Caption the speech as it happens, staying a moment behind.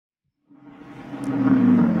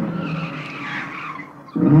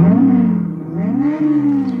Rex,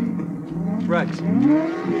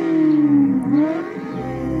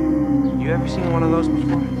 you ever seen one of those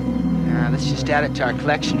before? Nah, let's just add it to our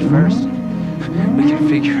collection first. We can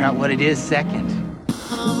figure out what it is second.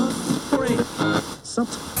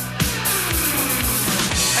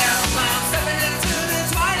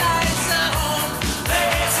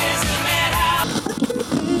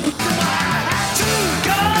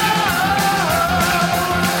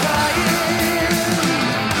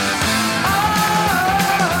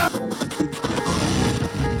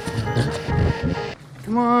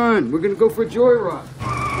 Come on, we're gonna go for a joyride.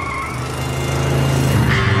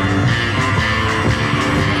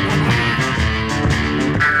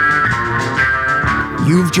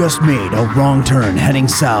 You've just made a wrong turn heading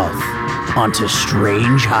south onto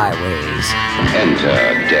strange highways.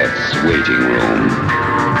 Enter death's waiting room,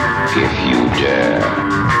 if you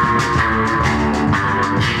dare.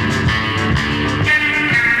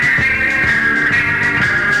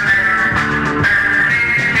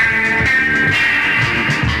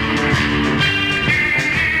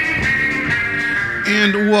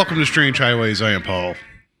 And welcome to Strange Highways. I am Paul.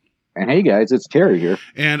 And hey guys, it's Terry here.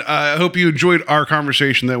 And I hope you enjoyed our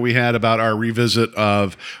conversation that we had about our revisit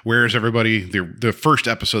of Where Is Everybody, the first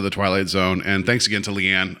episode of The Twilight Zone. And thanks again to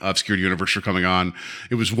Leanne of Obscured Universe for coming on.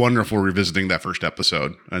 It was wonderful revisiting that first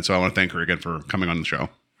episode. And so I want to thank her again for coming on the show.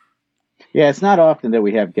 Yeah, it's not often that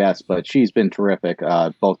we have guests, but she's been terrific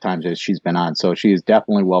both times that she's been on. So she's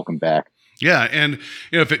definitely welcome back. Yeah, and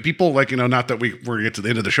if people not that we're going to get to the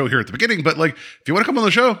end of the show here at the beginning, but if you want to come on the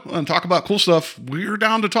show and talk about cool stuff, we're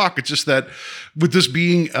down to talk. It's just that with this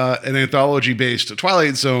being an anthology-based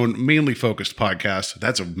Twilight Zone, mainly focused podcast,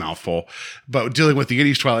 that's a mouthful, but dealing with the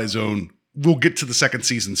 80s Twilight Zone, we'll get to the second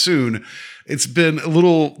season soon. It's been a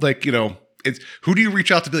little it's who do you reach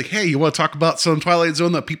out to be like, hey, you want to talk about some Twilight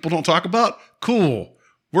Zone that people don't talk about? Cool.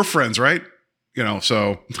 We're friends, right?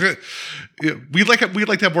 So we'd like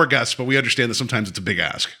to have more guests, but we understand that sometimes it's a big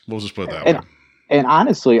ask. We'll just put it that way. And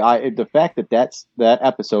honestly, the fact that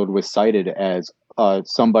episode was cited as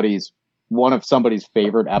somebody's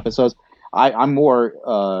favorite episodes, I'm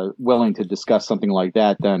more willing to discuss something like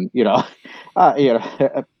that than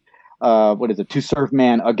what is it? To Serve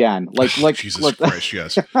Man Again? Jesus Christ,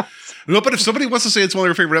 yes. No, but if somebody wants to say it's one of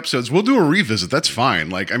your favorite episodes, we'll do a revisit. That's fine.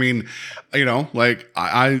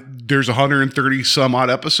 There's 130 some odd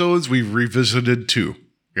episodes. We've revisited 2.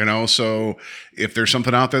 So if there's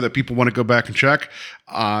something out there that people want to go back and check,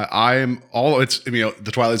 The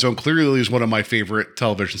Twilight Zone clearly is one of my favorite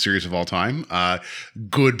television series of all time.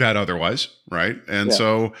 Good, bad, otherwise. Right. And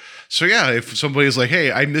so if somebody's like,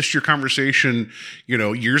 hey, I missed your conversation,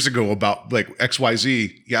 years ago about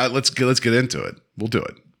XYZ. Yeah, let's get into it. We'll do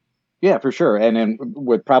it. Yeah, for sure. And then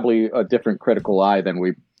with probably a different critical eye than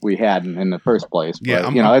we had in the first place. But, yeah,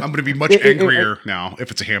 I'm going to be much angrier now if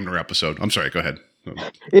it's a Hamner episode. I'm sorry. Go ahead.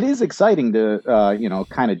 It is exciting to,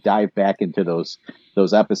 kind of dive back into those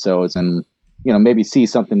episodes and, maybe see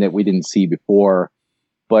something that we didn't see before.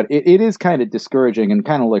 But it is kind of discouraging, and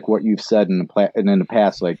kind of like what you've said in the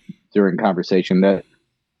past, like during conversation, that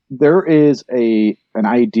there is an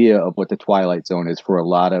idea of what the Twilight Zone is for a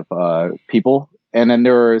lot of people. And then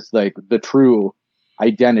there is the true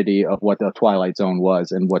identity of what the Twilight Zone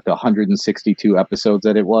was and what the 162 episodes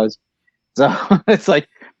that it was. So it's like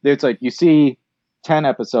you see 10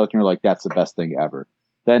 episodes and you're like, that's the best thing ever.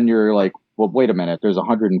 Then you're like, well, wait a minute, there's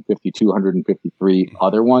 152, 153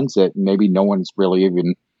 other ones that maybe no one's really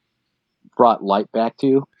even brought light back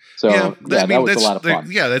to. So that was a lot of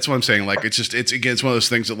fun. Yeah, that's what I'm saying. It's one of those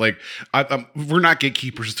things that we're not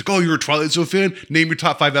gatekeepers. It's like, oh, you're a Twilight Zone fan? Name your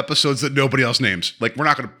top 5 episodes that nobody else names. We're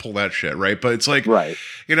not going to pull that shit, right? But it's right.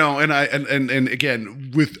 And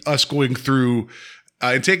again, with us going through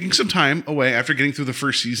and taking some time away after getting through the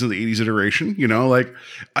first season of the 80s iteration,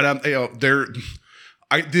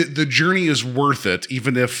 the journey is worth it,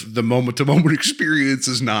 even if the moment-to-moment experience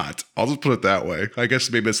is not. I'll just put it that way. I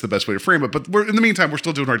guess maybe that's the best way to frame it. But in the meantime, we're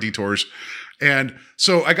still doing our detours, and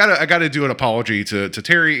so I gotta do an apology to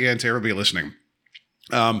Terry and to everybody listening.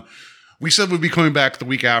 We said we'd be coming back the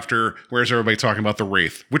week after. Where's everybody talking about The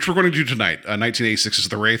Wraith, which we're going to do tonight? 1986 is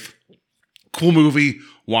The Wraith. Cool movie.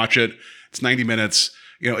 Watch it. It's 90 minutes.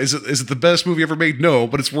 Is it the best movie ever made? No,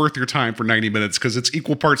 but it's worth your time for 90 minutes because it's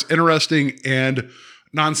equal parts interesting and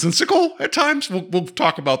nonsensical at times. We'll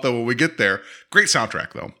talk about that when we get there. Great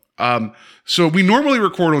soundtrack though. So we normally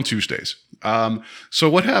record on Tuesdays. So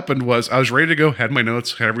what happened was I was ready to go, had my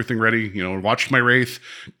notes, had everything ready, watched my Wraith,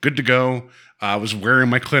 good to go. I was wearing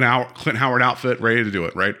my Clint Howard outfit, ready to do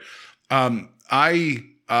it. Right. I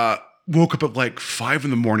woke up at like 5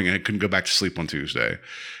 a.m. and I couldn't go back to sleep on Tuesday.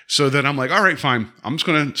 So then I'm like, all right, fine. I'm just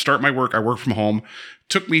going to start my work. I work from home.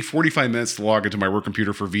 Took me 45 minutes to log into my work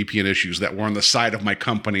computer for VPN issues that were on the side of my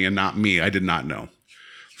company and not me. I did not know.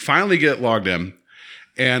 Finally get logged in.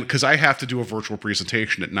 And because I have to do a virtual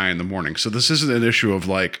presentation at 9 a.m. So this isn't an issue of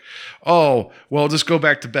like, oh, well, just go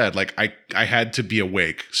back to bed. Like I had to be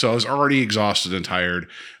awake. So I was already exhausted and tired,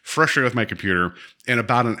 frustrated with my computer. And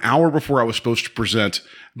about an hour before I was supposed to present,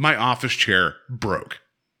 my office chair broke.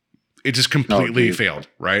 It just completely failed,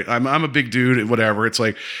 right? I'm a big dude, whatever. It's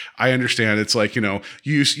like, I understand. It's like,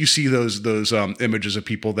 you see those images of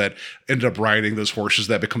people that ended up riding those horses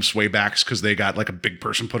that become swaybacks because they got like a big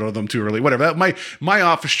person put on them too early, whatever. My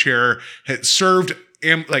office chair had served.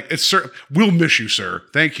 We'll miss you, sir.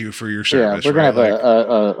 Thank you for your service. Yeah, we're gonna have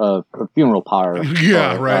a funeral pyre.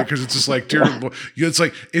 Yeah, right. Because it's just like, dear, it's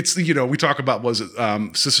like we talk about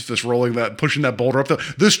Sisyphus pushing that boulder up.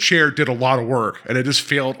 This chair did a lot of work, and it just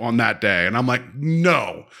failed on that day. And I'm like,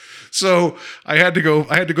 no. So I had to go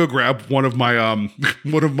grab one of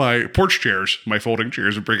my porch chairs, my folding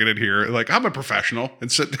chairs, and bring it in here. Like, I'm a professional, and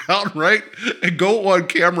sit down, right, and go on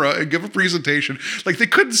camera and give a presentation. Like, they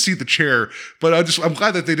couldn't see the chair, but I'm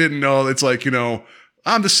glad that they didn't know. It's like,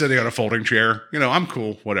 I'm just sitting on a folding chair. I'm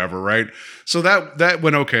cool, whatever, right? So that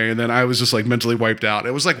went okay, and then I was just like mentally wiped out.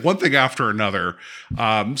 It was like one thing after another.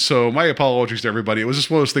 So my apologies to everybody. It was just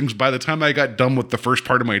one of those things. By the time I got done with the first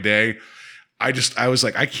part of my day, I was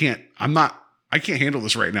like, I can't handle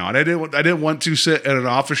this right now. And I didn't want to sit in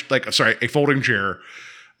a folding chair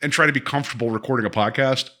and try to be comfortable recording a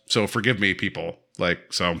podcast. So forgive me, people.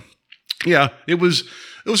 Yeah, it was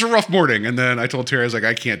a rough morning. And then I told Terry, I was like,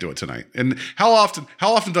 I can't do it tonight. And how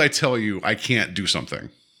often do I tell you I can't do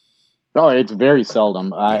something? Oh, it's very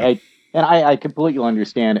seldom. I completely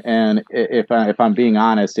understand. And if I'm being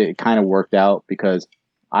honest, it kind of worked out because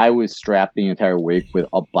I was strapped the entire week with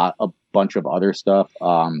a bunch of other stuff.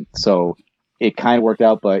 So it kind of worked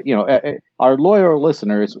out, but our loyal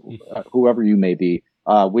listeners, whoever you may be,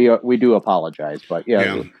 we do apologize, but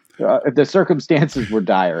the circumstances were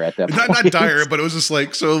dire at that point. Not dire, but it was just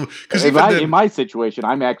like, so, because in my situation,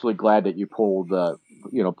 I'm actually glad that you pulled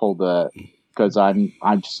because I'm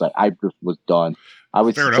just like, I just was done. I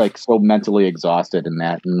was just like so mentally exhausted in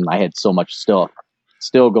that, and I had so much stuff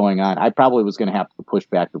still going on. I probably was going to have to push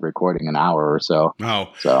back the recording an hour or so.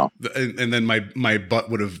 Oh, so and then my butt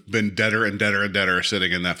would have been deader and deader and deader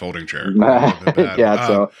sitting in that folding chair.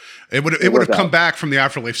 So it would have come back from the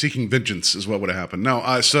afterlife seeking vengeance is what would have happened.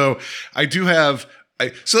 No, so I do have.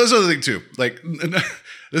 So there's another thing too. Like,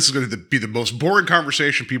 this is going to be the most boring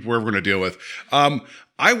conversation people are ever going to deal with.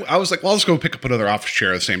 I was like, well, I'll just go pick up another office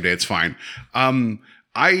chair the same day. It's fine.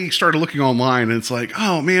 I started looking online, and it's like,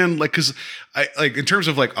 oh man, like, because in terms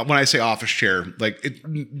of like when I say office chair, like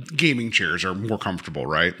gaming chairs are more comfortable,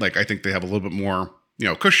 right? Like, I think they have a little bit more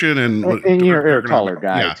cushion and you're a taller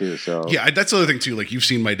guy too, so yeah, that's the other thing too. Like, you've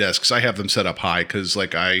seen my desks, I have them set up high because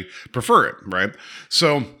like I prefer it, right?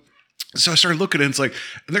 So I started looking, and it's like,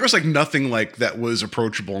 and there was like nothing like that was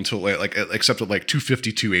approachable until like except at like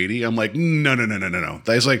 250, 280. I'm like, no.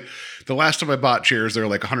 That is like the last time I bought chairs, they're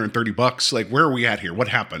like $130. Like, where are we at here? What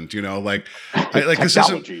happened? Like, this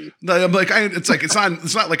isn't. I'm like,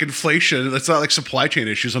 it's not like inflation. It's not like supply chain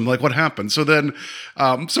issues. I'm like, what happened? So then,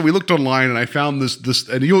 so we looked online, and I found this,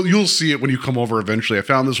 and you'll see it when you come over eventually. I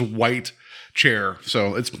found this white chair,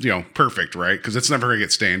 so it's perfect, right? Because it's never gonna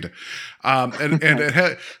get stained. And it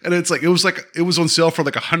had, and it's like it was on sale for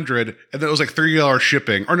like $100, and then it was like $30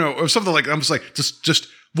 shipping, or no, it was something like, I'm just like, just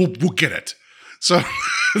we'll get it. So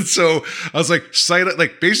I was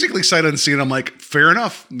like, basically sight unseen. I'm like, fair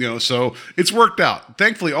enough, so it's worked out.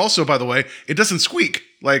 Thankfully, also, by the way, it doesn't squeak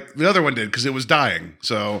like the other one did because it was dying.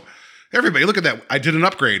 So everybody, look at that. I did an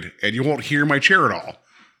upgrade, and you won't hear my chair at all.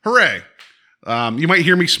 Hooray. You might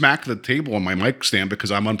hear me smack the table on my mic stand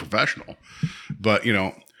because I'm unprofessional, but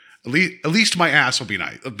at least my ass will be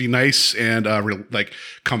nice. It'll be nice and like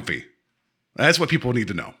comfy. That's what people need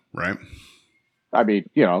to know, right? I mean,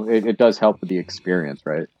 it does help with the experience,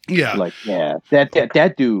 right? Yeah. Like, yeah,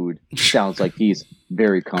 that dude sounds like he's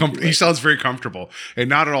very comfortable. He sounds very comfortable and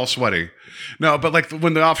not at all sweaty. No, but like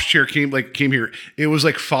when the office chair came here, it was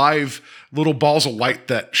like 5 little balls of light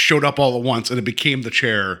that showed up all at once, and it became the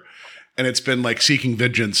chair. And it's been like seeking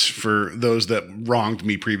vengeance for those that wronged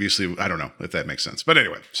me previously. I don't know if that makes sense, but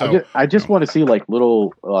anyway. So I just want to see like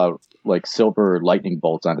little like silver lightning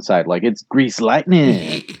bolts on the side, like it's grease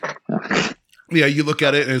lightning. Yeah, you look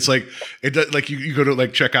at it and it's like like you go to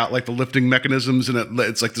like check out like the lifting mechanisms and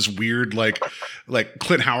it's like this weird like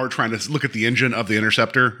Clint Howard trying to look at the engine of the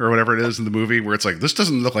Interceptor or whatever it is in the movie where it's like this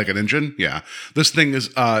doesn't look like an engine. Yeah, this thing is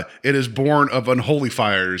it is born of unholy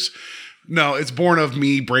fires. No, it's born of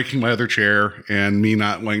me breaking my other chair and me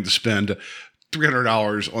not wanting to spend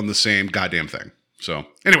 $300 on the same goddamn thing. So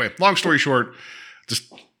anyway, long story short,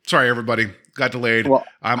 just sorry everybody. Got delayed. Well,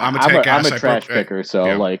 I'm a trash picker, so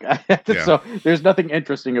so there's nothing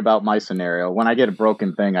interesting about my scenario. When I get a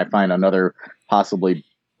broken thing, I find another possibly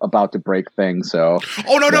about to break thing. So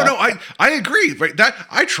no, I agree. Right, that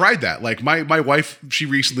I tried that. Like my wife, she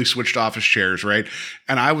recently switched office chairs, right?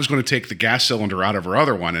 And I was going to take the gas cylinder out of her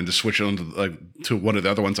other one and to switch it onto to one of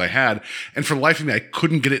the other ones I had. And for the life of me, I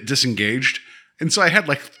couldn't get it disengaged. And so I had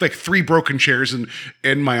like 3 broken chairs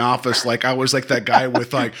in my office. Like I was like that guy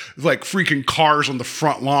with like freaking cars on the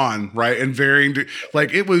front lawn, right? And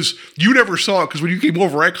like it was, you never saw it because when you came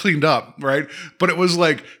over, I cleaned up, right? But it was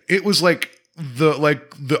like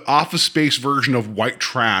the Office Space version of white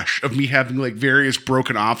trash of me having like various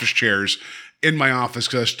broken office chairs in my office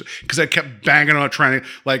because I kept banging on it trying to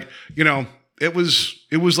like, you know, it was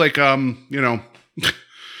like you know,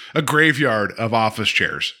 a graveyard of office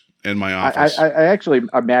chairs in my office. I actually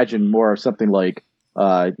imagine more of something like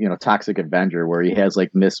you know, Toxic Avenger, where he has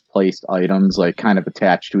like misplaced items like kind of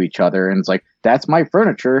attached to each other, and it's like, that's my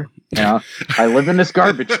furniture. You know, I live in this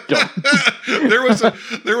garbage dump. there was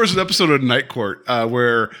an episode of Night Court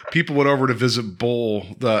where people went over to visit Bull.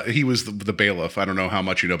 He was the bailiff. I don't know how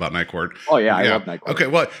much you know about Night Court. Oh yeah, I love Night Court. Okay,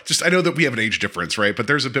 well, just I know that we have an age difference, right? But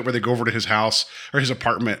there's a bit where they go over to his house or his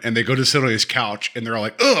apartment, and they go to sit on his couch, and they're all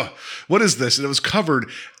like, "Ugh, what is this?" And it was covered.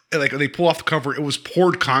 Like they pull off the cover, it was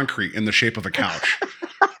poured concrete in the shape of a couch.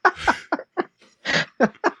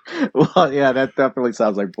 Well, yeah, that definitely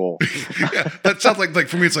sounds like Bull. Yeah, that sounds like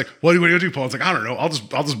for me. It's like, what do you do, Paul? It's like, I don't know.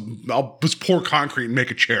 I'll just pour concrete and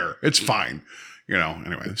make a chair. It's fine. You know.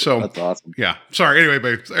 Anyway, so that's awesome. Yeah. Sorry. Anyway,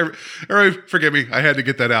 babe. Everybody, forgive me. I had to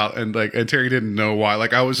get that out, and Terry didn't know why.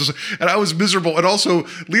 Like I was miserable, and also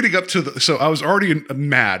leading up to so I was already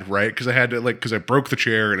mad, right? Because I had to because I broke the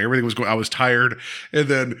chair and everything was going. I was tired, and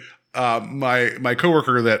then my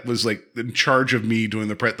coworker that was like in charge of me doing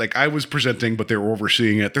the prep, like I was presenting, but they were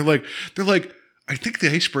overseeing it. They're like, I think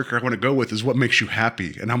the icebreaker I want to go with is what makes you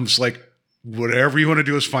happy, and I'm just like, whatever you want to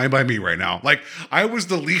do is fine by me right now. Like I was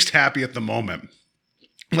the least happy at the moment.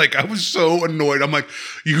 Like I was so annoyed. I'm like,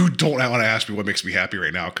 you don't want to ask me what makes me happy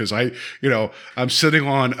right now because I'm sitting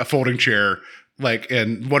on a folding chair,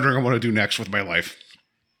 and wondering what I want to do next with my life.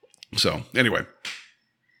 So anyway,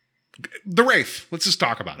 the Wraith. Let's just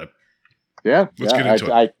talk about it. Yeah, let's get into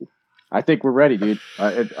it. I think we're ready, dude.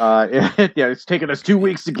 It's taken us 2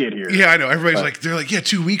 weeks to get here. Yeah, I know. Everybody's they're like, yeah,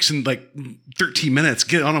 2 weeks and 13 minutes.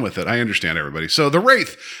 Get on with it. I understand everybody. So the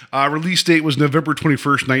Wraith release date was November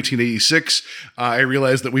 21st, 1986. I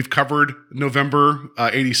realized that we've covered November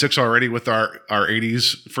 86 already with our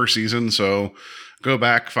 80s first season. So go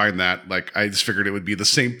back, find that. I just figured it would be the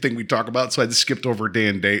same thing we talk about. So I just skipped over day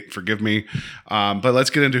and date. Forgive me. But let's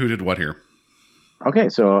get into who did what here. Okay,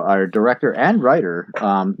 so our director and writer,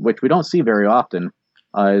 which we don't see very often,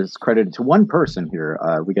 is credited to one person here.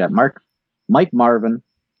 We got Mike Marvin.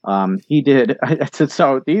 He did.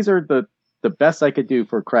 So these are the best I could do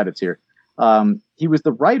for credits here. He was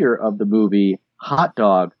the writer of the movie Hot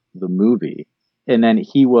Dog, the movie, and then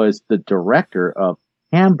he was the director of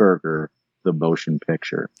Hamburger, the motion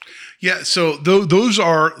picture. Yeah. So those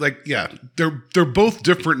are they're both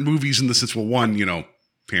different movies in the sense. Well, one,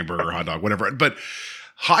 Hamburger, Hot Dog, whatever. But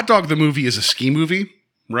Hot Dog, the movie, is a ski movie,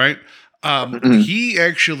 right? He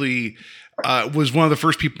actually was one of the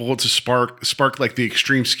first people to spark the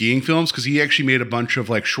extreme skiing films because he actually made a bunch of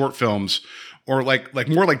short films or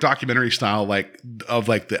more documentary style of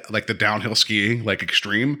the downhill skiing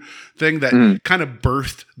extreme thing that kind of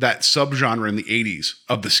birthed that subgenre in the 80s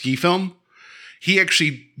of the ski film. He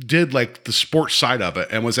actually did the sports side of it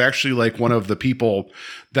and was actually one of the people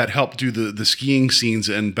that helped do the skiing scenes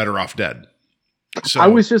in Better Off Dead. So I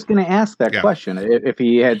was just going to ask that question if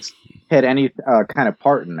he had any kind of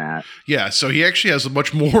part in that. Yeah, so he actually has a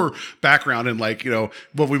much more background in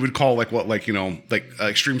what we would call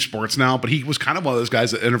extreme sports now, but he was kind of one of those guys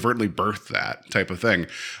that inadvertently birthed that type of thing.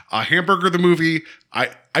 Hamburger the movie,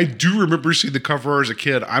 I do remember seeing the cover as a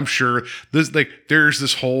kid. I'm sure there's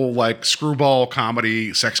this whole screwball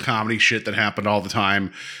comedy, sex comedy shit that happened all the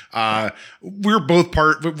time. We're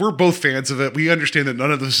both fans of it. We understand that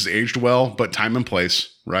none of this is aged well, but time and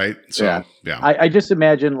place, right? So yeah. I just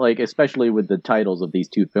imagine especially with the titles of these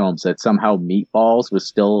two films that somehow Meatballs was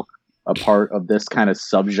still a part of this kind of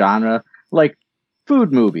subgenre.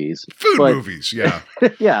 food movies. Food but- movies, yeah.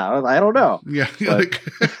 Yeah, I don't know. Yeah, like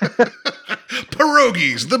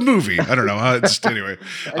Pierogies, the movie. I don't know. Anyway.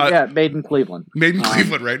 Yeah, made in Cleveland. Made in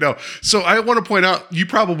Cleveland, right? No. So I want to point out, you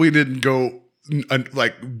probably didn't go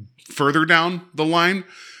like further down the line.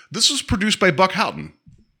 This was produced by Buck Houghton,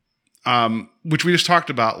 which we just talked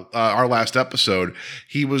about our last episode.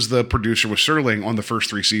 He was the producer with Serling on the first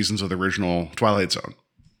 3 seasons of the original Twilight Zone.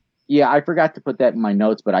 Yeah, I forgot to put that in my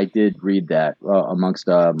notes, but I did read that amongst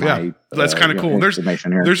my. That's kind of cool. There's going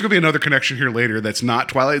to be another connection here later that's not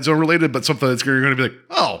Twilight Zone related, but something that's going to be like,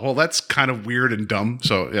 oh, well, that's kind of weird and dumb.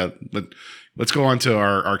 So yeah, let's go on to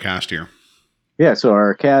our cast here. Yeah, so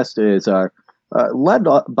our cast is led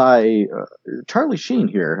by Charlie Sheen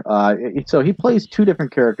here. So he plays 2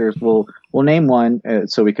 different characters. We'll name one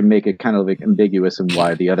so we can make it kind of like ambiguous and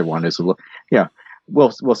why the other one is a little. Yeah,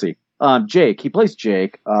 we'll see. Jake, he plays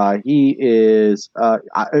Jake. He is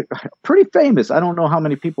pretty famous. I don't know how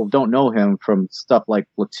many people don't know him from stuff like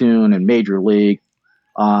Platoon and Major League,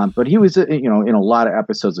 but he was in a lot of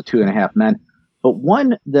episodes of 2.5 Men. But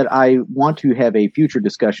one that I want to have a future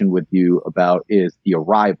discussion with you about is The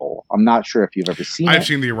Arrival. I'm not sure if you've ever seen it. I've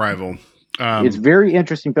seen The Arrival. It's very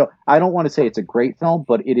interesting film. I don't want to say it's a great film,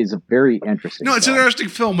 but it is a very interesting film. No, it's an interesting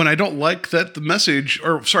film, and I don't like that the message,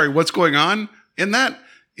 what's going on in that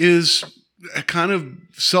is a kind of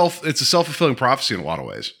it's a self-fulfilling prophecy in a lot of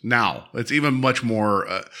ways. Now, it's even much more,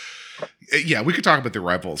 we could talk about The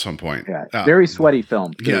Arrival at some point. Yeah, very sweaty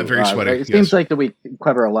film, too. Yeah, very sweaty. It seems like that we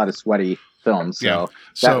cover a lot of sweaty films,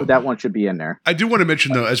 so that one should be in there. I do want to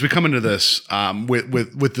mention, though, as we come into this,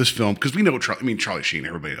 with this film, because we know Charlie Sheen,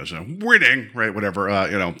 everybody knows him. Winning, right, whatever,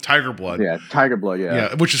 Tiger Blood. Yeah, Tiger Blood, yeah.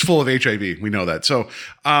 I love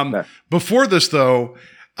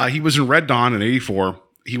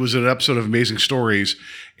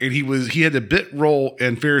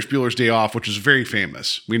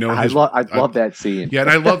that scene. Yeah, and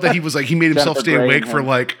I love that he was like he made himself stay awake for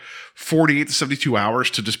like 48 to 72 hours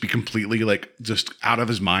to just be completely like just out of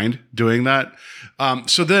his mind doing that.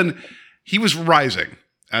 So then he was rising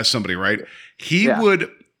as somebody, right? He would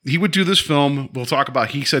do this film. We'll talk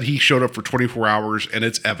about. He said he showed up for 24 hours, and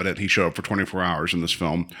it's evident he showed up for 24 hours in this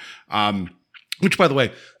film. Which, by the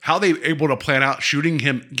way, how they able to plan out shooting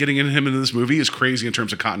him, getting him into this movie is crazy in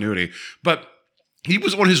terms of continuity. But he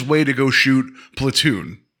was on his way to go shoot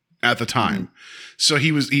Platoon at the time. Mm-hmm. So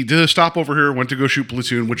he did a stop over here, went to go shoot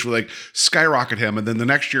Platoon, which would like skyrocket him. And then the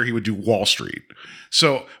next year he would do Wall Street.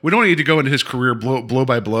 So we don't need to go into his career blow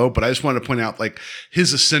by blow, but I just wanted to point out like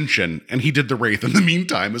his ascension, and he did the Wraith in the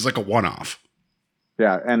meantime as like a one-off.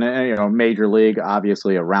 Yeah. And Major League,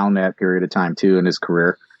 obviously around that period of time too in his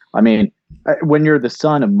career. I mean, when you're the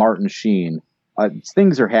son of Martin Sheen,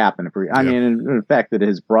 things are happening for you. I mean, and the fact that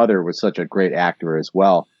his brother was such a great actor as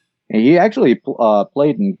well. And he actually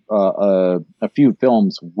played in a few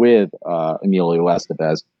films with Emilio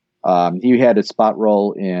Estevez. He had a spot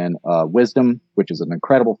role in Wisdom, which is an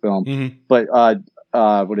incredible film. Mm-hmm. But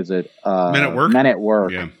what is it? Men at Work? Men at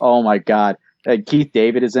Work. Yeah. Oh, my God. Keith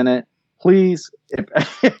David is in it. Please,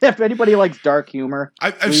 if anybody likes dark humor,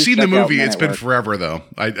 I've seen the movie. It's been forever, though.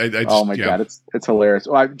 I just, oh my God, it's hilarious.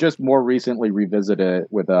 Well, I just more recently revisited it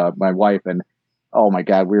with my wife, and oh my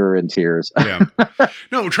God, we were in tears. Yeah.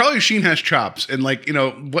 No, Charlie Sheen has chops, and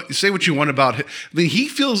say what you want about him. I mean, he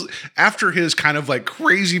feels after his kind of like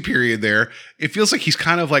crazy period there, it feels like he's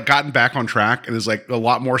kind of like gotten back on track and is like a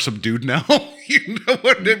lot more subdued now. You know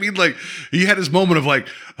what I mean? Like he had his moment of like,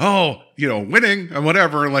 oh, winning and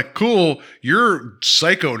whatever, and like, cool, you're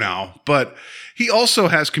psycho now. But he also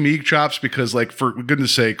has comedic chops because, like, for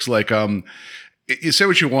goodness sakes, like, you say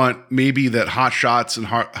what you want, maybe that Hot Shots and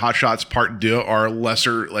Hot Shots Part 2 are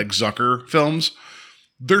lesser like Zucker films.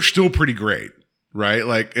 They're still pretty great, right?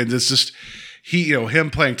 Like, and it's just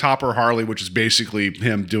him playing Topper Harley, which is basically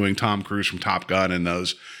him doing Tom Cruise from Top Gun, and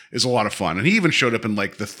those is a lot of fun. And he even showed up in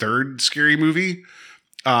like the third Scary Movie,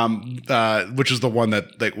 which is the one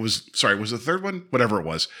that was the third one, whatever it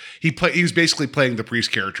was. He was basically playing the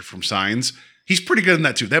priest character from Signs. He's pretty good in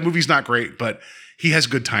that too. That movie's not great, but he has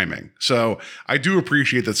good timing. So I do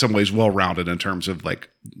appreciate that somebody's well-rounded in terms of like,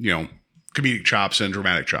 comedic chops and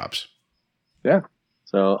dramatic chops. Yeah.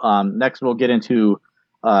 So next we'll get into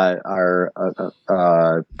our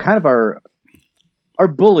kind of our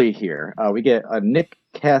bully here. We get Nick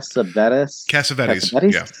Cassavetes. Cassavetes.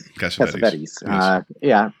 Yeah. Cassavetes.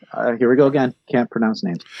 Yes. Here we go again. Can't pronounce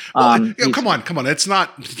names. Well, come on. It's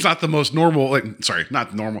not the most normal.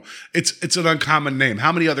 Not normal. It's an uncommon name.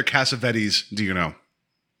 How many other Cassavetes do you know?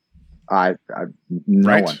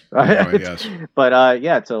 No one. Yes. But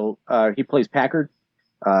so he plays Packard.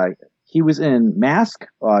 He was in Mask,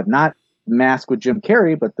 not Mask with Jim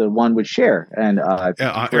Carrey, but the one with Cher and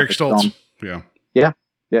Eric Stoltz. Film. Yeah,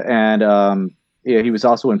 and he was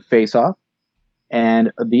also in Face Off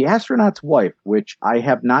and The Astronaut's Wife, which I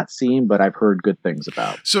have not seen, but I've heard good things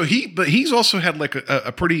about. So he's also had like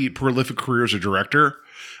a pretty prolific career as a director.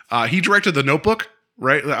 He directed The Notebook,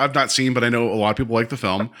 right? I've not seen, but I know a lot of people like the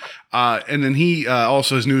film. And then he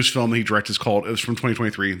also, his newest film he directed it was from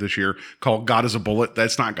 2023 this year, called God is a Bullet.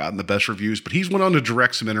 That's not gotten the best reviews, but he's went on to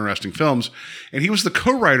direct some interesting films. And he was the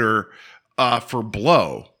co-writer for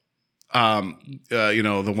Blow.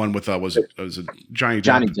 The one with was it Johnny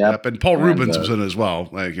Depp and Paul Rubens was in it as well.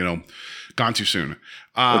 Like, Gone Too Soon.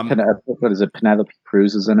 What is it? Penelope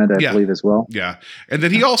Cruz is in it, I believe, as well. Yeah, and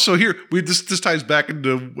then he also this ties back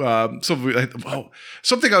into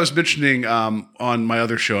something I was mentioning on my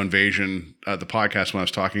other show, Invasion, the podcast, when I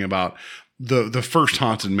was talking about the first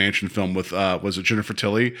Haunted Mansion film with was it Jennifer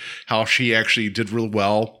Tilly, how she actually did really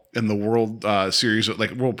well in the World Series,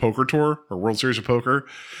 like World Poker Tour or World Series of Poker.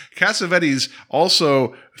 Cassavetes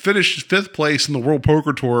also finished 5th place in the World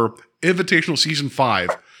Poker Tour Invitational Season 5.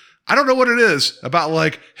 I don't know what it is about,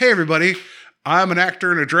 like, hey, everybody, I'm an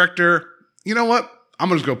actor and a director. You know what? I'm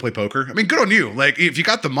going to go play poker. I mean, good on you. Like, if you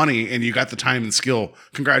got the money and you got the time and skill,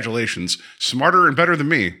 congratulations. Smarter and better than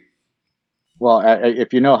me. Well,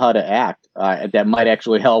 if you know how to act, that might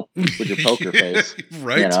actually help with your poker face.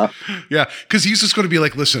 Right? Yeah, because he's just going to be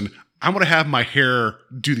like, listen, I'm going to have my hair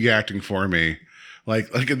do the acting for me.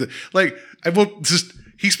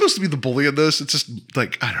 He's supposed to be the bully in this. It's just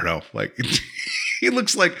like, I don't know. Like, he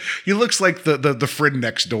looks like the friend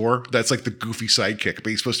next door. That's like the goofy sidekick, but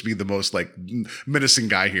he's supposed to be the most like menacing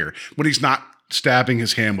guy here when he's not stabbing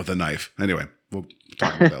his hand with a knife. Anyway, we'll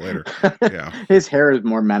talk about that later. Yeah, his hair is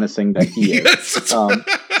more menacing than he is.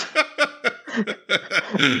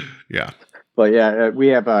 Yeah, but yeah, we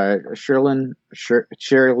have Sherilyn Finn.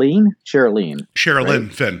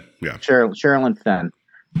 Yeah, Sherilyn Finn.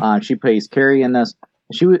 She plays Carrie in this.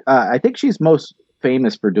 I think she's most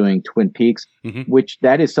famous for doing Twin Peaks, which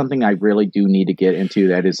that is something I really do need to get into.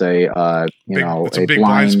 That is it's a big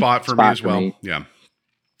blind spot for me as well. Yeah.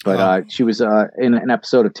 But she was in an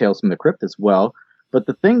episode of Tales from the Crypt as well. But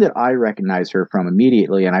the thing that I recognize her from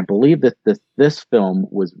immediately, and I believe that this film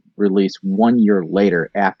was released 1 year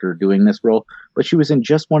later after doing this role, but she was in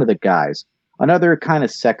Just One of the Guys, another kind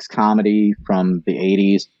of sex comedy from the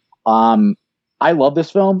 80s. I love this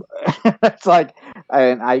film. It's like,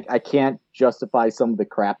 I can't justify some of the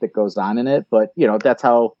crap that goes on in it, but that's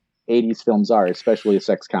how 80s films are, especially a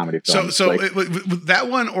sex comedy film. So that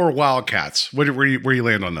one or Wildcats? Where you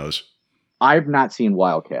land on those? I've not seen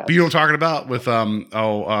Wildcats. But you know what I'm talking about with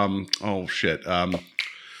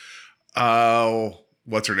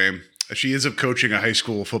what's her name? She ends up coaching a high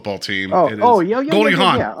school football team. Goldie Hawn.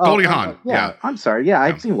 Goldie Hawn. Yeah. I'm sorry. Yeah,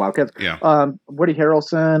 I've seen Wildcats. Yeah. Woody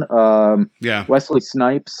Harrelson. Wesley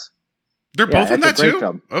Snipes. They're both in that too?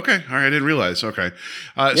 Film. Okay. All right. I didn't realize. Okay.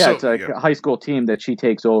 It's a high school team that she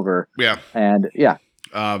takes over. Yeah. And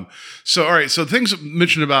all right. So things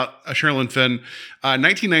mentioned about Sherilyn Finn.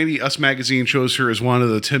 1990, Us Magazine chose her as one of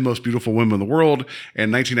the 10 most beautiful women in the world.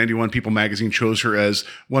 And 1991, People Magazine chose her as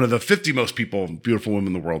one of the 50 most beautiful women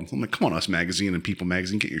in the world. I'm like, come on, Us Magazine and People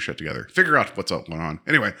Magazine, get your shit together. Figure out what's up going on.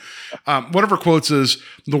 Anyway, one of her quotes is,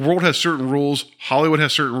 the world has certain rules. Hollywood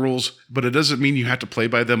has certain rules, but it doesn't mean you have to play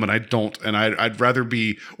by them. And I don't. And I'd rather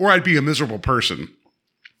be a miserable person.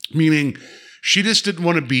 Meaning she just didn't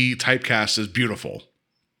want to be typecast as beautiful.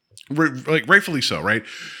 Like rightfully so, right?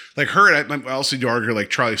 Like her, and I also do argue like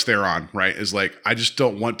Charlize Theron, right? Is like, I just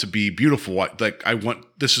don't want to be beautiful.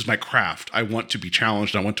 This is my craft. I want to be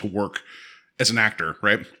challenged. I want to work as an actor,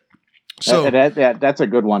 right? So that's a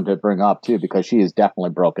good one to bring up too, because she has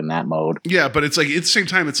definitely broken that mode. Yeah, but it's like at the same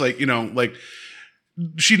time, it's like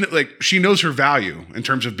she knows her value in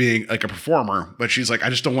terms of being like a performer, but she's like, I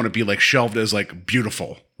just don't want to be like shelved as like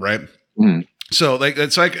beautiful, right? Mm. So like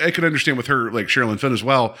that's I could understand with her, like Sherilyn Finn as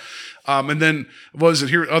well. And then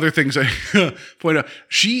here other things I point out.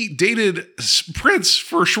 She dated Prince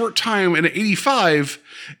for a short time in '85,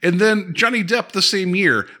 and then Johnny Depp the same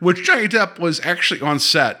year, which Johnny Depp was actually on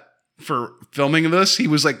set for filming this. He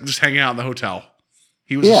was like just hanging out in the hotel.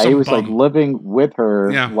 He was like living with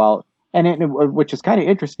her while, which is kind of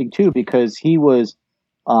interesting too, because he was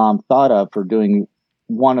thought of for doing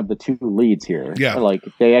one of the two leads here. Yeah. Like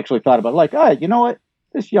they actually thought about like, you know what?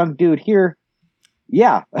 This young dude here.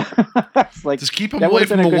 Yeah. It's like, just keep him away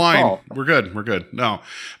from the wine. Call. We're good. No.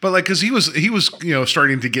 But like, cause he was,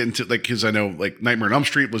 starting to get into like, cause I know like Nightmare on Elm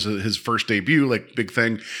Street was his first debut, like big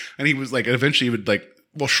thing. And he was like, eventually he would like,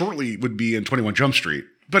 shortly would be in 21 Jump Street.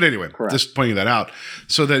 But anyway, Correct. Just pointing that out.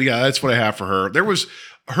 So that, that's what I have for her. There was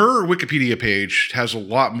her Wikipedia page has a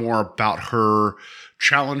lot more about her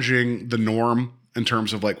challenging the norm in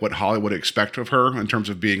terms of like what Hollywood expect of her in terms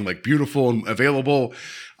of being like beautiful and available.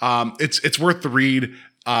 It's worth the read.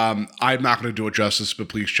 I'm not going to do it justice, but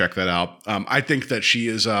please check that out. I think that she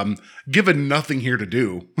is given nothing here to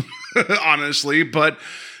do, honestly, but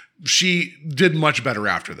she did much better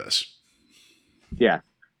after this. Yeah.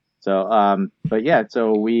 So, but yeah,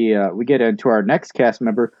 so we get into our next cast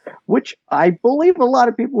member, which I believe a lot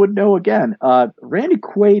of people would know again. Randy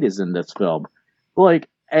Quaid is in this film. Like,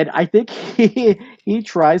 and I think he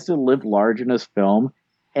tries to live large in this film,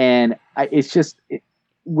 and it's just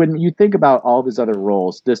when you think about all of his other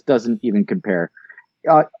roles, this doesn't even compare.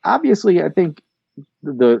 Obviously, I think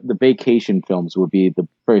the vacation films would be the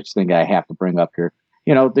first thing I have to bring up here.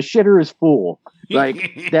 You know, the shitter is full.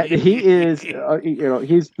 Like that, he is.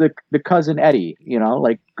 He's the cousin Eddie. You know,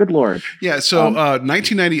 like good lord. Yeah. So,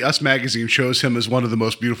 1990 Us magazine shows him as one of the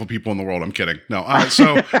most beautiful people in the world. I'm kidding. No.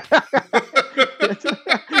 So.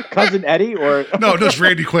 Cousin Eddie or no, just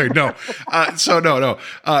Randy Quaid. No, and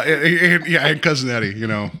cousin Eddie. You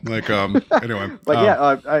know, like anyway.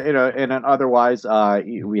 But and then otherwise,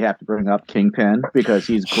 we have to bring up Kingpin because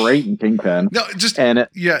he's great in Kingpin. No, just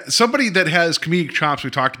somebody that has comedic chops we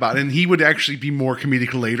talked about, and he would actually be more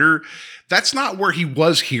comedic later. That's not where he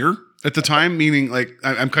was here at the time. Meaning, like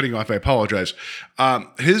I'm cutting off. I apologize.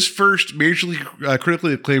 His first majorly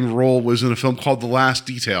critically acclaimed role was in a film called The Last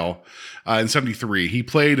Detail. In 1973, he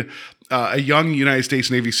played a young United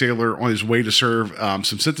States Navy sailor on his way to serve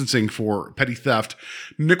some sentencing for petty theft.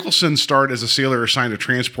 Nicholson starred as a sailor assigned to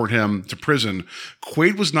transport him to prison.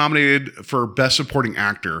 Quaid was nominated for Best Supporting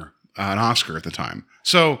Actor, an Oscar at the time.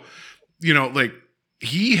 So, like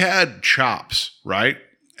he had chops, right?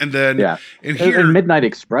 And then, and Midnight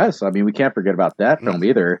Express. I mean, we can't forget about that film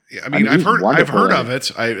either. I mean, I've heard of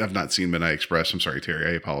it. I have not seen Midnight Express. I'm sorry, Terry.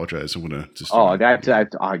 I apologize. I'm gonna just.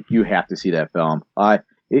 You have to see that film.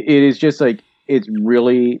 It is just like it's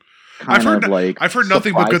really. I've heard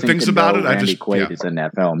nothing but good things about it. Randy Quaid is in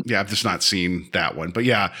that film. Yeah, I've just not seen that one. But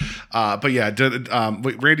Randy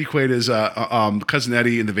Quaid is cousin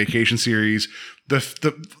Eddie in the Vacation series.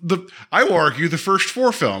 I will argue the first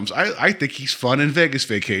four films. I think he's fun in Vegas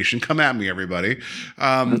Vacation. Come at me, everybody.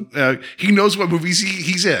 He knows what movies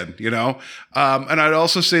he's in, and I'd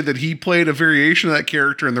also say that he played a variation of that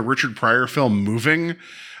character in the Richard Pryor film Moving.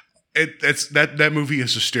 That movie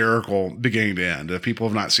is hysterical beginning to end. If people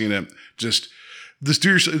have not seen it, just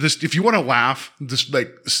if you want to laugh just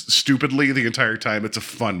like stupidly the entire time, it's a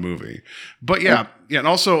fun movie. But and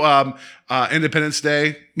also Independence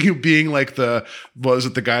Day, being like the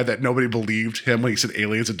guy that nobody believed him when he said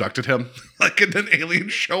aliens abducted him, like, and then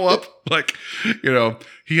aliens show up, like,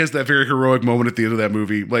 he has that very heroic moment at the end of that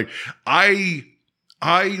movie. Like I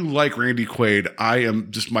like Randy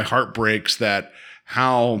Quaid. My heart breaks that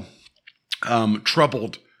how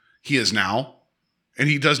troubled he is now, and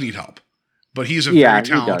he does need help, but he's a very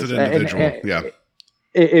talented individual.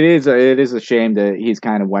 It is a shame that he's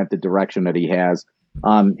kind of went the direction that he has.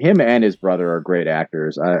 Him and his brother are great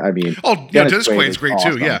actors. I mean, Dennis Quaid's great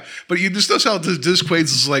awesome. Too. Yeah, but you just notice how Dennis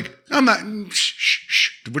Quaid's is like, I'm not.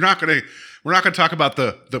 We're not going to talk about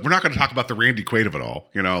the Randy Quaid of it all.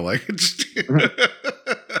 Like it's.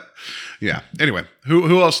 Yeah. Anyway,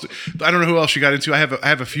 who else? I don't know who else you got into. I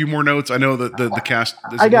have a few more notes. I know that the cast.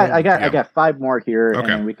 I got 5 more here,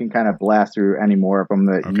 and we can kind of blast through any more of them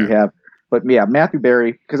that you have. But Matthew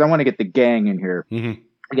Berry, because I want to get the gang in here. Mm-hmm.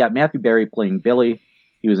 I got Matthew Berry playing Billy.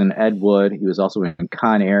 He was in Ed Wood. He was also in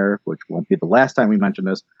Con Air, which won't be the last time we mention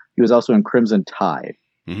this. He was also in Crimson Tide.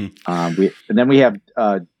 Mm-hmm. And then we have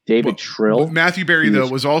David Trill. Matthew Berry, though,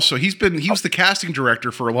 was also he was the casting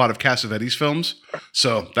director for a lot of Cassavetes films,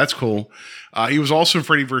 so that's cool. He was also in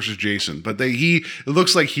Freddy vs. Jason, but it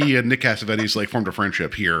looks like he and Nick Cassavetes formed a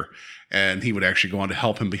friendship here, and he would actually go on to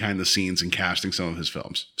help him behind the scenes in casting some of his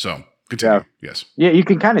films. So continue. Yeah. Yes. Yeah, you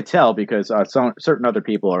can kind of tell because certain other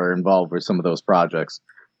people are involved with some of those projects.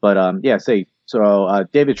 But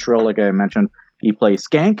David Trill, like I mentioned, he plays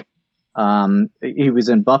Skank. He was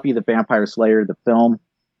in Buffy the Vampire Slayer, the film.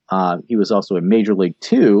 He was also in Major League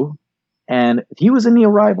 2, and he was in The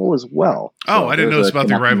Arrival as well. Oh, I didn't know about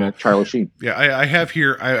The Arrival. Charlie Sheen. Yeah, I have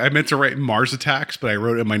here. I meant to write Mars Attacks, but I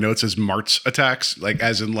wrote it in my notes as Mart's Attacks, like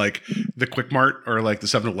as in like the Quick Mart or like the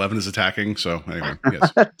 7-Eleven is attacking. So anyway,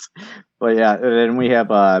 yes. But and then we have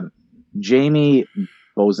Jamie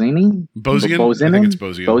Bozzian. I think it's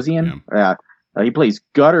Bozzian. Bozzian. Yeah. He plays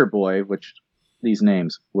Gutter Boy, which these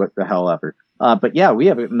names, what the hell ever. But we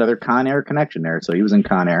have another Con Air connection there. So he was in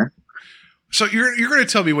Con Air. So you're going to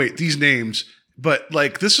tell me, wait, these names, but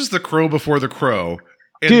like this is The Crow before The Crow.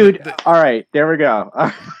 And dude. All right, there we go.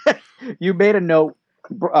 You made a note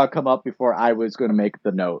come up before I was going to make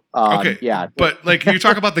the note. Okay, yeah, but like you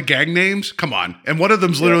talk about the gang names, come on, and one of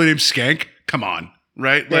them's literally named Skank. Come on,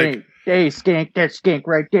 right? Like, hey, Skank, that's Skank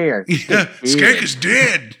right there. Yeah, Skank is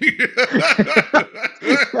dead.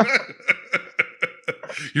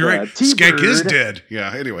 You're right. Skank is dead.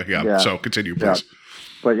 Yeah. Anyway, yeah. So continue, please. Yeah.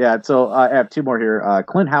 But yeah, so I have two more here.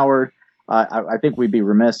 Clint Howard. I think we'd be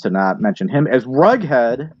remiss to not mention him as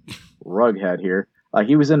Rughead. Rughead here.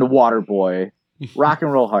 He was in The Waterboy, Rock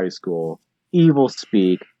and Roll High School, Evil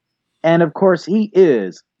Speak, and of course he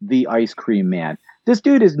is the Ice Cream Man. This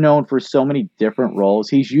dude is known for so many different roles.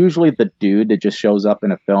 He's usually the dude that just shows up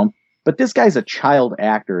in a film, but this guy's a child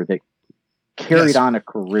actor that carried on a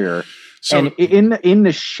career. So, and in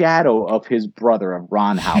the shadow of his brother, of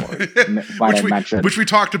Ron Howard, which we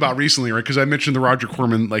talked about recently, right? Because I mentioned the Roger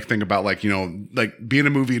Corman thing about being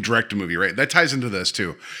a movie and direct a movie, right? That ties into this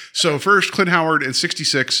too. So first, Clint Howard in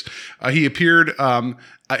 '66, he appeared in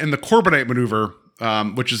the Corbinite Maneuver,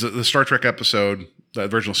 which is the Star Trek episode, the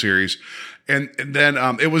original series, and then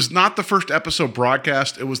it was not the first episode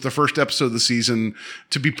broadcast; it was the first episode of the season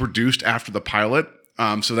to be produced after the pilot.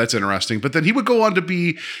 So that's interesting. But then he would go on to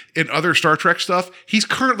be in other Star Trek stuff. He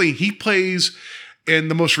plays in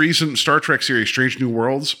the most recent Star Trek series, Strange New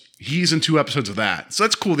Worlds. He's in 2 episodes of that. So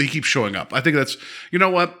that's cool that he keeps showing up. I think that's,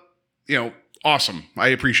 awesome. I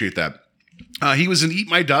appreciate that. He was in Eat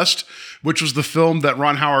My Dust, which was the film that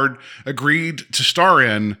Ron Howard agreed to star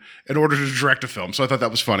in order to direct a film. So I thought that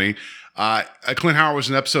was funny. Clint Howard was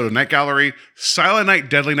in an episode of Night Gallery, Silent Night,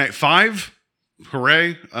 Deadly Night 5.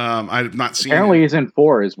 Hooray. I have not seen Apparently he's in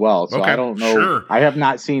 4 as well. So I don't know. Sure. I have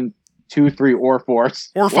not seen 2, 3, or 4.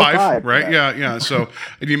 Or 5, right? Yeah. So,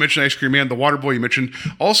 and you mentioned Ice Cream Man, the Waterboy you mentioned.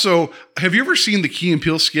 Also, have you ever seen the Key and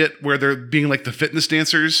Peele skit where they're being like the fitness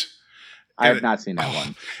dancers? I have not seen that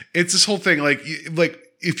one. It's this whole thing, like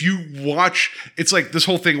if you watch, it's like this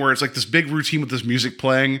whole thing where it's like this big routine with this music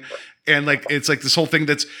playing. And like, it's like this whole thing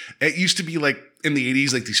it used to be like in the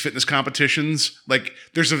 80s, like these fitness competitions, like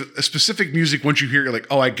there's a specific music. Once you hear it, you're like,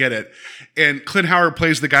 oh, I get it. And Clint Howard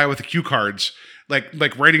plays the guy with the cue cards,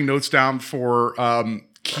 like writing notes down for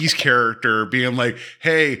Key's character being like,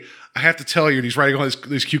 hey, I have to tell you, and he's writing all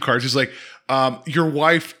these cue cards. He's like, your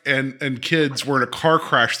wife and kids were in a car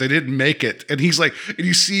crash. They didn't make it. And he's like, and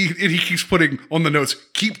you see, and he keeps putting on the notes,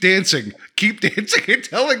 keep dancing, and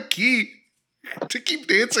telling Key to keep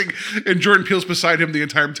dancing, and Jordan Peele's beside him the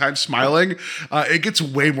entire time smiling. It gets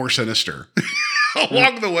way more sinister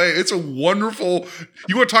along the way. It's a wonderful,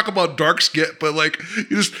 you want to talk about dark skit, but like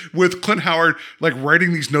just with Clint Howard like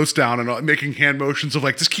writing these notes down and making hand motions of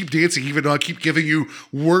like, just keep dancing, even though I keep giving you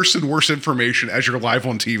worse and worse information as you're live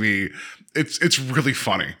on TV. It's really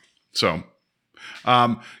funny. So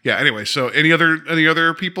anyway, so any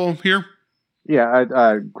other people here?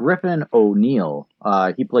 Yeah, Griffin O'Neill.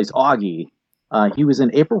 He plays Augie. He was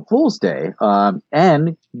in April Fool's Day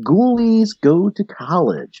and Ghoulies Go to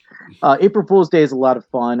College. April Fool's Day is a lot of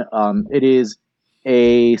fun. It is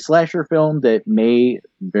a slasher film that may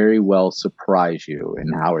very well surprise you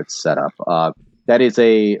in how it's set up.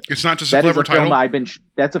 It's not just a clever title.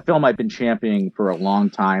 That's a film I've been championing for a long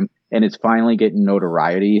time, and it's finally getting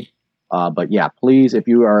notoriety. But yeah, please, if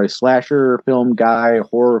you are a slasher film guy,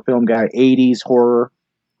 horror film guy, 80s horror,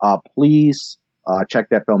 please check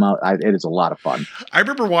that film out. It is a lot of fun. I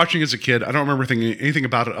remember watching as a kid. I don't remember thinking anything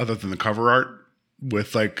about it other than the cover art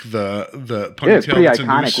with like the ponytail. Yeah, it's pretty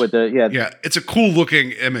iconic with the yeah. It's a cool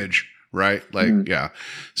looking image, right? Like yeah.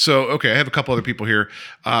 So okay, I have a couple other people here.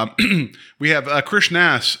 We have Krish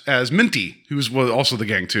Nass as Minty, who's also the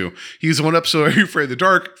gang too. He's the one episode of Are You Afraid of the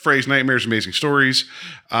Dark, Frey's Nightmares, Amazing Stories.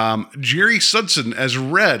 Jerry Sudson as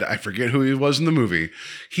Red. I forget who he was in the movie.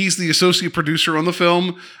 He's the associate producer on the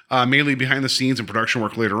film, mainly behind the scenes and production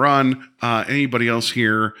work later on. Anybody else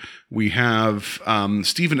here? We have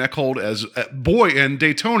Stephen Eckhold as Boy in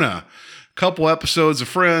Daytona. Couple episodes of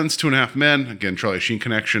Friends, 2.5 Men. Again, Charlie Sheen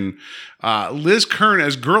connection. Liz Kern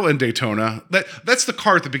as Girl in Daytona. That's the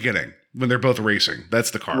car at the beginning when they're both racing.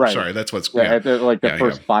 That's the car. Right. Sorry, that's what's the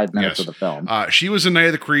first 5 minutes of the film. She was in Night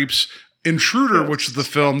of the Creeps. Intruder, which is the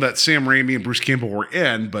film that Sam Raimi and Bruce Campbell were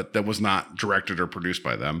in, but that was not directed or produced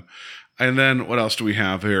by them. And then what else do we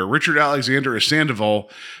have here? Richard Alexander as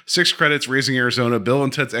Sandoval. 6 credits, Raising Arizona, Bill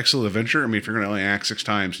and Ted's Excellent Adventure. I mean, if you're going to only act 6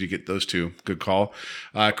 times, you get those 2. Good call.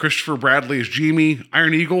 Christopher Bradley as Jamie.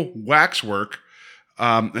 Iron Eagle, Waxwork.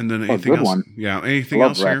 And then anything else? One. Yeah, anything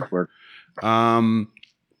else here?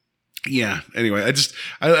 Yeah. Anyway,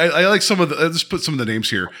 I like some of the. Let's put some of the names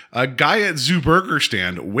here. Guy at Zoo Burger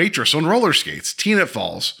Stand, waitress on roller skates. Teen at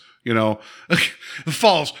Falls. You know,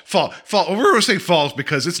 falls. We're going to say falls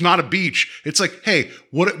because it's not a beach. It's like, hey,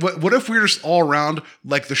 what if we're just all around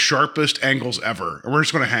like the sharpest angles ever, and we're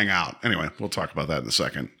just going to hang out? Anyway, we'll talk about that in a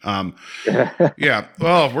second. Yeah.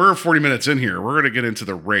 Well, we're 40 minutes in here. We're going to get into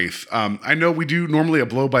the Wraith. I know we do normally a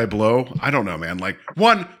blow by blow. I don't know, man. Like,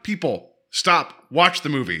 people, stop, watch the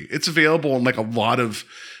movie. It's available in like a lot of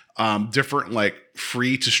different like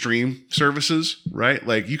free to stream services, right?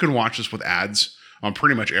 Like you can watch this with ads on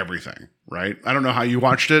pretty much everything, right? I don't know how you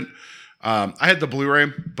watched it. I had the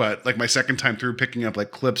Blu-ray, but like my second time through picking up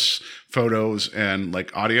like clips, photos, and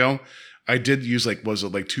like audio, I did use like, was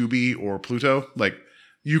it like Tubi or Pluto? Like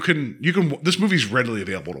you can, this movie's readily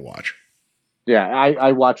available to watch. Yeah,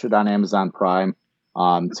 I watched it on Amazon Prime.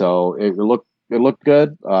 So it looked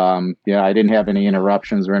good. Yeah, I didn't have any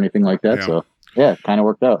interruptions or anything like that. Yeah. So yeah, it kind of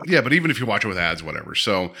worked out. Yeah, but even if you watch it with ads, whatever.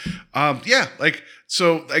 So, yeah, like,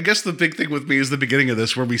 so I guess the big thing with me is the beginning of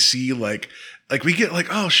this where we see like we get like,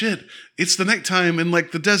 oh shit, it's the nighttime in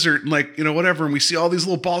like the desert and like, you know, whatever. And we see all these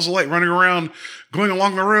little balls of light running around, going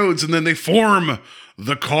along the roads. And then they form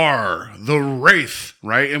the car, the Wraith,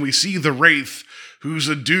 right? And we see the Wraith, who's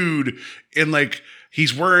a dude in like,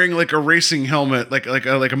 he's wearing like a racing helmet, like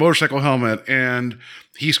a motorcycle helmet. And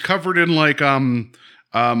he's covered in like,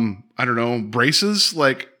 I don't know, braces,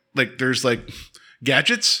 like there's like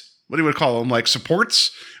gadgets. What do you want to call them? Like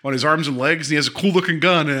supports on his arms and legs. And he has a cool looking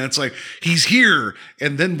gun. And it's like, he's here.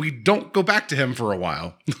 And then we don't go back to him for a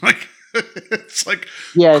while. Like, it's like,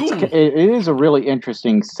 yeah, cool. it is a really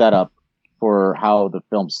interesting setup for how the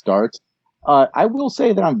film starts. I will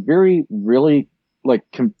say that I'm really like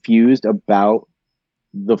confused about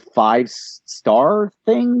the 5-star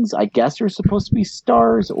things. I guess are supposed to be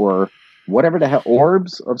stars or whatever the hell,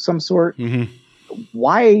 orbs of some sort. Mm-hmm.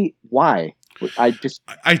 Why? I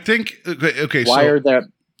think, okay. Why are there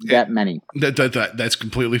that many? That's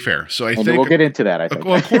completely fair. So I think we'll get into that. I think.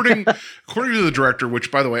 Well, according to the director,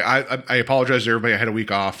 which by the way, I apologize to everybody. I had a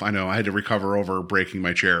week off. I know I had to recover over breaking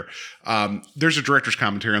my chair. There's a director's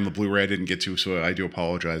commentary on the Blu-ray I didn't get to, so I do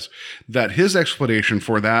apologize. That his explanation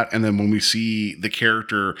for that, and then when we see the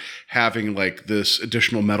character having like this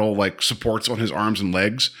additional metal like supports on his arms and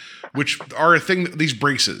legs, which are a thing, these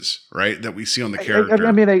braces, right, that we see on the character.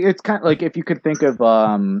 I mean, it's kind of like if you could think of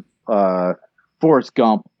Forrest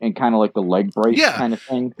Gump and kind of like the leg brace kind of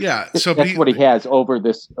thing. Yeah, so that's what he has over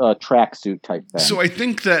this tracksuit type thing. So I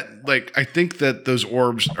think that those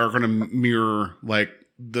orbs are going to mirror like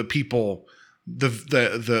the people,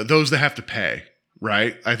 the those that have to pay.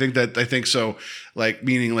 Right. I think so. Like,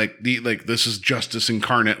 meaning like this is justice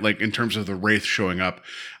incarnate, like in terms of the Wraith showing up.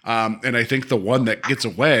 And I think the one that gets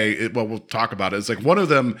away, we'll talk about it. It's like one of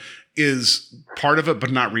them is part of it,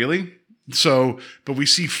 but not really. So, but we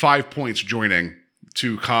see 5 points joining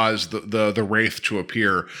to cause the Wraith to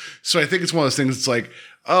appear. So I think it's one of those things. It's like,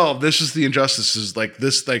 oh, this is the injustices. Like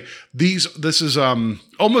this, like these, this is,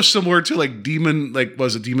 almost similar to like Demon, like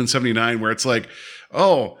was it Demon 79, where it's like,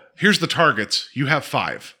 oh, here's the targets. You have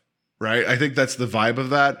 5, right? I think that's the vibe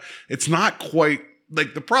of that. It's not quite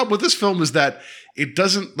like the problem with this film is that it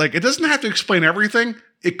doesn't have to explain everything.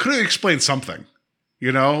 It could have explained something,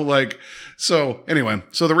 you know, like, so anyway,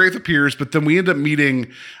 so the Wraith appears, but then we end up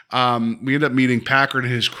meeting Packard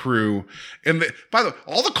and his crew. And by the way,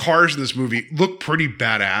 all the cars in this movie look pretty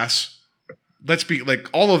badass. Let's be like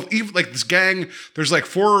even like this gang, there's like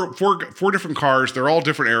four different cars. They're all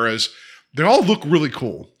different eras. They all look really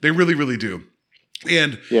cool. They really, really do.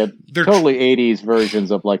 And yeah, they're totally 80s versions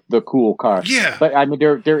of like the cool car. Yeah. But I mean,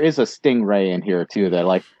 there is a Stingray in here too. That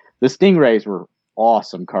like the Stingrays were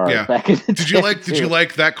awesome cars back in the day. Did you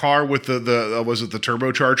like that car with the was it the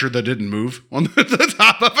turbocharger that didn't move on the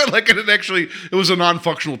top of it? Like it was a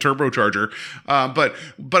non-functional turbocharger.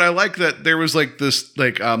 But I like that there was like this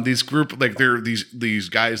like these group like there these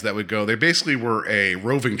guys that would go. They basically were a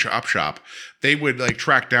roving chop shop. They would like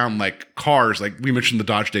track down like cars, like we mentioned the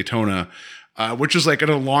Dodge Daytona, which is like an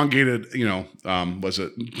elongated, you know, was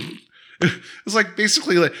it? It's like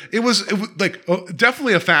basically like it was like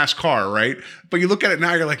definitely a fast car, right? But you look at it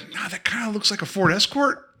now, you're like, nah, that kind of looks like a Ford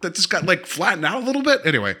Escort that just got like flattened out a little bit.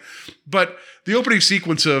 Anyway, but the opening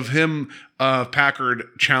sequence of him, Packard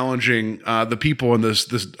challenging the people in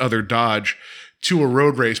this other Dodge to a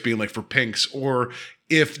road race, being like for pinks, or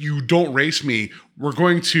if you don't race me, we're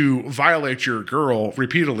going to violate your girl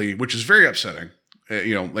repeatedly, which is very upsetting.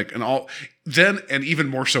 You know, like and all then and even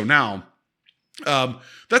more so now.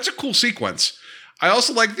 That's a cool sequence. I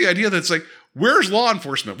also like the idea that it's like, where's law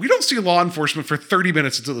enforcement? We don't see law enforcement for 30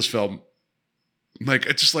 minutes into this film. Like,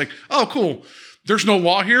 it's just like, oh, cool. There's no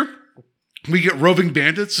law here. We get roving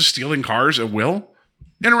bandits stealing cars at will.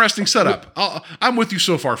 Interesting setup. I'm with you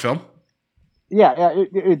so far, Phil. Yeah,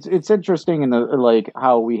 it's interesting in the like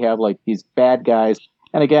how we have like these bad guys,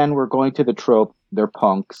 and again we're going to the trope. They're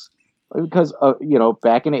punks because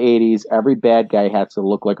back in the 80s, every bad guy has to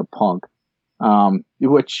look like a punk.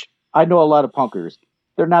 Which I know a lot of punkers.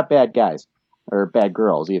 They're not bad guys or bad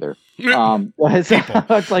girls either.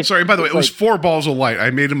 It's like, sorry, by the way, it was like, 4 balls of light.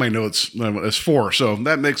 I made in my notes as 4, so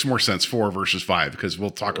that makes more sense. 4 versus 5 because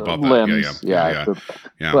we'll talk about that. Limbs, Yeah.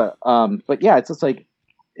 But yeah, it's just like,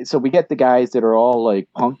 so we get the guys that are all like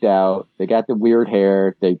punked out. They got the weird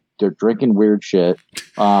hair. They're drinking weird shit.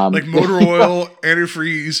 Like motor oil,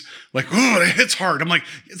 antifreeze. Like, oh, it hits hard. I'm like,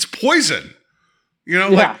 it's poison.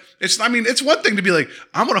 Like it's one thing to be like,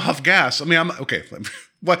 I'm gonna huff gas. I mean, I'm okay.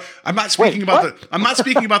 But I'm not speaking I'm not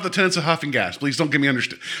speaking about the tenets of huffing gas. Please don't get me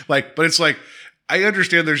understood. Like, but it's like, I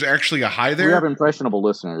understand there's actually a high there. We have impressionable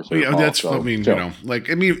listeners. Yeah, that's what I mean.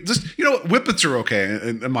 Just whippets are okay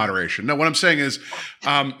in moderation. No, what I'm saying is,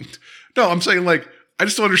 I'm saying like, I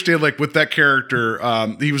just don't understand like with that character.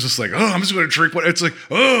 He was just like, oh, I'm just going to drink what it's like.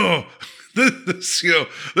 Oh, this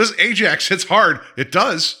Ajax hits hard. It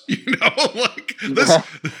does, like this.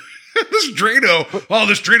 This Drano,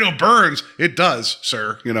 this Drano burns. It does,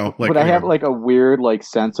 sir. But I have like a weird like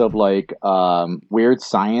sense of like weird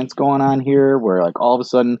science going on here, where like all of a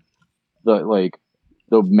sudden the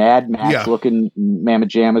Mad Max looking mamma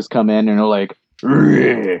jammas come in and they're like,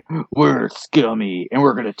 we're scummy and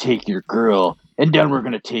we're gonna take your girl and then we're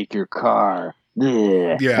gonna take your car.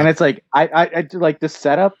 Yeah, and it's like I like the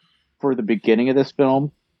setup for the beginning of this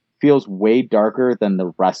film feels way darker than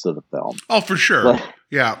the rest of the film. Oh, for sure.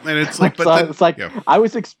 Yeah, and it's like, I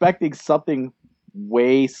was expecting something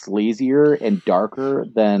way sleazier and darker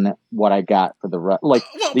than what I got for the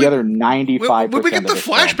other 95%. When we get the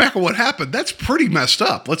flashback of what happened, that's pretty messed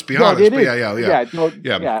up. Let's be honest.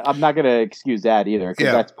 Yeah. I'm not gonna excuse that either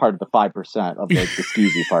because that's part of the 5% of like the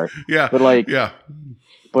skeezy part.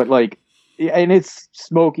 And it's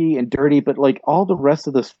smoky and dirty, but like all the rest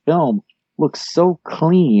of this film looks so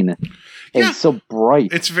clean and so bright.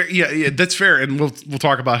 It's very that's fair, and we'll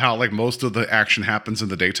talk about how like most of the action happens in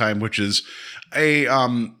the daytime, which is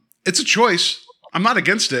it's a choice. I'm not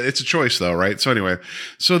against it. It's a choice though, right? So anyway,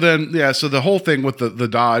 so the whole thing with the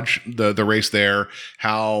Dodge, the race there,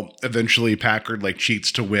 how eventually Packard like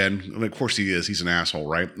cheats to win. And of course he is. He's an asshole,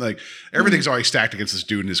 right? Like everything's always stacked against this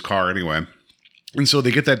dude in his car anyway. And so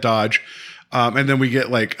they get that Dodge. And then we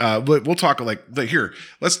get like, we'll talk like here.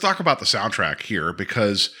 Let's talk about the soundtrack here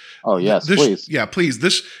because. Oh yes, please. Yeah, please.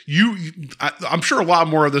 This I'm sure a lot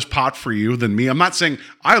more of this pot for you than me. I'm not saying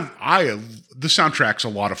the soundtrack's a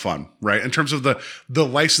lot of fun, right? In terms of the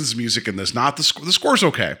licensed music in this, not the score's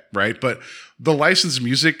okay, right? But the licensed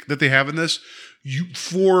music that they have in this,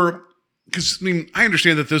 because I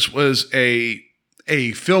understand that this was a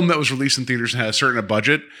film that was released in theaters and had a certain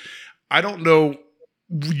budget. I don't know.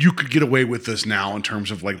 You could get away with this now in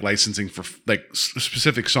terms of like licensing for like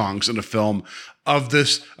specific songs in a film of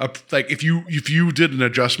this. Like if you did an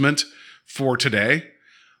adjustment for today,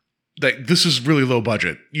 like this is really low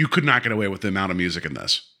budget. You could not get away with the amount of music in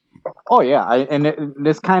this. Oh yeah,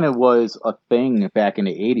 this kind of was a thing back in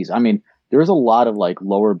the 80s. I mean, there's a lot of like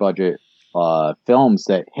lower budget films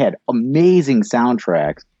that had amazing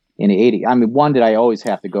soundtracks in the 80s. I mean, one that I always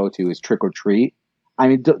have to go to is Trick or Treat. I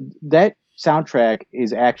mean, that soundtrack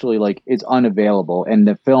is actually like it's unavailable, and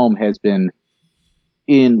the film has been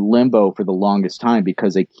in limbo for the longest time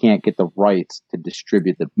because they can't get the rights to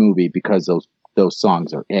distribute the movie because those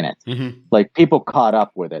songs are in it. Mm-hmm. Like people caught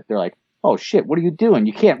up with it. They're like, "Oh shit, what are you doing?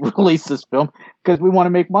 You can't release this film because we want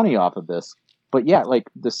to make money off of this." But yeah, like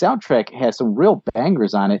the soundtrack has some real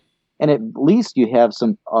bangers on it, and at least you have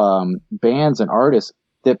some bands and artists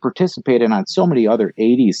that participated on so many other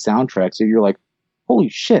 80s soundtracks. So you're like, holy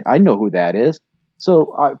shit, I know who that is.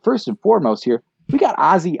 So first and foremost here, we got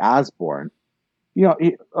Ozzy Osbourne.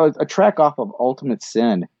 A track off of Ultimate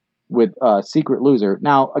Sin with Secret Loser.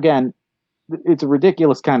 Now, again, it's a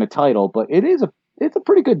ridiculous kind of title, but it's a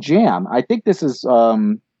pretty good jam. I think this is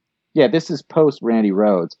this is post Randy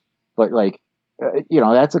Rhoads, but like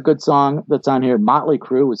that's a good song that's on here. Motley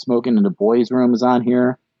Crue with Smoking in the Boys Room is on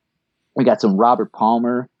here. We got some Robert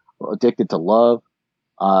Palmer, Addicted to Love.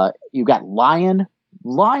 You got Lion.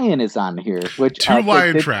 Lion is on here, which two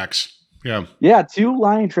Lion tracks. Yeah, 2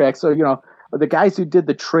 Lion tracks. So the guys who did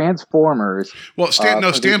the Transformers. Well, Stan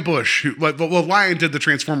Bush. Lion did the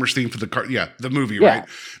Transformers theme for the movie, right?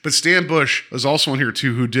 But Stan Bush is also on here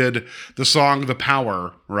too, who did the song "The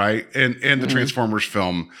Power," right, and the Transformers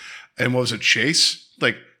film. And what was it, Chase?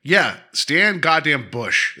 Like, yeah, Stan goddamn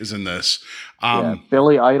Bush is in this.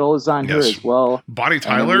 Billy Idol is on here yes. as well. Bonnie And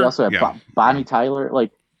then Tyler. we also have Bonnie Tyler.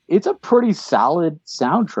 Like, it's a pretty solid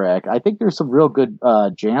soundtrack. I think there's some real good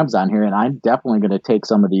jams on here, and I'm definitely going to take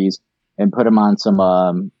some of these and put them on some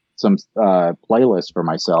playlists for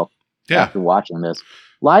myself after watching this.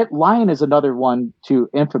 Lion is another one too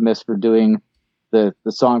infamous for doing the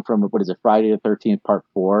song from, what is it, Friday the 13th Part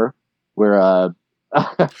 4, where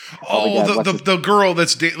the girl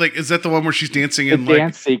that's is that the one where she's dancing in the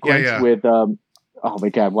dance sequence with oh my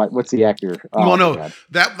god, what's the actor? Oh, no,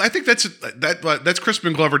 that I think that's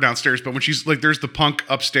Crispin Glover downstairs. But when she's like, there's the punk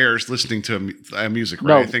upstairs listening to music,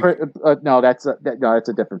 right? No, that's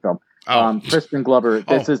a different film. Crispin Glover.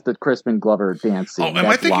 This is the Crispin Glover dance scene. Am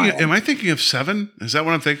I thinking of Seven? Is that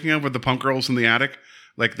what I'm thinking of with the punk girls in the attic,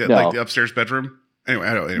 like the upstairs bedroom? Anyway,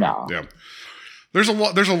 yeah. There's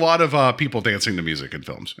a lot of people dancing to music in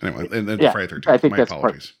films. Anyway, and then Friday the 13th. I think my that's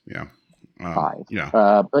apologies. Five. Yeah.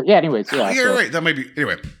 But yeah, anyways, yeah. You're right. That might be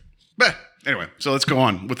anyway. So let's go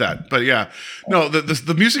on with that. But yeah, no,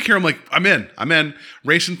 the music here, I'm like, I'm in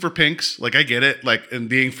racing for pinks. Like, I get it. Like, and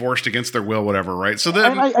being forced against their will, whatever. Right. So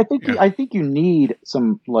then I think you need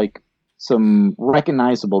some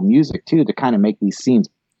recognizable music too to kind of make these scenes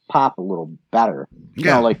pop a little better. You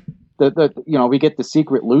know, like we get the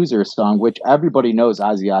Secret Loser song, which everybody knows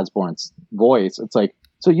Ozzy Osbourne's voice. It's like,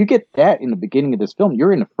 so you get that in the beginning of this film.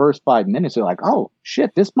 You're in the first 5 minutes. You're like, oh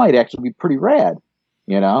shit, this might actually be pretty rad,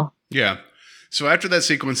 you know? Yeah. So after that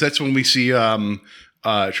sequence, that's when we see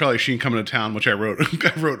Charlie Sheen coming to town, which I wrote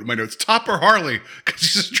in my notes, Topper Harley, because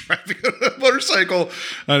he's just driving a motorcycle.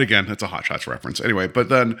 And again, that's a Hot Shots reference. Anyway, but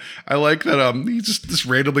then I like that he's just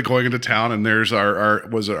randomly going into town, and there's our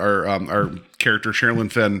character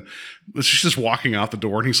Sherilyn Fenn. She's just walking out the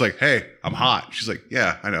door, and he's like, "Hey, I'm hot." She's like,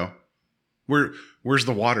 "Yeah, I know. Where's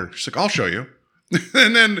the water?" She's like, "I'll show you."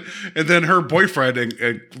 and then her boyfriend,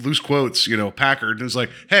 and loose quotes, Packard, is like,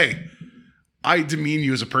 "Hey, I demean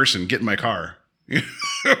you as a person. Get in my car."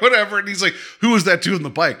 Whatever. And he's like, "Who was that dude on the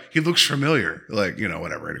bike? He looks familiar." Like,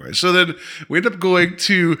 whatever. Anyway. So then we end up going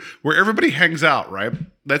to where everybody hangs out, right?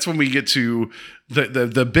 That's when we get to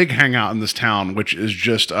the big hangout in this town, which is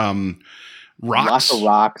just rocks. Lots of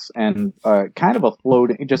rocks and kind of a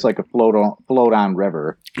float on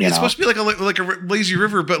river. It's supposed to be like a lazy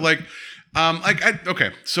river, but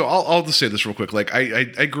okay. So I'll just say this real quick. Like,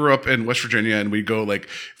 I grew up in West Virginia, and we'd go, like,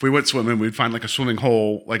 if we went swimming, we'd find like a swimming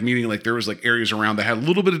hole, like, meaning like there was like areas around that had a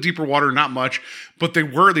little bit of deeper water, not much, but they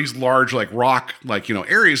were these large like rock, like,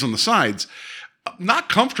 areas on the sides. Not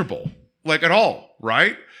comfortable, like, at all,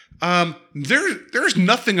 right? There's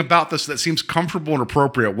nothing about this that seems comfortable and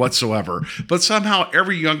appropriate whatsoever, but somehow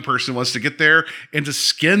every young person wants to get there and to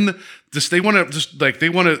skin this. They want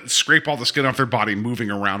to scrape all the skin off their body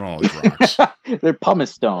moving around on all these rocks. They're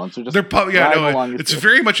pumice stones. It's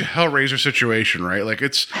very much a Hellraiser situation, right? Like,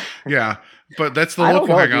 but that's the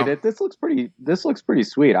local hangout. Dude, this looks pretty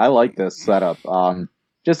sweet. I like this setup.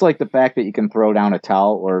 Just like the fact that you can throw down a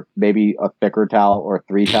towel, or maybe a thicker towel, or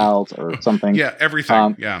 3 towels or something. Yeah,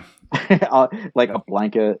 everything. Like a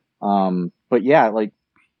blanket. But yeah, like,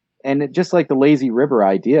 and it, just like the lazy river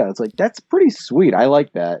idea, it's like, that's pretty sweet. I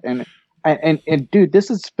like that. And dude,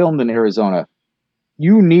 this is filmed in Arizona.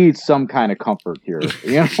 You need some kind of comfort here.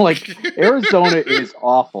 Like, Arizona is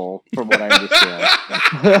awful from what I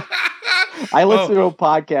understand. I listen to a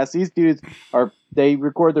podcast. These dudes they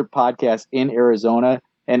record their podcast in Arizona,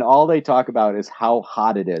 and all they talk about is how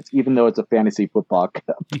hot it is, even though it's a fantasy football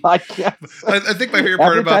podcast. I think my favorite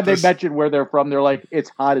part about this, every time they mention where they're from, they're like, it's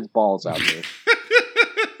hot as balls out there.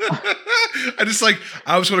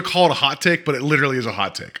 I was going to call it a hot take, but it literally is a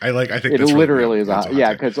hot take. I think it literally is a hot take.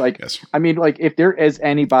 Yeah, because I mean, like, if there is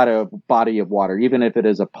any body of water, even if it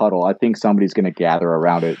is a puddle, I think somebody's going to gather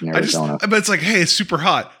around it in Arizona. But it's like, hey, it's super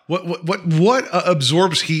hot. What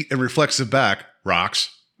absorbs heat and reflects it back?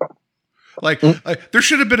 Rocks. Like, there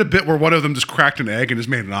should have been a bit where one of them just cracked an egg and just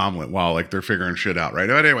made an omelet while, like, they're figuring shit out, right?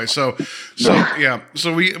 But anyway, so yeah,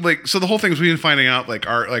 so the whole thing is we've been finding out, like,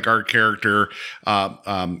 our character,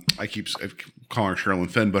 I keep calling her Sherilyn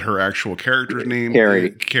Fenn, but her actual character's name,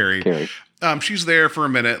 Carrie. She's there for a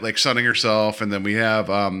minute, like, sunning herself, and then we have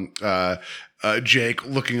Jake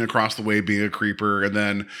looking across the way, being a creeper, and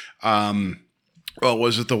then well,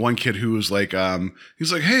 was it the one kid who was like,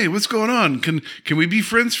 he's like, "Hey, what's going on? Can we be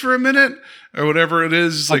friends for a minute?" Or whatever it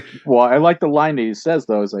is. It's like, well, I like the line that he says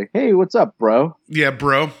though. It's like, "Hey, what's up, bro?" Yeah,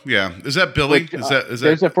 bro. Yeah, is that Billy? Is that?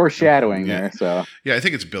 There's a foreshadowing there. So yeah, I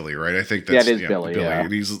think it's Billy, right? I think that's it is Billy. Yeah.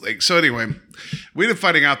 And he's like, so anyway, we ended up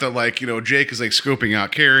finding out that, like, Jake is like scoping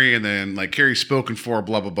out Carrie, and then, like, Carrie's spoken for,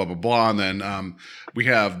 blah blah blah blah blah, and then we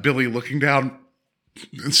have Billy looking down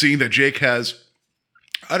and seeing that Jake has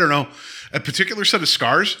I don't know, a particular set of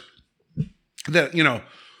scars that, you know,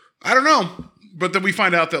 I don't know. But then we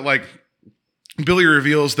find out that like Billy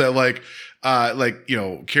reveals that like, you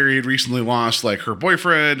know, Carrie had recently lost like her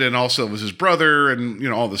boyfriend and also it was his brother and, you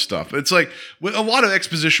know, all this stuff. It's like with a lot of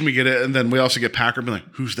exposition we get it. And then we also get Packer being like,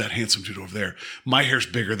 who's that handsome dude over there? My hair's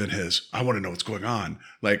bigger than his. I want to know what's going on.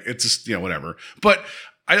 Like, it's just, you know, whatever. But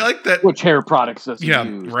I like that. Which hair products does he yeah,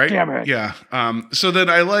 use? right. Damn it. Yeah. So then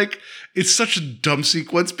I like, it's such a dumb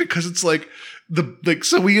sequence because it's like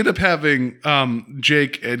so we end up having,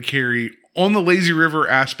 Jake and Carrie on the lazy river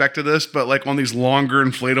aspect of this, but like on these longer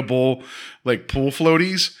inflatable like pool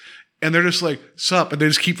floaties. And they're just like, sup. And they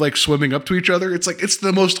just keep like swimming up to each other. It's like, it's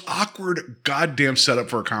the most awkward goddamn setup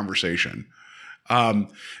for a conversation.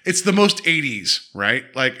 It's the most 80s, right?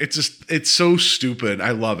 Like it's so stupid.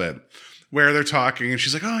 I love it. Where they're talking and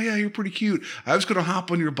she's like, oh yeah, you're pretty cute. I was going to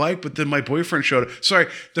hop on your bike, but then my boyfriend showed up. Sorry,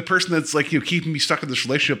 the person that's like, you know, keeping me stuck in this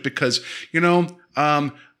relationship because, you know, I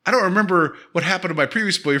don't remember what happened to my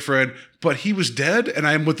previous boyfriend, but he was dead and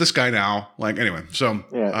I'm with this guy now. Like, anyway, so.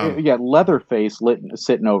 Yeah, Leatherface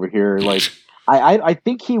sitting over here. Like, I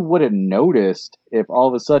think he would have noticed if all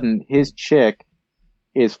of a sudden his chick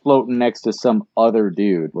is floating next to some other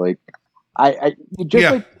dude. Like, like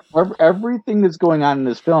everything that's going on in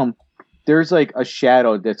this film, there's like a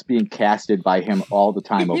shadow that's being casted by him all the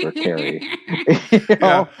time over Carrie. You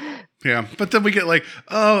know? Yeah, but then we get like,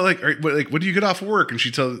 oh, like when do you get off work? And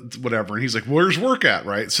she tells whatever, and he's like, where's work at,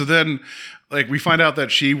 right? So then, like, we find out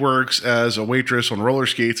that she works as a waitress on roller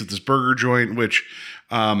skates at this burger joint, which,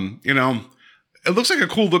 you know, it looks like a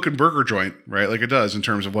cool looking burger joint, right? Like it does in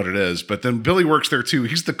terms of what it is. But then Billy works there too.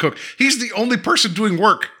 He's the cook. He's the only person doing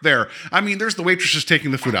work there. I mean, there's the waitresses taking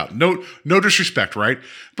the food out. No disrespect, right?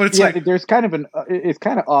 But it's like there's kind of it's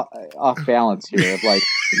kind of off balance here of like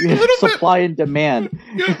supply and demand.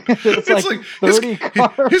 Yeah. it's like 30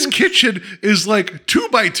 cars. His kitchen is like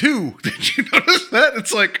 2x2. Did you notice that?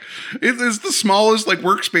 It's like it is the smallest like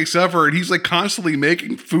workspace ever, and he's like constantly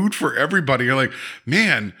making food for everybody. You're like,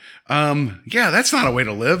 man. Yeah, that's not a way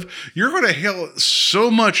to live. You're going to hail so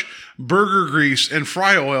much burger grease and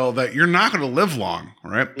fry oil that you're not going to live long,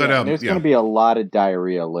 right? But there's going to be a lot of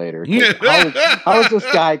diarrhea later. How is this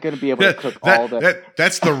guy going to be able to cook all that?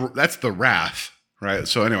 That's the wrath, right?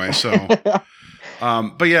 So anyway,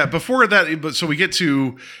 but yeah, before that, so we get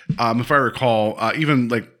to, if I recall, even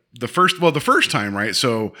like the first time, right?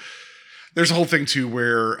 So there's a whole thing too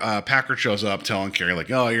where Packard shows up telling Carrie like,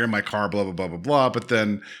 "Oh, you're in my car," blah blah blah blah blah. But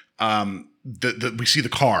then we see the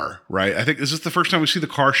car, right? I think is this the first time we see the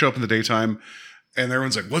car show up in the daytime, and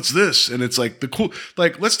everyone's like, "What's this?" And it's like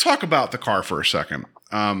let's talk about the car for a second.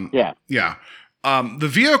 The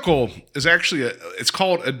vehicle is actually it's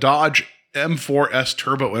called a Dodge M4S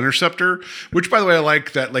Turbo Interceptor, which, by the way, I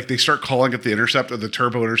like that. Like they start calling it the Interceptor, the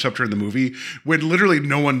Turbo Interceptor in the movie, when literally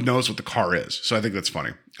no one knows what the car is. So I think that's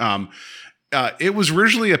funny. It was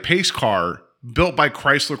originally a pace car built by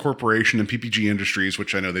Chrysler Corporation and PPG Industries,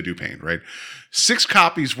 which I know they do paint, right? 6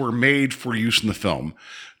 copies were made for use in the film.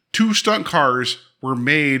 2 stunt cars were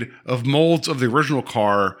made of molds of the original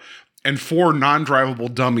car, and 4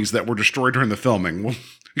 non-drivable dummies that were destroyed during the filming. Well,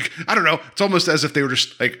 I don't know. It's almost as if they were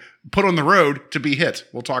just like put on the road to be hit.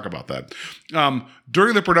 We'll talk about that.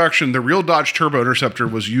 During the production, the real Dodge Turbo Interceptor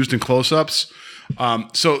was used in close-ups.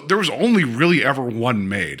 So there was only really ever one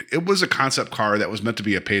made. It was a concept car that was meant to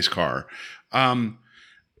be a pace car.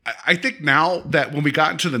 I think now that when we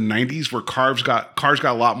got into the 90s where cars got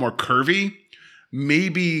a lot more curvy,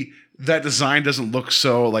 maybe that design doesn't look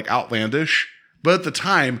so like outlandish. But at the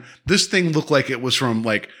time, this thing looked like it was from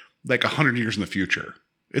like 100 years in the future.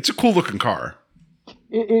 It's a cool looking car.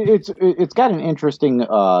 It's got an interesting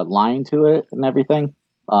line to it and everything.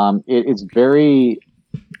 It's very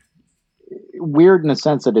weird in the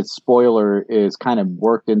sense that its spoiler is kind of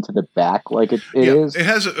worked into the back, like it is. It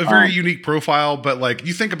has a very unique profile, but like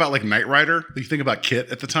you think about like Knight Rider, you think about Kit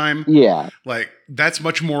at the time. Yeah, like that's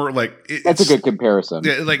much more like that's a good comparison.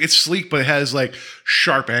 Yeah, like it's sleek, but it has like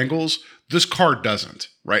sharp angles. This car doesn't,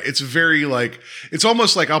 right? It's very like it's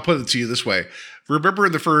almost like I'll put it to you this way. Remember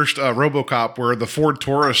in the first RoboCop where the Ford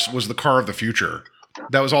Taurus was the car of the future?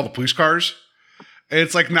 That was all the police cars. And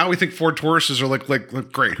it's like now we think Ford Tauruses are like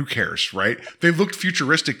great. Who cares, right? They looked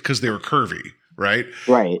futuristic because they were curvy, right?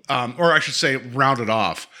 Right. Or I should say, rounded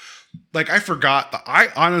off. Like I forgot. I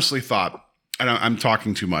honestly thought, and I'm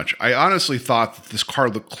talking too much. I honestly thought that this car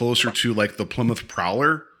looked closer to like the Plymouth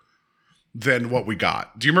Prowler than what we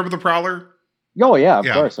got. Do you remember the Prowler? Oh yeah, of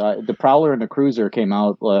Yeah. course. The Prowler and the Cruiser came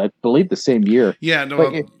out, I believe, the same year. Yeah, no,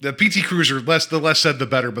 But the PT Cruiser, the less said the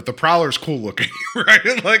better, but the Prowler's cool looking,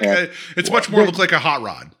 right? Like Yeah. it's much more look like a hot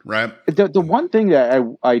rod, right? The one thing that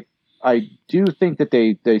I do think that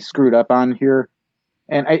they screwed up on here,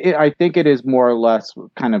 and I think it is more or less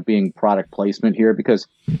kind of being product placement here, because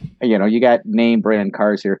you got name brand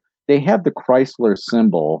cars here. They have the Chrysler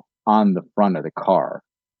symbol on the front of the car.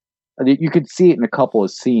 You could see it in a couple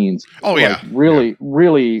of scenes. Oh, like, yeah. really,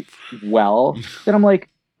 really well. Then I'm like,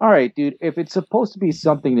 all right, dude. If it's supposed to be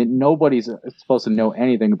something that nobody's supposed to know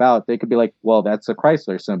anything about, they could be like, well, that's a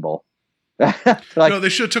Chrysler symbol. No, they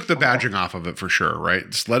should have took the badging off of it for sure, right?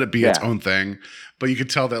 Just let it be its own thing. But you could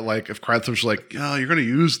tell that, like, if Chrysler's like, oh, you're going to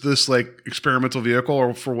use this, like, experimental vehicle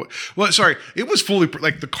or for what? Well, sorry, it was fully,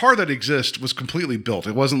 like, the car that exists was completely built.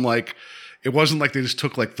 It wasn't like they just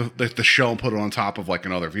took, like, the shell and put it on top of, like,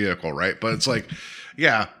 another vehicle, right? But it's like,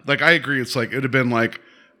 yeah, like, I agree. It's like, it'd have been, like,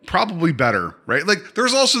 probably better, right? Like,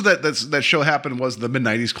 there's also that show happened was the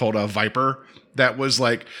mid-90s called Viper. That was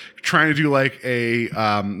like trying to do like a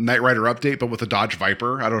Knight Rider update, but with a Dodge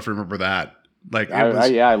Viper. I don't know if you remember that. Like,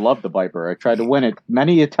 I love the Viper. I tried to win it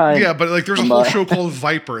many a time. Yeah, but like there's a whole show called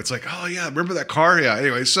Viper. It's like, oh yeah, remember that car? Yeah.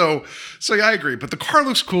 Anyway, so yeah, I agree. But the car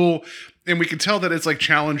looks cool, and we can tell that it's like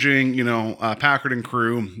challenging, Packard and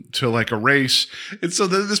crew to like a race. And so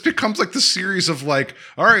this becomes like the series of like,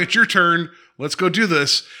 all right, it's your turn. Let's go do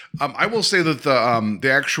this. I will say that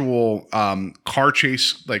the actual car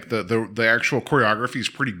chase, like the actual choreography is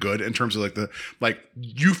pretty good in terms of like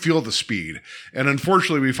you feel the speed. And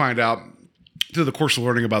unfortunately, we find out through the course of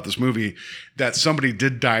learning about this movie that somebody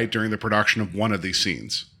did die during the production of one of these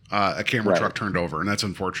scenes. A camera truck turned over, and that's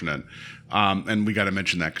unfortunate. And we got to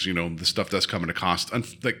mention that because this stuff does come at a cost.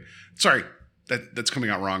 That's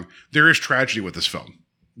coming out wrong. There is tragedy with this film.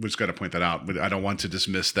 We just got to point that out. But I don't want to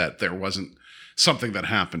dismiss that there wasn't something that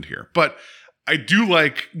happened here. But I do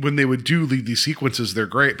like when they would do these sequences, they're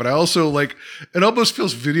great. But I also like, it almost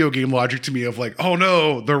feels video game logic to me of like, oh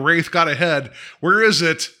no, the Wraith got ahead. Where is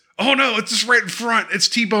it? Oh no, it's just right in front. It's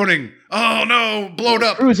T-boning. Oh no, blowed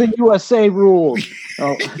up. Cruising USA rules.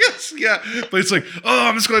 Oh. Yes, yeah. But it's like, oh,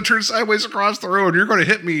 I'm just going to turn sideways across the road. You're going to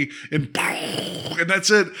hit me, and that's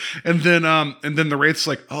it. And then the Wraith's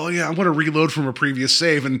like, oh yeah, I'm going to reload from a previous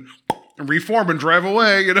save and reform and drive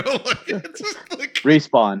away. It's just like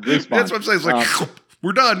respawn. That's what I'm saying. It's like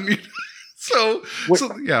we're done. so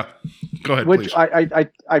yeah. Go ahead, which please.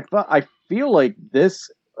 I feel like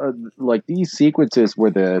this. Like these sequences where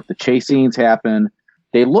the chase scenes happen,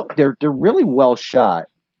 they're really well shot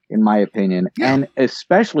in my opinion, and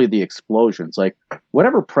especially the explosions. Like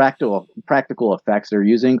whatever practical effects they're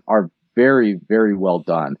using are very, very well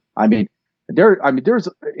done. I know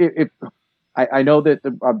that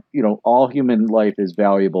all human life is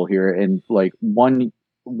valuable here, and like one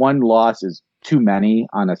loss is too many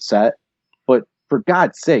on a set. But for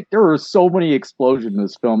God's sake, there are so many explosions in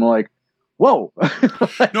this film. Like, whoa!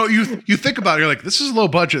 No, you think about it, you're like, this is low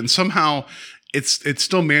budget, and somehow it's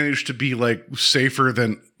still managed to be like safer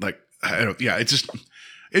than like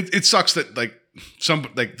it sucks that like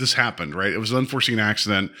this happened, right? It was an unforeseen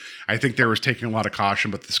accident. I think there was taking a lot of caution,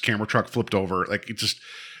 but this camera truck flipped over. Like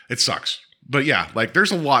it sucks. But yeah, like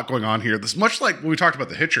there's a lot going on here. This much like when we talked about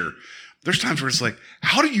The Hitcher, there's times where it's like,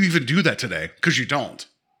 how do you even do that today? Because you don't.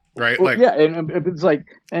 Right. Well, yeah. And it's like,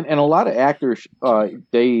 and a lot of actors,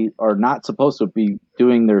 they are not supposed to be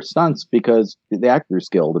doing their stunts because the Actors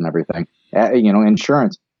Guild and everything,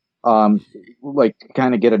 insurance, like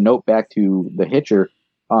kind of get a note back to The Hitcher.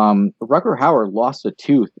 Rutger Hauer lost a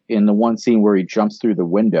tooth in the one scene where he jumps through the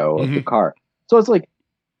window of the car. So it's like,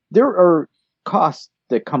 there are costs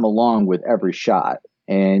that come along with every shot,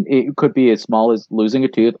 and it could be as small as losing a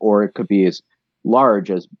tooth, or it could be as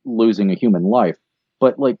large as losing a human life.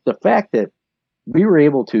 But like the fact that we were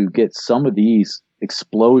able to get some of these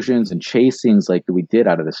explosions and chase scenes like that we did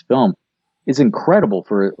out of this film is incredible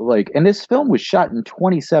and this film was shot in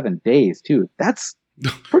 27 days too. That's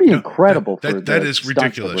pretty incredible. That is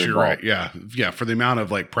ridiculous. You're right. Yeah. Yeah. For the amount of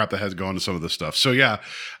like prep that has gone to some of this stuff. So yeah,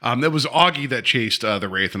 that was Augie that chased the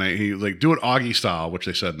Wraith, and he like do it Augie style, which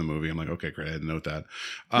they said in the movie. I'm like, okay, great. I didn't note that.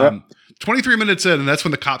 23 minutes in, and that's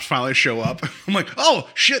when the cops finally show up. I'm like, oh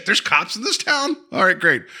shit, there's cops in this town. All right,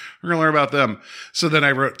 great. We're gonna learn about them. So then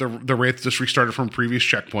I wrote the Wraith just restarted from a previous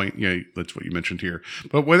checkpoint. Yeah, that's what you mentioned here.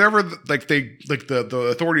 But whenever the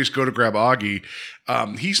authorities go to grab Augie,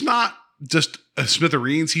 he's not just a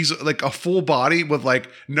smithereens. He's like a full body with like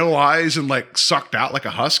no eyes and like sucked out like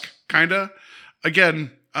a husk, kind of.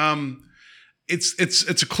 Again,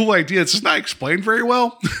 it's a cool idea. It's just not explained very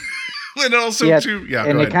well. And also Yeah, too, yeah.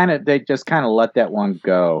 and go ahead. they just kind of let that one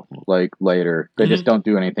go like later. They just don't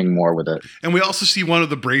do anything more with it. And we also see one of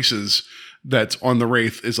the braces that's on the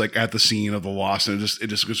Wraith is like at the scene of the loss, and it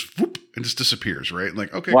just goes whoop and just disappears, right?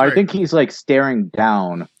 Like, okay, Well, great. I think he's like staring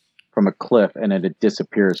down from a cliff, and then it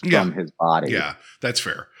disappears from his body. Yeah, that's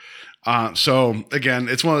fair. So again,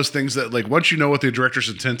 it's one of those things that like once you know what the director's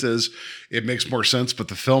intent is, it makes more sense, but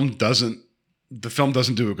the film doesn't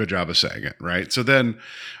do a good job of saying it, right? So then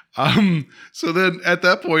at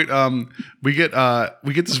that point, we get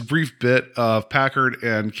this brief bit of Packard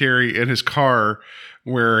and Carrie in his car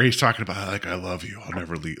where he's talking about like, I love you. I'll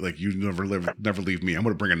never leave. Like you never leave me. I'm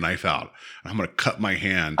going to bring a knife out. I'm going to cut my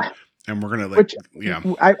hand. And we're going to like, Which, yeah.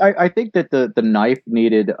 I think that the knife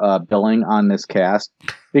needed billing on this cast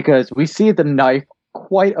because we see the knife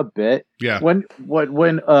quite a bit. Yeah. When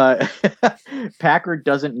Packard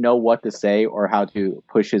doesn't know what to say or how to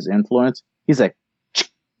push his influence, he's like,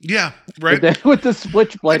 yeah, right. With the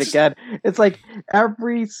switchblade again, it's like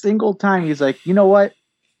every single time he's like, you know what?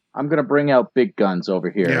 I'm gonna bring out big guns over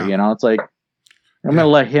here. Yeah. You know, it's like I'm gonna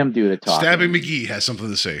let him do the talking. Stabbing McGee has something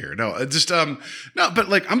to say here. No, just no, but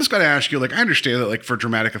like I'm just gonna ask you. Like I understand that like for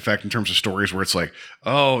dramatic effect in terms of stories where it's like,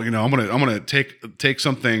 oh, you know, I'm gonna take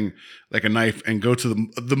something like a knife and go to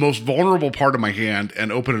the most vulnerable part of my hand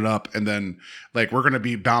and open it up, and then like we're gonna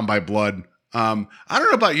be bound by blood. I don't know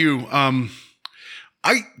about you.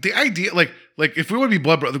 The idea like if we want to be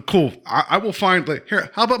blood brother, cool. I will find like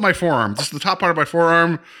here. How about my forearm? Just the top part of my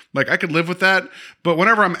forearm. Like I could live with that. But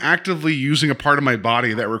whenever I'm actively using a part of my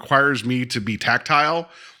body that requires me to be tactile,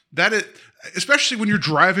 especially when you're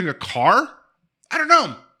driving a car, I don't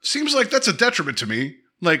know. Seems like that's a detriment to me.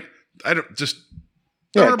 Like I don't just.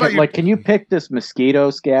 Yeah, can you pick this mosquito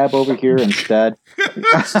scab over here instead?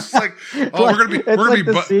 It's like, oh, we're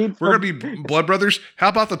gonna be blood brothers. How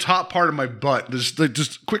about the top part of my butt?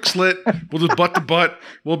 Just quick slit. We'll just butt to butt.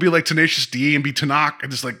 We'll be like Tenacious D and be Tanakh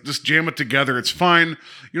and just jam it together. It's fine.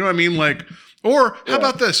 You know what I mean? Like, or how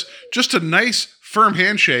about this? Just a nice firm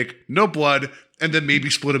handshake, no blood. And then maybe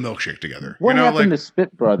split a milkshake together. What happened to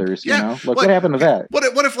Spit Brothers? You know, what happened to that?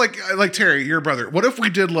 What if like Terry, your brother? What if we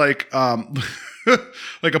did like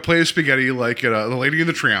like a plate of spaghetti, like the Lady and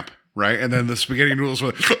the Tramp, right? And then the spaghetti noodles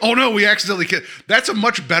were, oh no, we accidentally killed. That's a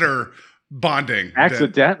much better bonding.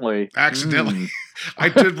 Accidentally. I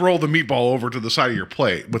did roll the meatball over to the side of your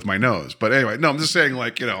plate with my nose, but anyway, no, I'm just saying,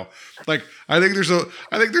 like, you know, like I think there's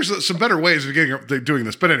some better ways of doing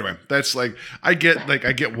this. But anyway, that's like I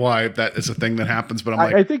get why that is a thing that happens. But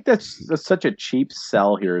I think that's such a cheap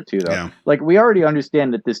sell here too, though. Yeah. Like we already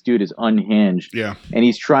understand that this dude is unhinged. Yeah, and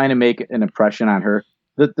he's trying to make an impression on her.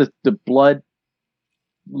 The blood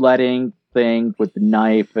letting thing with the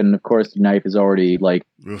knife, and of course the knife is already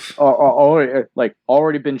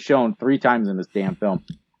already been shown 3 times in this damn film.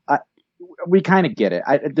 We kind of get it.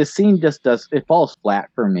 The scene just it falls flat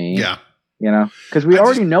for me. Yeah, you know, because we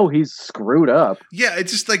already know he's screwed up. Yeah,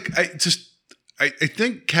 it's just like I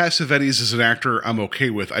think Cassavetes as an actor I'm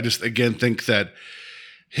okay with. I just again think that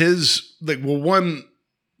his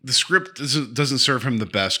the script doesn't serve him the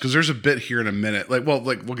best because there's a bit here in a minute, we'll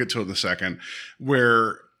get to it in a second,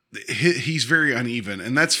 where he's very uneven,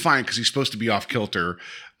 and that's fine because he's supposed to be off kilter.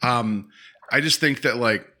 I just think that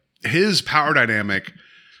like his power dynamic,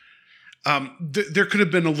 there could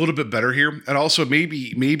have been a little bit better here, and also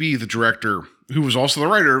maybe the director, who was also the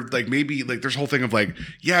writer, like maybe like there's a whole thing of like,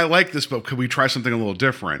 yeah, I like this, but could we try something a little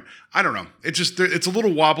different? I don't know. It's just it's a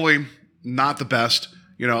little wobbly, not the best.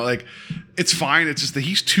 You know, like it's fine. It's just that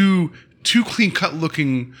he's too clean cut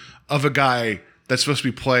looking of a guy that's supposed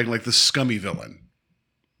to be playing like the scummy villain.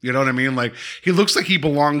 You know what I mean? Like he looks like he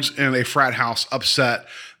belongs in a frat house, upset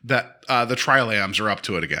that the Tri-Lambs are up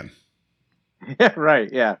to it again. Yeah, right.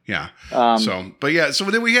 Yeah. Yeah. So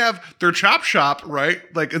then we have their chop shop, right?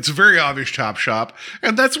 Like it's a very obvious chop shop.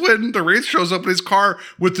 And that's when the Wraith shows up in his car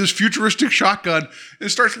with this futuristic shotgun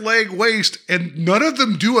and starts laying waste. And none of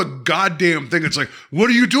them do a goddamn thing. It's like,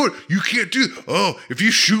 what are you doing? You can't do. Oh, if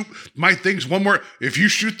you shoot my things if you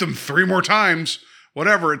shoot them 3 more times,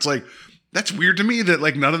 whatever. It's like, that's weird to me that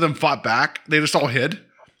like none of them fought back. They just all hid.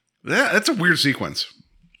 Yeah, that's a weird sequence.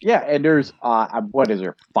 Yeah, and there's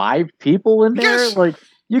 5 people in there? Yes. Like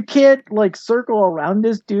you can't like circle around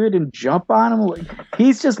this dude and jump on him. Like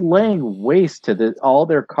he's just laying waste to all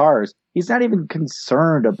their cars. He's not even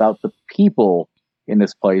concerned about the people in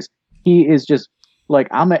this place. He is just like,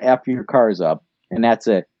 I'm gonna F your cars up, and that's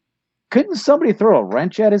it. Couldn't somebody throw a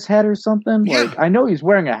wrench at his head or something? Yeah. Like I know he's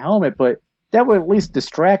wearing a helmet, but that would at least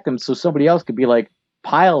distract him so somebody else could be like,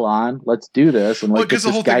 pile on, let's do this. And like, because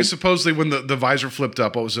the whole thing is supposedly when the visor flipped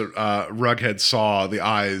up, what was it? Rughead saw the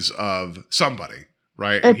eyes of somebody,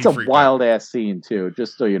 right? And It's a freaked out. wild ass scene too,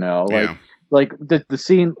 just so you know. Yeah. Like the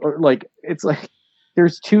scene, or like it's like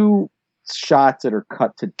there's two shots that are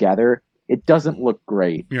cut together. It doesn't look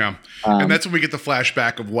great. Yeah, and that's when we get the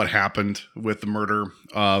flashback of what happened with the murder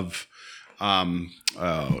of yeah,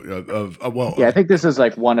 I think this is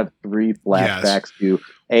like one of 3 flashbacks to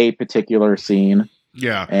a particular scene.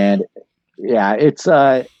 Yeah, and yeah, it's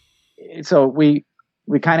so we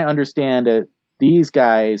kind of understand that these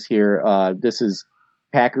guys here, this is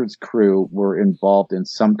Packard's crew, were involved in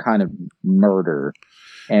some kind of murder.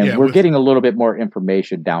 And we're getting a little bit more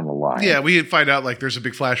information down the line. Yeah, we find out like there's a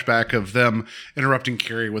big flashback of them interrupting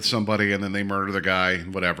Carrie with somebody, and then they murder the guy,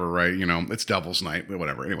 whatever, right? You know, it's Devil's Night,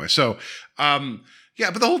 whatever. Anyway, so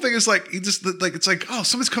yeah, but the whole thing is like it's like, oh,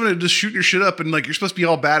 somebody's coming to just shoot your shit up, and like you're supposed to be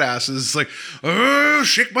all badasses. It's like, oh,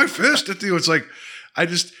 shake my fist at you. It's like I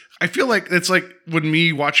feel like it's like when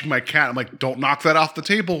me watching my cat, I'm like, don't knock that off the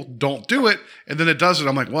table, don't do it, and then it does it.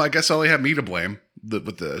 I'm like, well, I guess I only have me to blame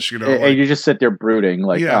with this, you know. And you just sit there brooding,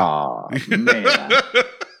 like, oh man.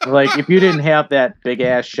 Like if you didn't have that big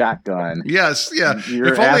ass shotgun, yes, yeah,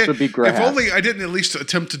 your ass would be grass. If only I didn't at least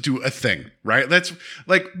attempt to do a thing, right? That's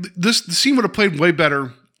like the scene would have played way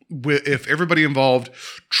better if everybody involved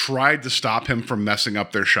tried to stop him from messing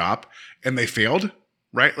up their shop and they failed.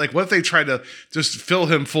 Right? Like, what if they tried to just fill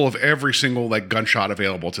him full of every single, like, gunshot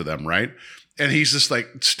available to them, right? And he's just, like,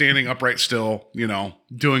 standing upright still, you know,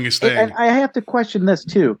 doing his thing. And I have to question this,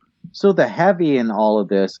 too. So the heavy in all of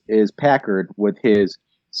this is Packard with his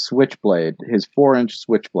switchblade, his 4-inch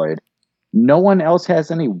switchblade. No one else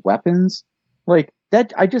has any weapons? Like,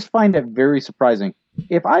 that, I just find that very surprising.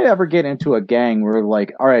 If I ever get into a gang where,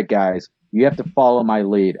 like, all right, guys, you have to follow my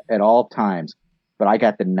lead at all times, but I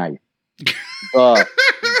got the knife.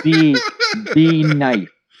 The knife.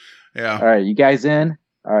 Yeah. All right, you guys in?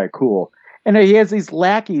 All right, cool. And he has these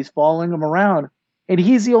lackeys following him around, and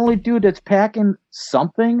he's the only dude that's packing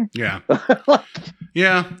something. Yeah.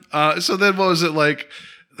 Yeah. So then what was it like?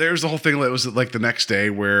 There's the whole thing that was like the next day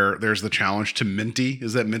where there's the challenge to Minty.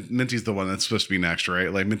 Is that Minty's the one that's supposed to be next,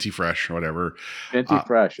 right? Like Minty Fresh or whatever. Minty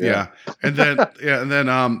Fresh, yeah. And then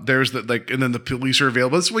there's the like, and then the police are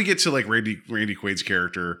available. That's when we get to like Randy Quaid's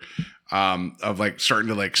character of like starting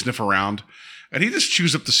to like sniff around, and he just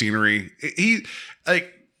chews up the scenery. He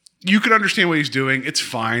like. You can understand what he's doing. It's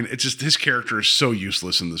fine. It's just his character is so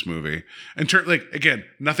useless in this movie. And like again,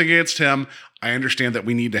 nothing against him. I understand that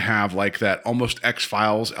we need to have like that almost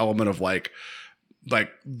X-Files element of like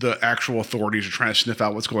the actual authorities are trying to sniff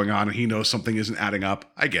out what's going on, and he knows something isn't adding up.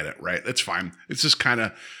 I get it, right? That's fine. It's just kind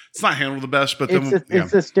of it's not handled the best, but it's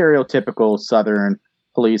a stereotypical Southern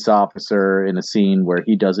police officer in a scene where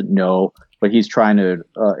he doesn't know, but he's trying to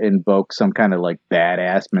invoke some kind of like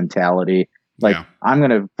badass mentality. Like, yeah. I'm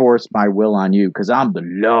going to force my will on you because I'm the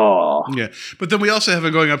law. Yeah. But then we also have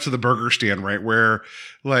him going up to the burger stand, right? Where,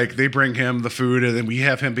 like, they bring him the food and then we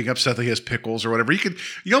have him being upset that he has pickles or whatever.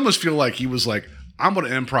 You almost feel like he was like, I'm going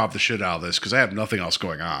to improv the shit out of this because I have nothing else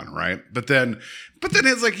going on, right? But then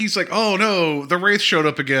it's like, he's like, oh no, the Wraith showed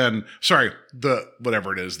up again. Sorry,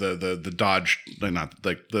 whatever it is, the Dodge, not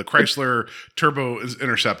like the Chrysler Turbo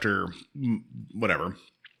Interceptor, whatever.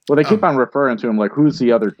 Well, they keep on referring to him like, who's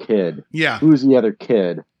the other kid? Yeah. Who's the other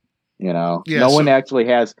kid? You know, no one actually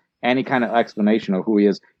has any kind of explanation of who he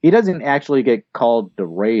is. He doesn't actually get called the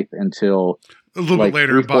Wraith until a little bit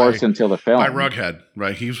later until the film. By Rughead,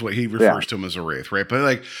 right? He's what he refers to him as a Wraith, right? But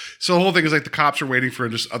like, so the whole thing is like the cops are waiting for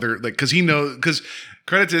just other, like, because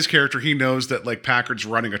credit to his character, he knows that like Packard's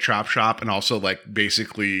running a chop shop and also like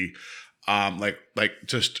basically like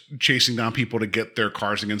just chasing down people to get their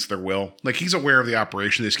cars against their will. Like he's aware of the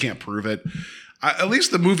operation. They just can't prove it. At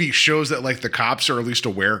least the movie shows that like the cops are at least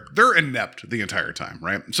aware. They're inept the entire time,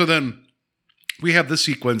 right? So then we have this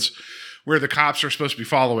sequence where the cops are supposed to be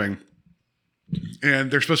following and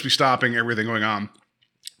they're supposed to be stopping everything going on.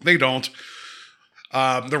 They don't.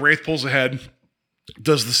 The Wraith pulls ahead,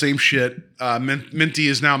 does the same shit. Minty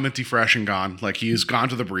is now Minty Fresh and gone. Like he is gone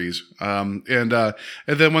to the breeze. And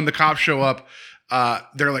then when the cops show up,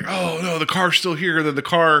 they're like, oh no, the car's still here. And then the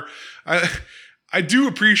car, I do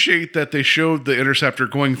appreciate that they showed the Interceptor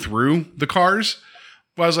going through the cars.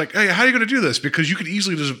 But I was like, hey, how are you going to do this? Because you could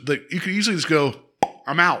easily just go,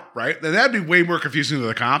 I'm out, right? And that'd be way more confusing to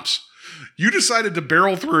the cops. You decided to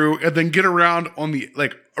barrel through and then get around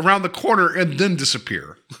around the corner and then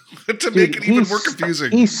disappear to make it even more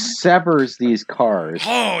confusing. He severs these cars.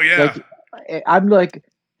 Oh yeah. Like, I'm like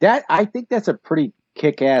that. I think that's a pretty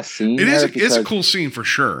kick-ass scene. It's a cool scene for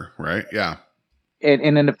sure. Right. Yeah.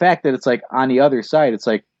 And then the fact that it's like on the other side, it's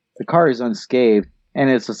like the car is unscathed. and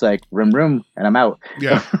it's just like room, and I'm out.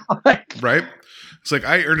 Yeah. Right. It's like,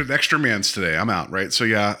 I earned an extra man's today. I'm out. Right. So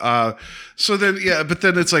yeah. So then, yeah, but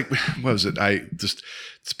then it's like, what was it?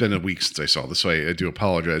 It's been a week since I saw this, so I do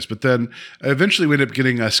apologize. But then eventually we ended up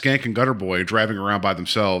getting Skank and Gutter Boy driving around by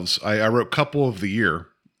themselves. I wrote couple of the year,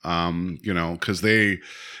 because they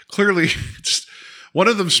clearly just, one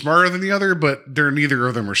of them smarter than the other, but neither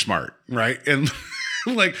of them are smart, right? And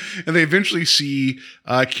and they eventually see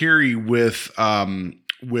Carrie with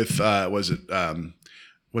what's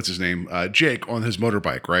his name? Jake on his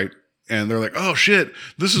motorbike, right? And they're like, oh shit,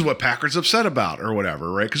 this is what Packard's upset about or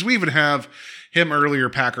whatever, right? Because we even have him earlier,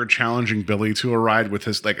 Packard challenging Billy to a ride with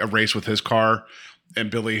his, like a race with his car. And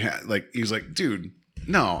Billy, he's like, dude,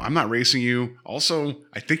 no, I'm not racing you. Also,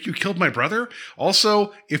 I think you killed my brother.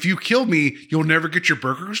 Also, if you kill me, you'll never get your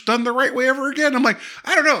burgers done the right way ever again. I'm like,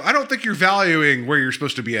 I don't know. I don't think you're valuing where you're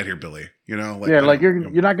supposed to be at here, Billy. You're not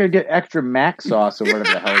going to get extra mac sauce or whatever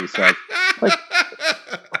the hell he said.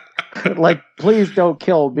 Like, please don't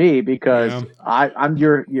kill me because I'm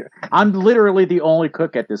literally the only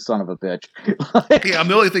cook at this son of a bitch. I'm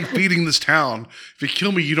the only thing feeding this town. If you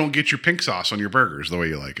kill me, you don't get your pink sauce on your burgers the way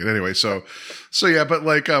you like it. Anyway, so yeah, but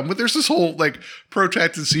but there's this whole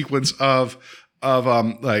protracted sequence of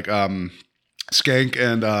Skank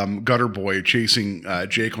and Gutter Boy chasing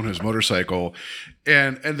Jake on his motorcycle,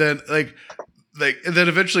 and then and then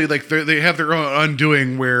eventually, they have their own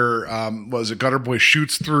undoing where, Gutter Boy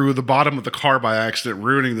shoots through the bottom of the car by accident,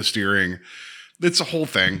 ruining the steering. It's a whole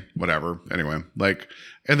thing, whatever. Anyway,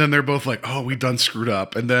 and then they're both like, oh, we done screwed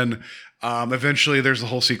up. And then, eventually there's the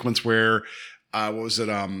whole sequence where,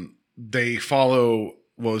 they follow,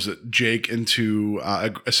 Jake into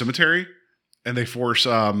a cemetery, and they force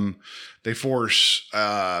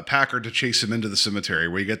Packard to chase him into the cemetery,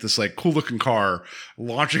 where you get this cool looking car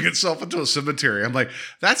launching itself into a cemetery. I'm like,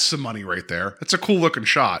 that's some money right there. It's a cool looking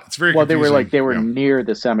shot. It's very confusing. They were near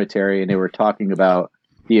the cemetery, and they were talking about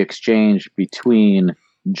the exchange between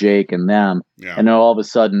Jake and them. Yeah. And then all of a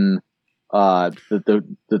sudden,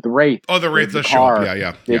 the Wraith. Oh, the Wraith does show up.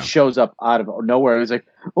 Yeah. It shows up out of nowhere. It's like,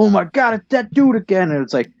 oh my god, it's that dude again. And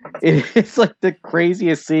it's like the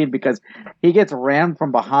craziest scene because he gets rammed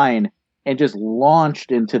from behind and just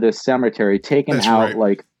launched into this cemetery, taking out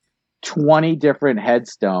 20 different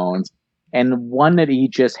headstones, and one that he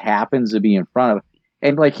just happens to be in front of.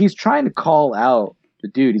 And he's trying to call out the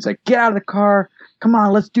dude. He's like, get out of the car. Come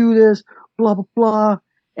on, let's do this. Blah, blah, blah.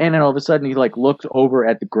 And then all of a sudden he looks over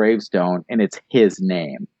at the gravestone and it's his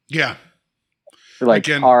name. Yeah.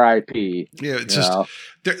 Again, R.I.P. Yeah. It's just,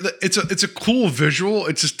 it's a cool visual.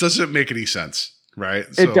 It just doesn't make any sense. Right.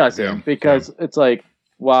 So, it doesn't because it's like,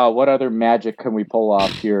 wow, what other magic can we pull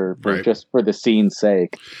off here just for the scene's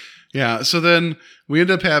sake? Yeah. So then we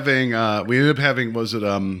end up having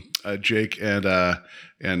Jake and I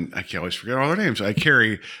can't always forget all their names.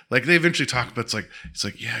 Carrie, they eventually talk about, it's like,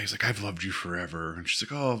 yeah, he's like, I've loved you forever. And she's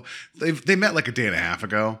like, oh, they met a day and a half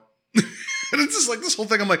ago. And it's just this whole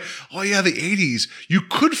thing. I'm like, oh yeah, the 80s. You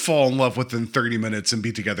could fall in love within 30 minutes and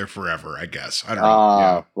be together forever, I guess. I don't know.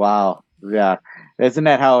 Yeah. Wow. Yeah. Isn't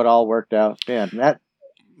that how it all worked out? Man,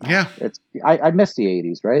 yeah, I miss the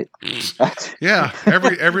 80s, right? Yeah,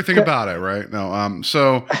 everything about it, right? No,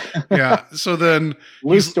 so yeah, so then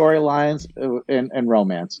loose storylines and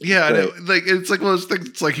romance. Yeah, it's one of those things.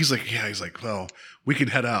 It's he's like, well, we can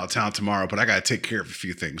head out of town tomorrow, but I got to take care of a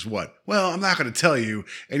few things. What? Well, I'm not going to tell you,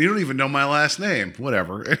 and you don't even know my last name.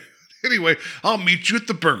 Whatever. Anyway, I'll meet you at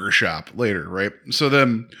the burger shop later, right? So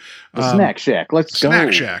then, the Snack Shack. Let's go.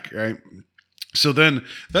 Snack Shack, right? So then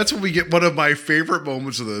that's when we get one of my favorite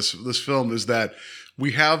moments of this film is that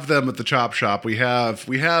we have them at the chop shop. We have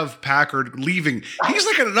Packard leaving. He's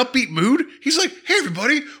in an upbeat mood. He's like, hey,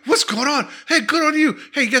 everybody, what's going on? Hey, good on you.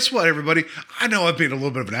 Hey, guess what, everybody? I know I've been a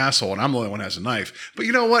little bit of an asshole and I'm the only one who has a knife. But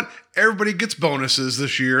you know what? Everybody gets bonuses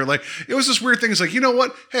this year. It was this weird thing. It's you know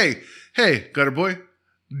what? Hey, Gutter Boy.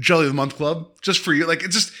 Jelly of the Month Club, just for you.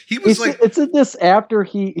 Isn't this after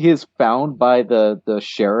he is found by the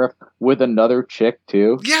sheriff with another chick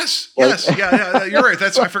too? Yes. Yeah, you're right.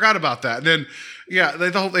 I forgot about that. And then, yeah,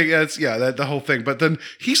 the whole thing. The whole thing. But then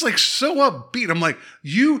he's so upbeat. I'm like,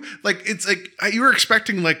 you were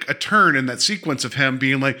expecting a turn in that sequence of him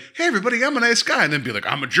being like, hey, everybody, I'm a nice guy. And then be like,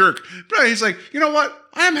 I'm a jerk. But he's like, you know what?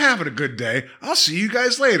 I'm having a good day. I'll see you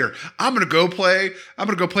guys later. I'm going to go play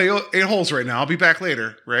 8 holes right now. I'll be back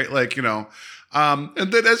later. Right.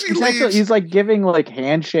 And then as he leaves, he's giving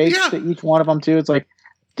handshakes to each one of them too. It's like,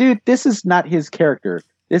 dude, this is not his character.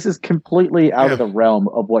 This is completely out of the realm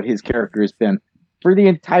of what his character has been for the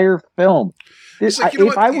entire film. It's like,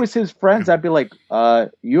 If I was his friends, I'd be like,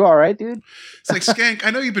 you all right, dude? It's like, Skank, I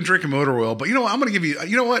know you've been drinking motor oil, but you know what? I'm going to give you,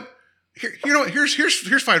 you know what? Here, here's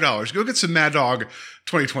 $5. Go get some Mad Dog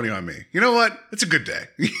 2020 on me. You know what? It's a good day.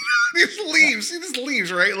 He just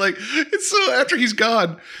leaves, right? Like, it's so, after he's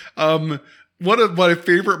gone, one of my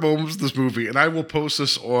favorite moments of this movie, and I will post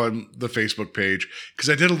this on the Facebook page because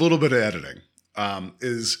I did a little bit of editing,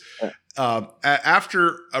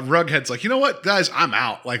 after Rughead's like, you know what, guys, I'm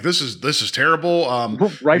out. Like, this is terrible.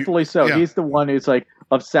 Rightfully so. Yeah. He's the one who's like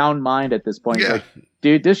of sound mind at this point. Yeah. Like,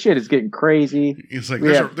 dude, this shit is getting crazy. He's like,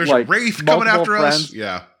 there's a Wraith coming after us.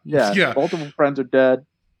 Yeah. Multiple friends are dead.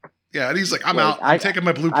 Yeah, and he's like, I'm out. I'm taking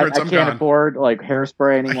my blueprints. I'm can't afford like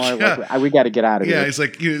hairspray anymore. Like, we got to get out of here. Yeah, he's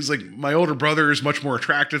like, my older brother is much more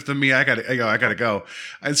attractive than me. I gotta go.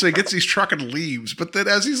 And so he gets these truck and leaves. But then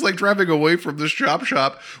as he's like driving away from this chop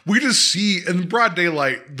shop, we just see in broad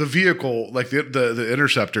daylight the vehicle, like the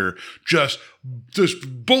Interceptor, just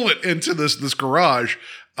bullet into this garage,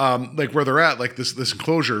 like where they're at, like this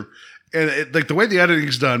enclosure, and like the way the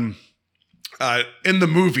editing's done. In the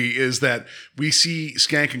movie is that we see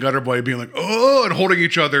Skank and Gutter Boy being like, oh, and holding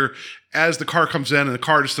each other as the car comes in and the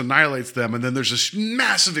car just annihilates them. And then there's this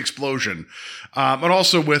massive explosion. And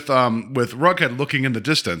also with Rughead looking in the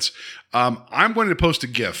distance. I'm going to post a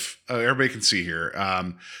GIF, everybody can see here,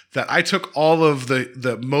 that I took all of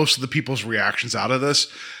the most of the people's reactions out of this.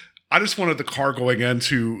 I just wanted the car going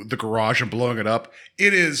into the garage and blowing it up.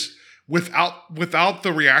 It is without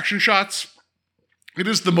the reaction shots. It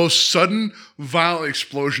is the most sudden, violent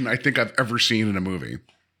explosion I think I've ever seen in a movie.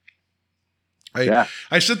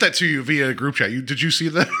 I sent that to you via group chat. Did you see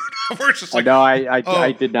that? It's just like, no,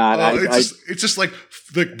 I did not. It's just like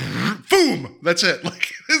boom. That's it.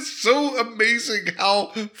 Like, it's so amazing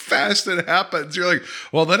how fast it happens. You're like,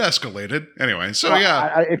 well, that escalated anyway. So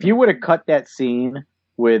if you would have cut that scene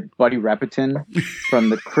with Buddy Reppiton from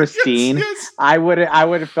the Christine, yes. I would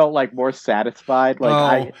have felt like more satisfied.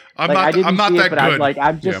 Like I'm not that good.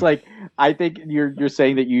 I think you're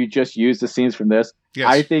saying that you just used the scenes from this. Yes.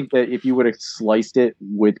 I think that if you would have sliced it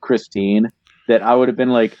with Christine, that I would have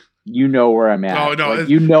been like, you know where I'm at. Oh, no, like,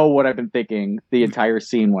 you know what I've been thinking the entire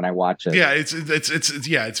scene when I watch it. Yeah, it's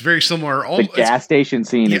very similar. The gas station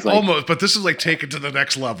scene is like, almost, but this is like taken to the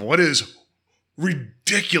next level. It is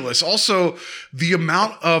ridiculous. Also, the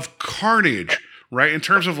amount of carnage, right? In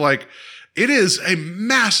terms of like, it is a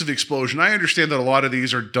massive explosion. I understand that a lot of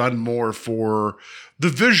these are done more for the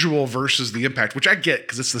visual versus the impact, which I get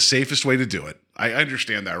because it's the safest way to do it. I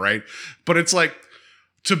understand that, right? But it's like,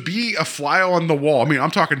 to be a fly on the wall. I mean,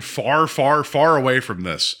 I'm talking far, far, far away from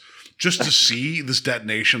this, just to see this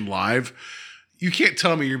detonation live. You can't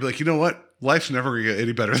tell me, you're like, you know what? Life's never going to get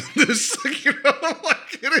any better than this.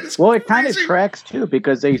 It is. Well, it kind of tracks too,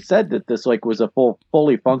 because they said that this was a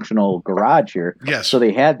fully functional garage here. Yes. So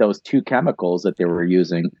they had those two chemicals that they were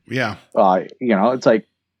using. Yeah. It's like,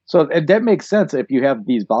 so that makes sense if you have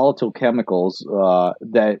these volatile chemicals,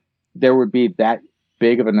 that there would be that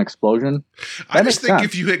big of an explosion. I just think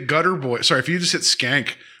if you hit if you just hit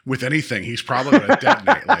Skank with anything, he's probably going to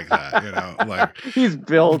detonate like that. Like, he's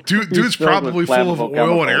built. Dude's probably full of oil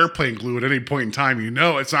chemicals and airplane glue at any point in time.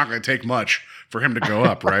 It's not going to take much for him to go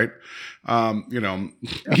up, right?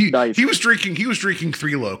 He was drinking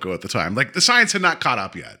 3 Loco at the time. Like, the science had not caught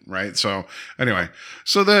up yet, right? So anyway,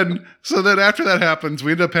 so then after that happens,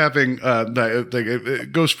 we end up having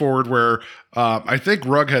it goes forward where I think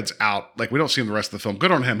Rughead's out. Like, we don't see him the rest of the film.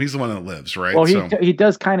 Good on him. He's the one that lives, right? Well, he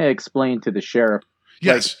does kind of explain to the sheriff.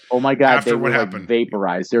 Yes. Like, oh my God, they were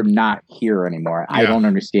vaporized. They're not here anymore. Yeah. I don't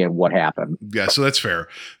understand what happened. Yeah, so that's fair.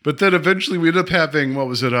 But then eventually we end up having, what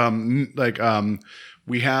was it?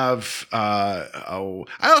 We have I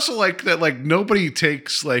also like that, like, nobody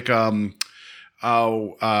takes nobody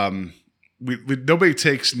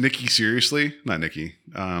takes Nikki seriously. Not Nikki.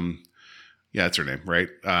 Yeah, that's her name, right?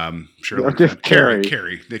 Sure.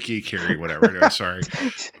 Carrie, Nikki, Carrie, whatever. Anyway, sorry.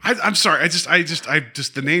 I'm sorry. I just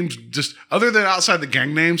the names, just other than outside the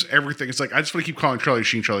gang names, everything. It's like, I just want to keep calling Charlie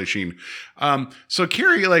Sheen. So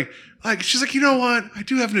Carrie, like she's like, you know what? I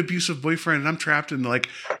do have an abusive boyfriend, and I'm trapped in, like,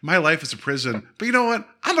 my life is a prison. But you know what?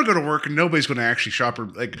 I'm gonna go to work, and nobody's gonna actually shop or,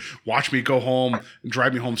 like, watch me go home and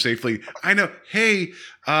drive me home safely. I know. Hey,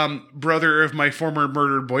 brother of my former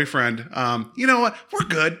murdered boyfriend. You know what? We're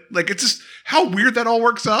good. Like, it's just how weird that all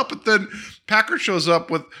works out. But then Packard shows up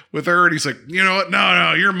with her, and he's like, you know what?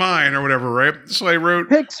 No, you're mine, or whatever, right? So I wrote,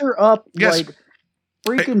 picks her up, like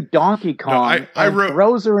freaking Donkey Kong. I wrote,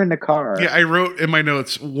 throws her in the car. Yeah, I wrote in my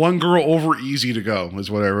notes, one girl over easy to go is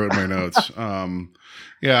what I wrote in my notes.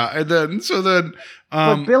 Yeah, and then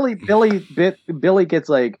but Billy gets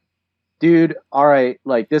like dude, all right,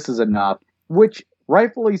 like this is enough. Which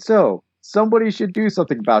rightfully so. Somebody should do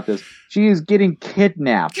something about this. She is getting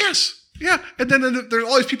kidnapped. Yes. Yeah, and then there's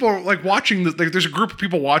all these people like watching. Like, there's a group of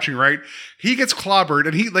people watching, right? He gets clobbered,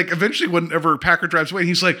 and he like eventually, whenever Packer drives away,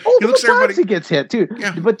 he's like, he looks at everybody. He gets hit too.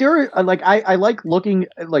 Yeah. But there, like, I like looking,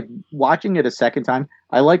 like watching it a second time.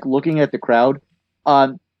 I like looking at the crowd.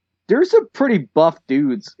 There's some pretty buff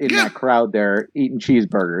dudes in that crowd there eating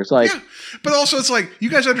cheeseburgers. Like, but also it's like,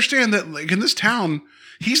 you guys understand that like in this town,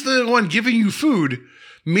 he's the one giving you food.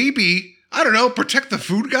 Maybe, I don't know, protect the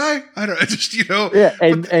food guy. I don't just, Yeah,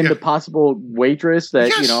 and the possible waitress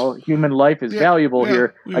that, human life is valuable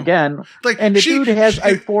here. Again, like, and the dude has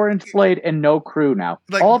a 4-inch blade and no crew now.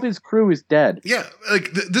 Like, all of his crew is dead. Yeah,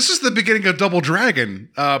 like this is the beginning of Double Dragon.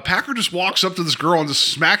 Packer just walks up to this girl and just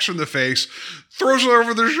smacks her in the face, throws her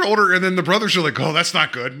over their shoulder, and then the brothers are like, "Oh, that's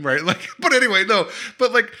not good," right? Like, but anyway, no.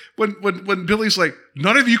 But like when Billy's like,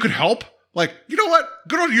 "None of you could help." Like, you know what?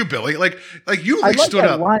 Good on you, Billy. Like you I like stood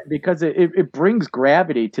that up line because it brings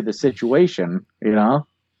gravity to the situation. Well,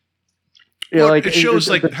 like it shows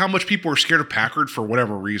like how much people are scared of Packard for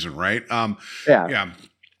whatever reason, right?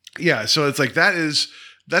 Yeah. So it's like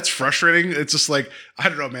that's frustrating. It's just like, I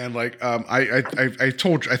don't know, man. Like, I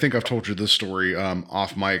think I've told you this story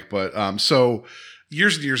off mic, but so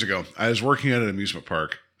years and years ago, I was working at an amusement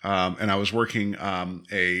park, and I was working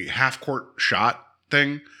a half court shot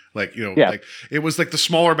thing. Like, like it was like the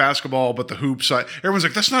smaller basketball, but the hoop side, everyone's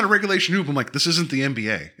like, that's not a regulation hoop. I'm like, this isn't the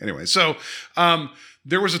NBA. Anyway, so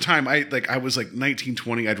there was a time I was like 19,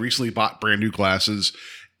 20. I'd recently bought brand new glasses.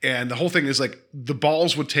 And the whole thing is like the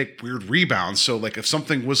balls would take weird rebounds. So like if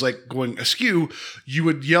something was like going askew, you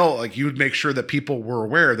would yell, like you would make sure that people were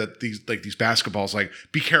aware that these basketballs, like,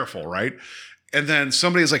 be careful, right? And then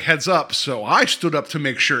somebody's like, heads up. So I stood up to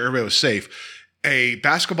make sure everybody was safe. A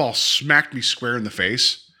basketball smacked me square in the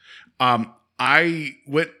face. I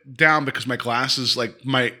went down because my glasses, like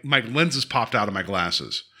my lenses popped out of my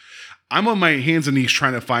glasses. I'm on my hands and knees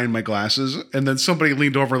trying to find my glasses. And then somebody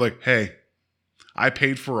leaned over like, hey, I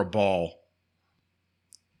paid for a ball.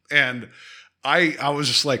 And I was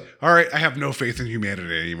just like, all right, I have no faith in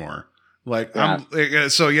humanity anymore. Like, not the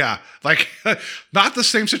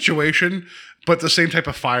same situation, but the same type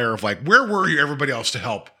of fire of like, where were you, everybody else, to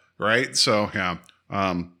help? Right. So, yeah.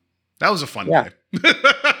 That was a fun day.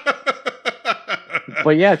 But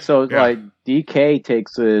like DK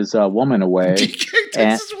takes his woman away. DK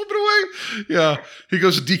takes his woman away. Yeah, he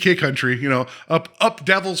goes to DK country. Up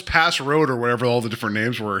Devil's Pass Road or whatever all the different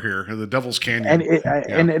names were here, the Devil's Canyon.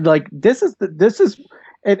 And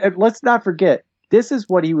let's not forget, this is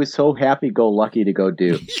what he was so happy-go-lucky to go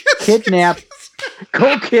do. Kidnap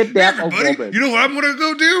a woman. You know what I'm going to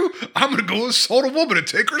go do? I'm going to go assault a woman and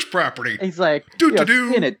take her property. He's like,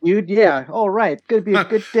 spin it, dude. Yeah, all right. It's going to be a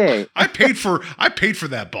good day. I paid for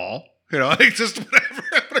that ball. It's just whatever.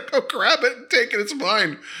 I'm going to go grab it and take it. It's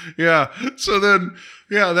mine. Yeah. So then,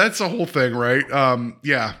 that's the whole thing, right?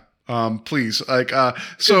 Please. Like,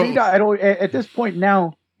 so. At this point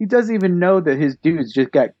now, he doesn't even know that his dudes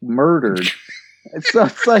just got murdered. So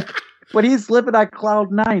it's like, but he's living on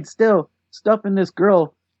cloud 9 still, stuffing this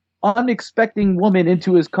girl, unexpecting woman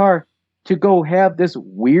into his car to go have this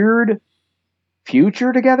weird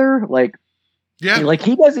future together. Like, like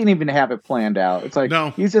he doesn't even have it planned out. It's like,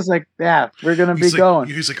 he's just like, we're going to be going.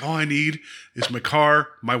 He's like, all I need is my car,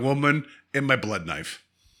 my woman, and my blood knife.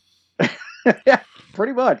 Yeah,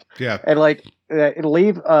 pretty much. Yeah. And like,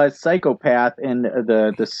 leave a psychopath in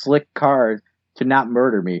the slick car to not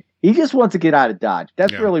murder me. He just wants to get out of Dodge.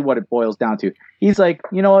 That's really what it boils down to. He's like,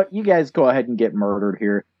 you know what? You guys go ahead and get murdered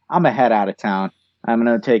here. I'm going to head out of town. I'm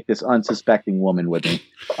going to take this unsuspecting woman with me.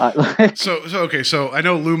 So I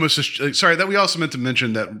know Loomis is sorry that we also meant to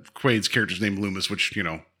mention that Quaid's character's named Loomis, which,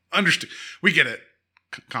 understand. We get it.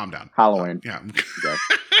 Calm down. Halloween.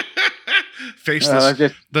 Face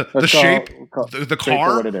this, the shape, the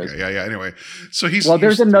car. What it is. Yeah. Anyway, so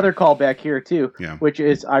there's another callback here too, which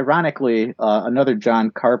is ironically another John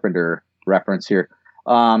Carpenter reference here.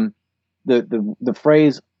 The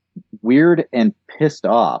phrase "weird and pissed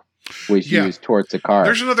off" was used towards the car.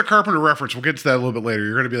 There's another Carpenter reference. We'll get to that a little bit later.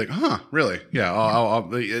 You're going to be like, huh, really? Yeah,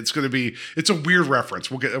 it's a weird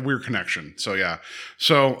reference. We'll get a weird connection. So yeah.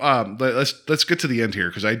 So let's get to the end here,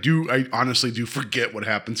 because I honestly do forget what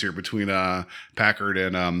happens here between Packard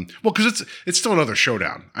and because it's still another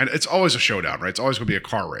showdown. It's always a showdown, right? It's always going to be a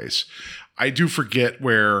car race. I do forget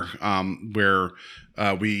where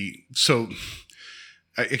I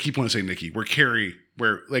keep wanting to say Nikki, where Carrie,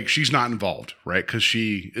 where like she's not involved, right? Because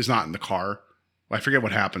she is not in the car. I forget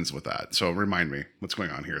what happens with that. So remind me what's going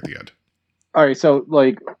on here at the end. All right. So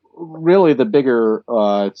like really the bigger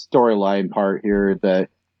storyline part here that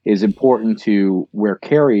is important to where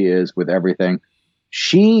Carrie is with everything.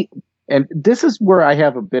 And this is where I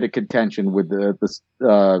have a bit of contention with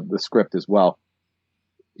the script as well.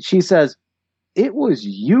 She says, "It was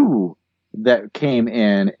you that came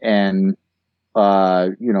in and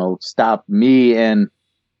stopped me and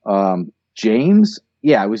James."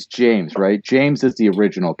 Yeah, it was James, right? James is the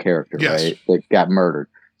original character, yes. Right? That got murdered.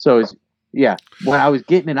 So when I was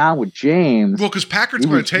getting it on with James. Well, because Packard's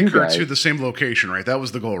going to take her to the same location, right? That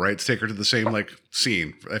was the goal, right? To take her to the same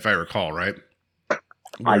scene, if I recall, right?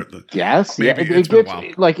 I guess. Maybe yeah,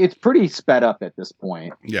 it's pretty sped up at this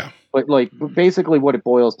point. Yeah. But basically what it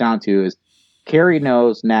boils down to is Carrie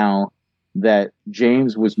knows now that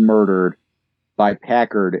James was murdered by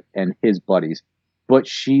Packard and his buddies, but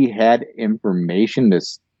she had information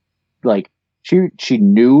she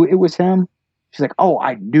knew it was him. She's like, "Oh,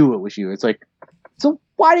 I knew it was you." It's like, so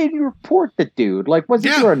why didn't you report the dude? Wasn't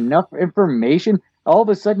there enough information? All of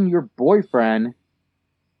a sudden your boyfriend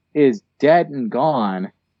is dead and gone.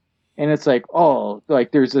 And it's like,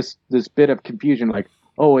 there's this bit of confusion,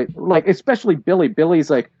 especially Billy. Billy's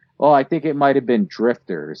like, "Oh, I think it might have been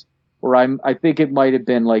drifters," or I think it might have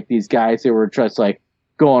been these guys that were just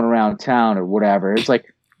going around town or whatever. It's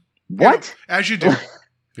like, what? Yeah, as you do.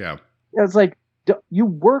 Yeah. It's like, you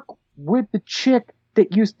work with the chick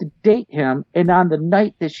that used to date him, and on the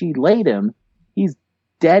night that she laid him, he's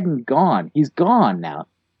dead and gone. He's gone now.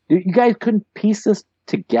 You guys couldn't piece this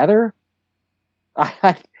together?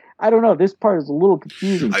 I don't know. This part is a little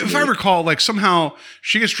confusing. If I recall, somehow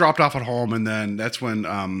she gets dropped off at home, and then that's when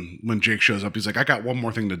Jake shows up. He's like, "I got one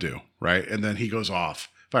more thing to do," right? And then he goes off,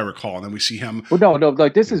 if I recall, and then we see him. Well, no,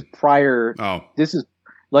 this is prior. Oh, this is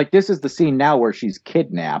the scene now where she's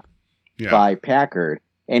kidnapped by Packard,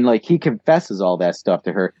 and he confesses all that stuff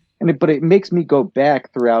to her, but it makes me go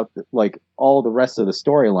back throughout all the rest of the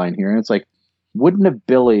storyline here, and it's like, wouldn't have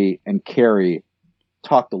Billy and Carrie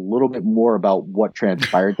talked a little bit more about what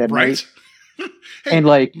transpired that night? Hey, and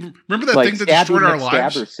remember that thing that destroyed our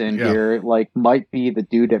lives? Staberson here, might be the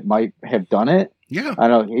dude that might have done it. Yeah, I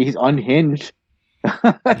don't know. He's unhinged.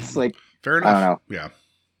 It's fair enough. I don't know. Yeah,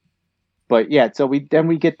 but so we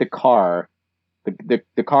get the car,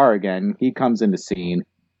 the car again. He comes into scene,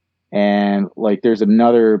 and there's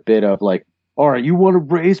another bit of all right, you want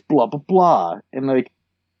to race, blah blah blah, and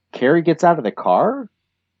Carrie gets out of the car,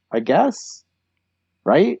 I guess.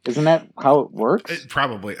 Right? Isn't that how it works?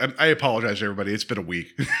 Probably. I apologize to everybody. It's been a week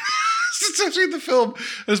since I've seen the film.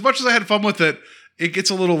 As much as I had fun with it, it gets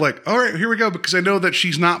a little all right, here we go. Because I know that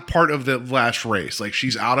she's not part of the last race.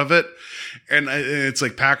 She's out of it. And it's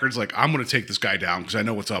Packard's I'm going to take this guy down because I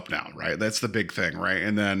know what's up now, right? That's the big thing, right?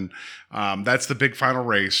 And then that's the big final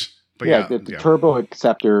race. But the Turbo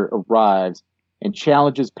Acceptor arrives and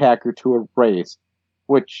challenges Packard to a race,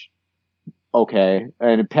 which, okay.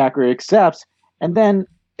 And Packard accepts. And then,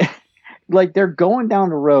 they're going down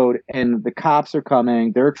the road, and the cops are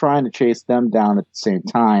coming. They're trying to chase them down at the same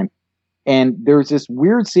time. And there's this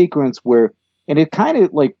weird sequence where, and it kind of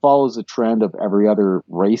follows the trend of every other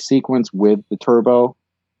race sequence with the Turbo,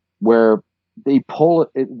 where they pull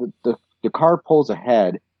it, the car pulls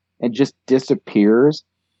ahead and just disappears.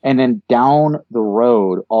 And then down the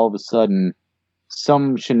road, all of a sudden,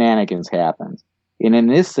 some shenanigans happens. And in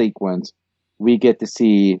this sequence, we get to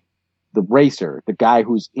see the racer, the guy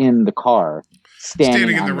who's in the car,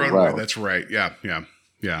 standing in the roadway. Road. That's right. Yeah.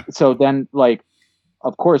 So then,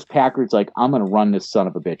 of course, Packard's I'm going to run this son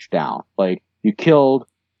of a bitch down. You killed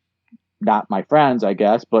not my friends, I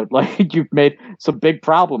guess, but you've made some big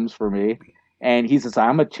problems for me. And he says,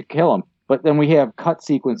 I'm going to kill him. But then we have cut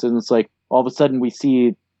sequences, and it's all of a sudden we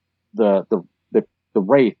see the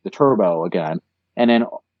Wraith, the Turbo again. And then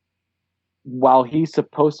while he's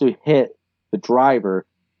supposed to hit the driver,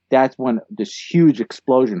 that's when this huge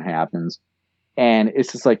explosion happens. And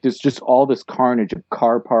it's just there's just all this carnage of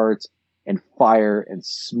car parts and fire and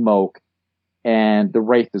smoke. And the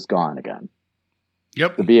Wraith is gone again.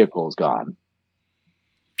 Yep. The vehicle is gone.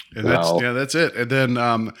 And that's it. And then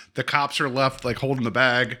the cops are left holding the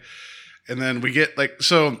bag. And then we get the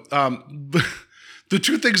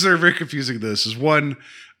two things that are very confusing this is one,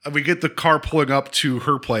 we get the car pulling up to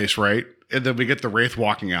her place, right? And then we get the Wraith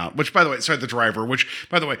walking out, which, by the way, the driver, which,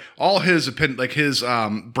 by the way, all his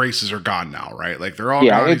braces are gone now, right? They're all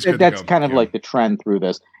gone. That's kind of the trend through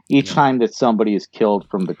this. Each time that somebody is killed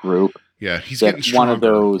from the group, he's getting stronger, one of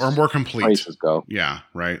those or more complete. Braces go. Yeah,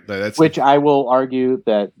 right. That's which I will argue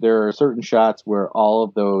that there are certain shots where all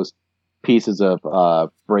of those pieces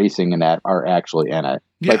of bracing and that are actually in it.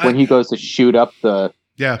 When he goes to shoot up the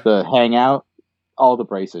hangout. all the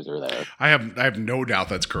braces are there. I have no doubt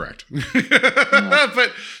that's correct.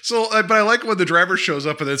 But I like when the driver shows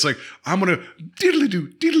up and it's like, I'm gonna diddly do.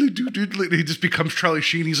 He just becomes Charlie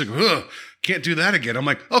Sheen. He's like, ugh, can't do that again. I'm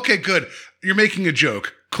like, okay, good. You're making a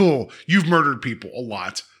joke. Cool. You've murdered people a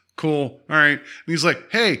lot. Cool. All right. And he's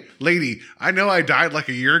like, hey, lady, I know I died like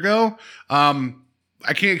a year ago. I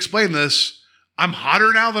can't explain this. I'm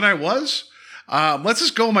hotter now than I was. Let's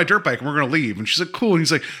just go on my dirt bike and we're going to leave. And she's like, cool. And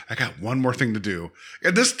he's like, I got one more thing to do.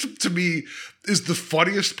 And this to me is the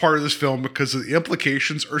funniest part of this film because the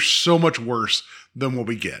implications are so much worse than what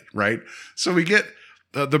we get. Right. So we get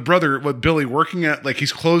the brother with Billy working at, like,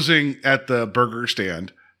 he's closing at the burger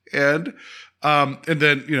stand and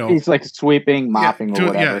then, you know, he's like sweeping, mopping, or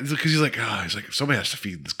whatever. Yeah, because he's like, somebody has to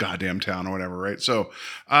feed this goddamn town or whatever, right? So,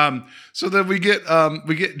 so then we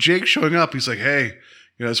get Jake showing up. He's like, hey,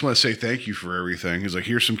 I just want to say thank you for everything. He's like,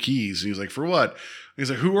 here's some keys. And he's like, for what? And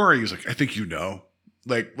he's like, who are you? He's like, I think you know,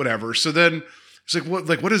 like whatever. So then he's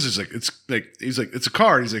like, what is this? Like, it's like, he's like, it's a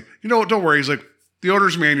car. And he's like, you know what? Don't worry. He's like, the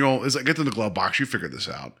owner's manual is like, get in the glove box. You figured this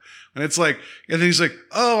out. And it's like, and then he's like,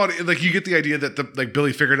 oh, and like you get the idea that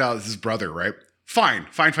Billy figured out it's his brother, right? Fine.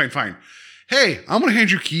 Hey, I'm going to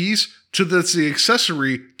hand you keys to the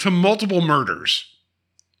accessory to multiple murders.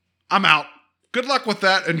 I'm out. Good luck with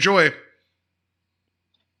that. Enjoy.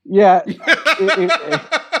 Yeah.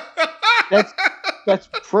 That's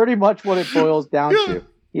pretty much what it boils down to.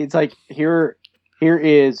 It's like, here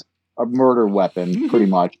is a murder weapon, pretty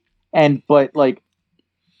much. But like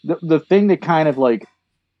the thing that kind of like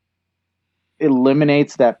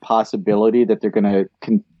eliminates that possibility that they're going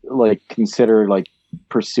to consider like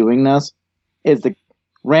pursuing this is the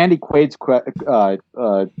Randy Quaid's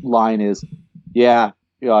line is, yeah,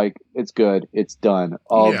 like it's good, it's done.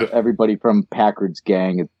 Everybody from Packard's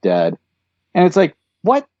gang is dead, and it's like,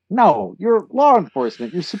 what? No, you're law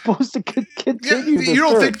enforcement. You're supposed to continue. You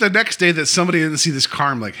don't think the next day that somebody didn't see this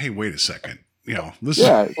car? I'm like, hey, wait a second.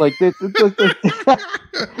 Like that.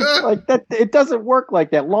 It doesn't work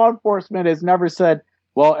like that. Law enforcement has never said,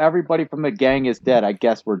 well, everybody from the gang is dead. I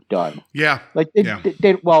guess we're done. Yeah.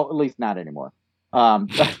 Well, at least not anymore. I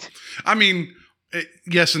mean,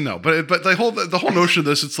 yes and no, but the whole notion of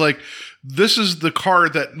this, it's like, this is the car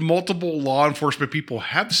that multiple law enforcement people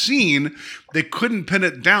have seen. They couldn't pin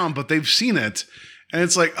it down, but they've seen it. And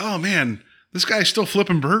it's like, oh man, this guy's still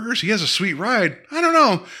flipping burgers. He has a sweet ride. I don't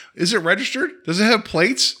know. Is it registered? Does it have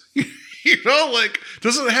plates? Like,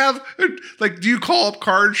 does it have, like, do you call up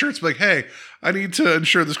car insurance? Like, hey, I need to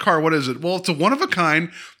insure this car. What is it? Well, it's a one of a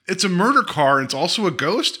kind. It's a murder car. And it's also a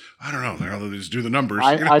ghost. I don't know. They'll just do the numbers.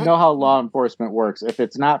 I know how law enforcement works. If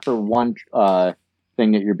it's not for one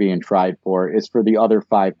thing that you're being tried for, it's for the other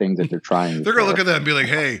 5 things that they're trying. They're going to look at that and be like,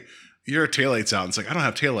 hey, your taillight's out. It's like, I don't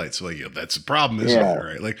have taillights. So, like, that's the problem, isn't it?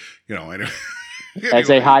 Right? Like, I know. As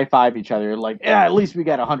they high five each other, like, yeah, at least we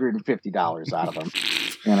got $150 out of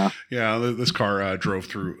them. Yeah, this car drove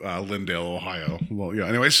through Lindale, Ohio. Well, yeah.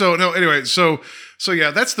 Anyway, so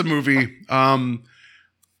yeah, that's the movie.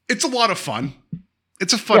 It's a lot of fun.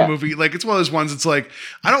 It's a fun movie. Like, it's one of those ones. It's like,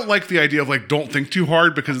 I don't like the idea of like, don't think too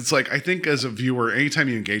hard, because it's like, I think as a viewer, anytime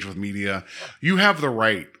you engage with media, you have the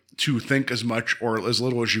right to think as much or as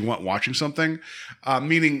little as you want watching something.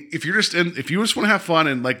 Meaning, if you just want to have fun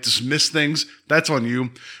and like dismiss things, that's on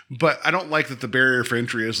you. But I don't like that the barrier for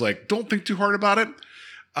entry is like, don't think too hard about it.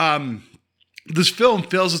 This film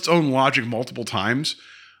fails its own logic multiple times,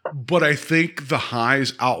 but I think the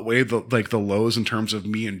highs outweigh the lows in terms of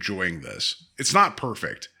me enjoying this. It's not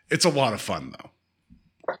perfect. It's a lot of fun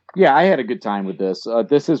though. Yeah, I had a good time with this.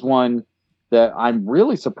 This is one that I'm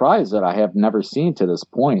really surprised that I have never seen to this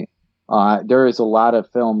point. There is a lot of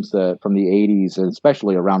films that from the 80s, and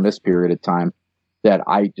especially around this period of time, that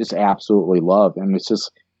I just absolutely love. And it's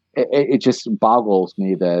just, it just boggles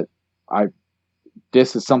me that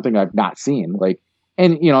this is something I've not seen. Like,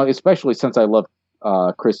 and, especially since I love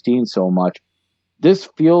Christine so much, this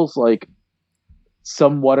feels like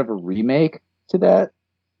somewhat of a remake to that,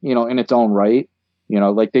 in its own right.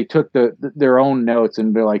 Like they took their own notes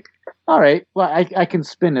and be like, all right, well, I can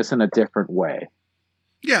spin this in a different way.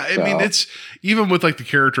 Yeah, I mean, it's even with like the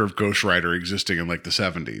character of Ghost Rider existing in like the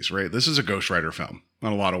 70s, right? This is a Ghost Rider film in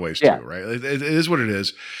a lot of ways too, right? It is what it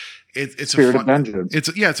is. It's Spirit a fun, of Vengeance.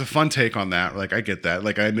 It's a fun take on that. Like, I get that.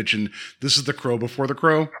 Like I mentioned, this is the Crow before the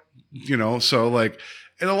Crow, so like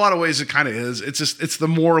in a lot of ways it kind of is. It's the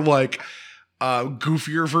more like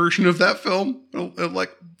goofier version of that film.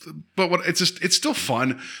 It's still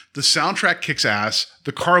fun. The soundtrack kicks ass.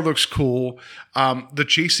 The car looks cool. The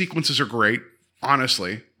chase sequences are great.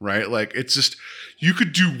 Honestly, right? Like, it's just, you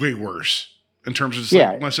could do way worse. in terms of just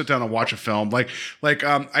Yeah. when I sit down and watch a film.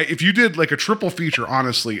 If you did like a triple feature,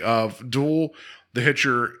 honestly, of Duel, The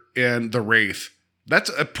Hitcher, and The Wraith,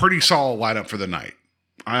 that's a pretty solid lineup for the night.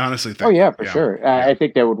 I honestly think. Oh yeah, for sure. I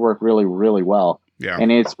think that would work really, really well. Yeah.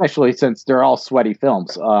 And especially since they're all sweaty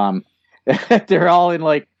films. They're all in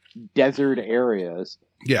like desert areas.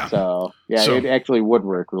 Yeah. So it actually would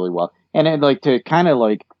work really well. And then like to kind of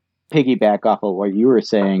like piggyback off of what you were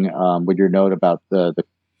saying with your note about the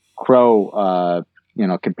Crow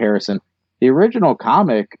comparison. The original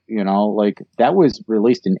comic, like that was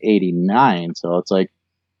released in '89. So it's like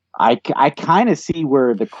I kind of see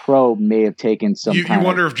where the Crow may have taken some. You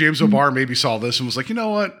wonder if James O'Barr maybe saw this and was like, you know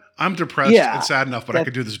what? I'm depressed and sad enough, but I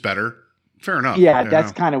could do this better. Fair enough. Yeah,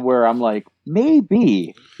 that's kind of where I'm like,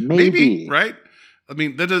 maybe, right? I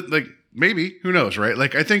mean, that is like maybe, who knows, right?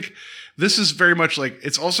 Like, I think this is very much like,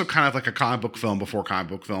 it's also kind of like a comic book film before comic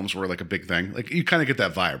book films were like a big thing. Like, you kind of get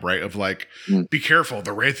that vibe, right? Of like, be careful,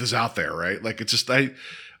 the Wraith is out there, right? Like, it's just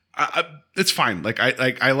it's fine. Like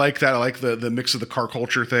I like that. I like the mix of the car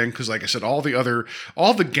culture thing because, like I said, all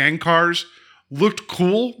the gang cars looked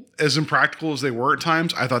cool, as impractical as they were at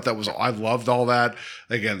times. I thought I loved all that.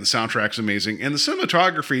 Again, the soundtrack's amazing, and the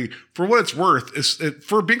cinematography, for what it's worth,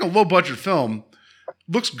 for being a low budget film,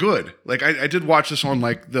 looks good. Like I did watch this on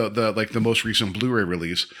like the most recent Blu-ray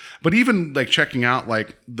release, but even like checking out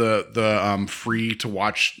like the free to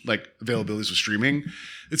watch like availabilities of streaming,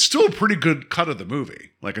 it's still a pretty good cut of the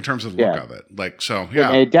movie, like in terms of the look of it. Like, so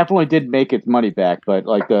yeah, it definitely did make its money back. But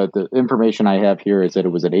like the information I have here is that it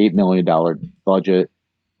was an $8 million budget,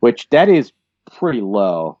 which that is pretty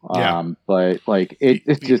low. But like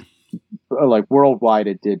it's just like worldwide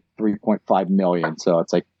it did 3.5 million. So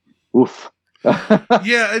it's like, oof.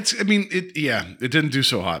 It didn't do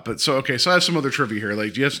so hot, but so I have some other trivia here.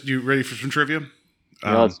 Like, you ready for some trivia?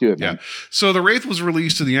 Yeah, let's do it, man. So The Wraith was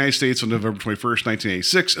released in the United States on November 21st,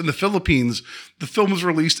 1986. In the Philippines, the film was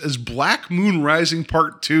released as Black Moon Rising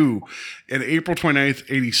Part 2 in April 29th,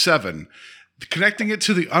 87. Connecting it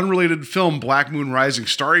to the unrelated film Black Moon Rising,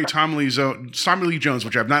 starring Tommy Lee Jones,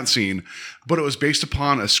 which I've not seen, but it was based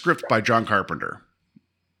upon a script by John Carpenter.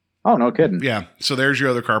 Oh, no kidding. Yeah. So there's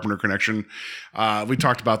your other Carpenter connection. We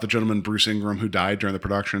talked about the gentleman, Bruce Ingram, who died during the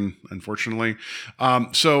production, unfortunately.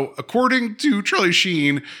 So according to Charlie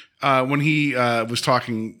Sheen, when he was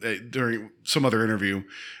talking during some other interview,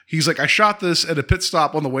 he's like, I shot this at a pit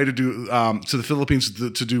stop on the way to the Philippines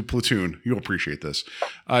to do Platoon. You'll appreciate this.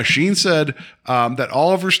 Sheen said that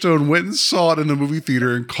Oliver Stone went and saw it in the movie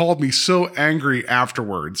theater and called me so angry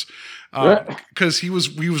afterwards. Because he was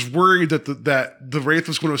worried that the Wraith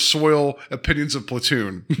was going to soil opinions of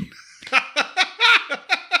Platoon.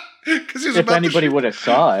 If anybody would have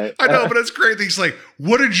saw it, I know, but it's great that he's like,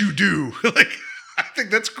 "What did you do?" Like, I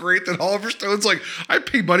think that's great that Oliver Stone's like, "I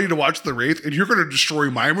pay money to watch the Wraith, and you're going to destroy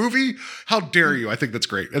my movie? How dare you?" I think that's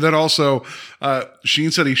great. And then also,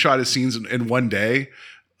 Sheen said he shot his scenes in one day.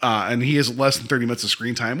 And he has less than 30 minutes of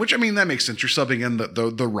screen time, which, I mean, that makes sense. You're subbing in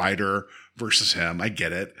the writer versus him. I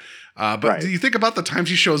get it. But do you think about the times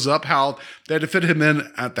he shows up, how they had to fit him in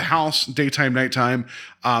at the house, daytime, nighttime,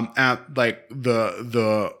 at like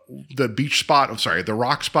the beach spot, the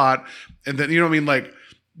rock spot. And then, you know what I mean? Like,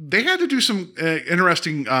 they had to do some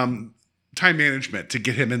interesting time management to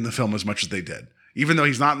get him in the film as much as they did. Even though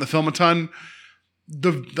he's not in the film a ton,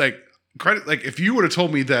 credit, like, if you would have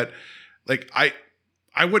told me that, like,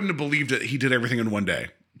 I wouldn't have believed that he did everything in one day,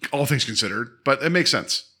 all things considered, but it makes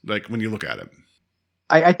sense, like, when you look at it.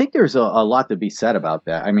 I think there's a lot to be said about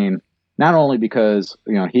that. I mean, not only because,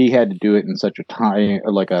 he had to do it in such a time,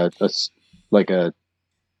 like a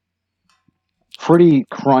pretty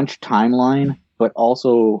crunch timeline, but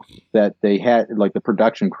also that they had, like, the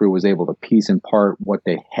production crew was able to piece in part what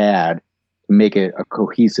they had to make it a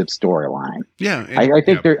cohesive storyline. Yeah. I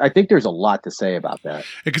think there's a lot to say about that.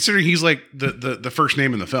 And considering he's like the first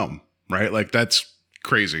name in the film, right? Like, that's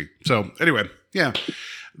crazy. So anyway, yeah.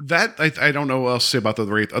 That I don't know what else to say about the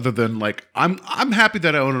Wraith other than, like, I'm happy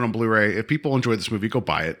that I own it on Blu-ray. If people enjoy this movie, go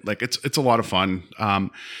buy it. Like, it's a lot of fun.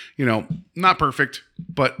 Not perfect,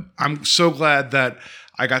 but I'm so glad that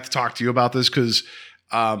I got to talk to you about this because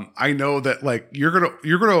I know that, like, you're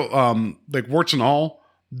gonna like, warts and all,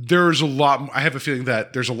 there's a lot. I have a feeling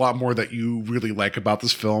that there's a lot more that you really like about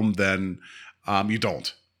this film than you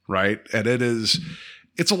don't, right? And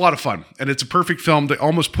it's a lot of fun, and it's a perfect film to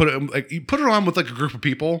almost put it, like, you put it on with, like, a group of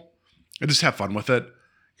people and just have fun with it.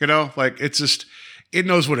 Like, it's just, it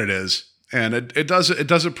knows what it is, and it does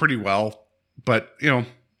it pretty well. But,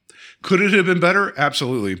 could it have been better?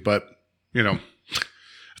 Absolutely. But,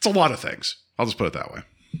 it's a lot of things. I'll just put it that way.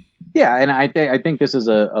 Yeah. And I think this is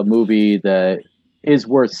a movie that, is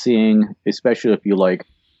worth seeing, especially if you like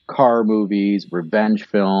car movies, revenge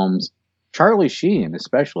films, Charlie Sheen,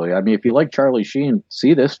 especially. I mean, if you like Charlie Sheen,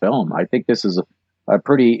 see this film. I think this is a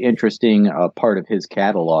pretty interesting part of his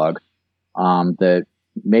catalog that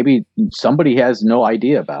maybe somebody has no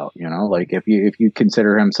idea about. You know, like if you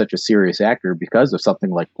consider him such a serious actor because of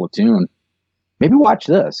something like Platoon, maybe watch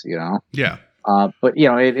this. You know, Yeah. but you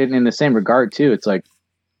know, in the same regard too, it's like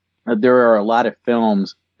there are a lot of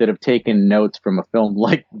films that have taken notes from a film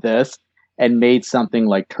like this and made something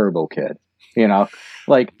like Turbo Kid. You know,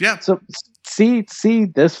 like Yeah. So see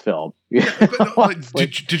this film. But no,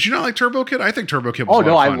 like, did you not like Turbo Kid? I think Turbo Kid was Oh a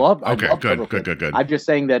no, lot I of fun. love. Okay, I love good, Turbo good, Kid. good. I'm just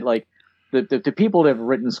saying that like the people that have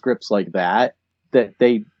written scripts like that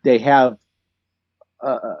they have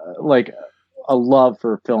like a love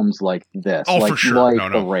for films like this. Oh, like, for sure. Like No.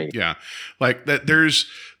 The Wraith. Yeah. Like that there's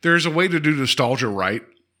a way to do nostalgia right.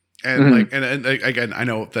 And Mhm. like, and again, I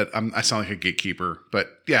know that I sound like a gatekeeper, but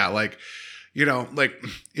yeah, like, you know, like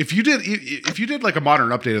if you did like a modern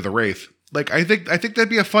update of The Wraith, like I think that'd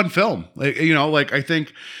be a fun film. Like, you know, like I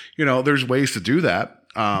think, you know, there's ways to do that.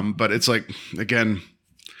 But it's like, again,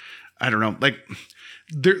 I don't know, like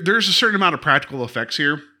there's a certain amount of practical effects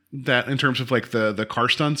here that in terms of like the car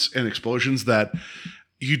stunts and explosions that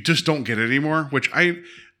you just don't get anymore, which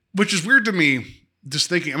is weird to me. Just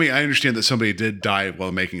thinking, I mean, I understand that somebody did die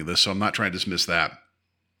while making this, so I'm not trying to dismiss that.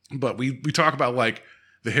 But we talk about like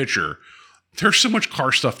The Hitcher. There's so much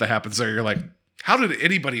car stuff that happens there. You're like, how did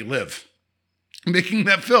anybody live making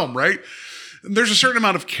that film, right? And there's a certain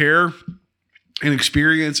amount of care and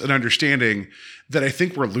experience and understanding that I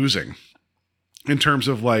think we're losing in terms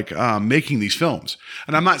of like making these films.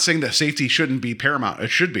 And I'm not saying that safety shouldn't be paramount. It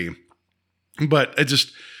should be. But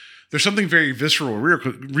there's something very visceral,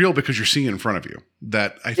 real because you're seeing it in front of you.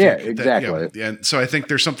 That I think, Yeah, exactly. And so I think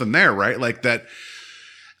there's something there, right? Like that.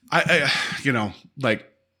 I you know, like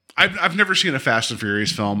I've never seen a Fast and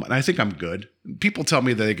Furious film, and I think I'm good. People tell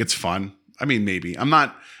me that it gets fun. I mean, maybe I'm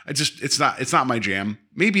not. It's not my jam.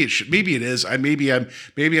 Maybe it should. Maybe it is. Maybe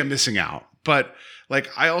I'm missing out. But like,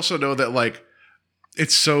 I also know that like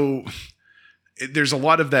it's so. There's a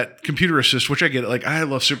lot of that computer assist, which I get. Like, I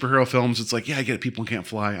love superhero films. It's like, yeah, I get it. People can't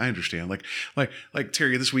fly. I understand. Like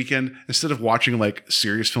Terry, this weekend, instead of watching like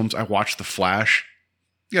serious films, I watched The Flash.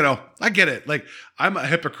 You know, I get it. Like, I'm a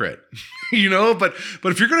hypocrite, you know, but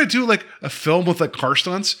if you're going to do like a film with like car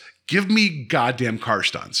stunts, give me goddamn car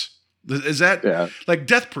stunts. Is that like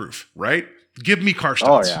Death Proof, right? Give me car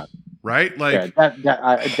stunts. Oh yeah. Right. Like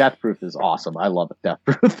Death Proof is awesome. I love it. Death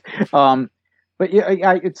Proof. But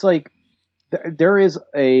yeah, it's like, there is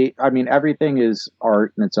I mean, everything is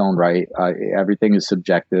art in its own right. Everything is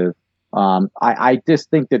subjective. I just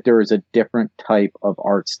think that there is a different type of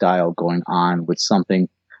art style going on with something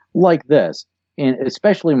like this, and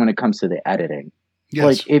especially when it comes to the editing. Yes.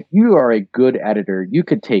 Like, if you are a good editor, you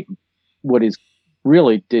could take what is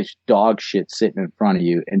really dish dog shit sitting in front of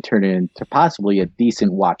you and turn it into possibly a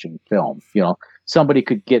decent watching film. You know, somebody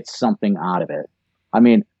could get something out of it. I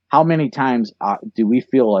mean, how many times do we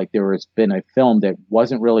feel like there has been a film that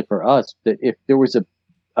wasn't really for us, that if there was a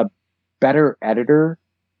better editor,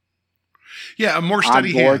 a more steady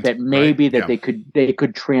on board, hand, that maybe right? they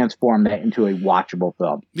could transform that into a watchable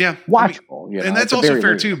film. Yeah, Watchable. I mean, you know, and that's at the also very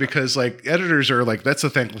fair least. too, because like editors are like, that's a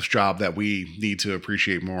thankless job that we need to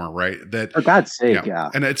appreciate more, right? That For God's sake, yeah.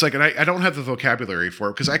 And it's like, and I don't have the vocabulary for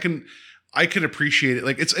it because I can appreciate it.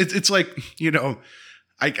 Like it's like, you know,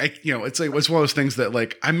 I you know, it's like, it's one of those things that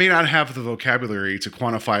like, I may not have the vocabulary to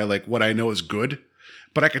quantify like what I know is good,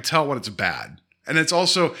 but I could tell when it's bad. And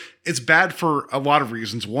it's bad for a lot of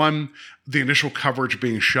reasons. One, the initial coverage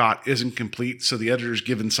being shot isn't complete. So the editor's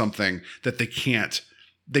given something that they can't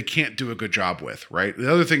do a good job with, right?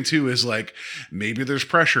 The other thing too is like, maybe there's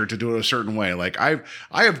pressure to do it a certain way. Like I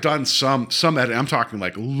have done some editing. I'm talking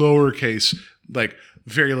like lowercase, like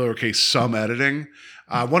very lowercase, some editing.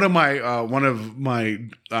 One of my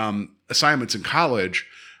assignments in college,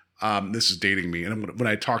 this is dating me. And when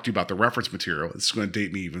I talk to you about the reference material, it's going to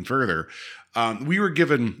date me even further. We were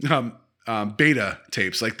given beta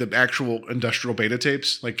tapes, like the actual industrial beta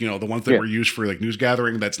tapes, like, you know, the ones that were used for like news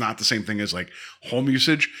gathering. That's not the same thing as like home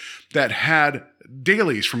usage, that had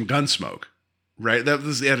dailies from Gunsmoke, right? That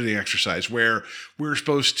was the editing exercise where we were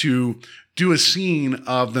supposed to do a scene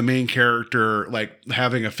of the main character like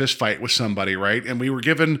having a fist fight with somebody, right? And we were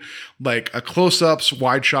given like a close-ups,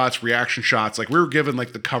 wide shots, reaction shots. Like we were given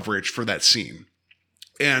like the coverage for that scene.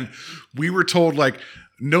 And we were told like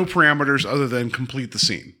no parameters other than complete the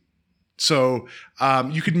scene. So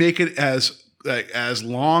you could make it as like as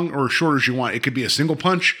long or short as you want. It could be a single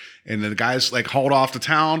punch and then the guy's like hauled off to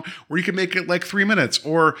town, or you can make it like 3 minutes.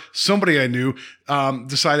 Or somebody I knew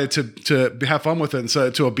decided to have fun with it and set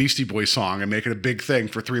it to a Beastie Boys song and make it a big thing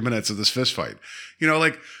for 3 minutes of this fist fight. You know,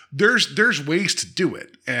 like there's ways to do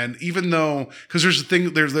it. And even though, because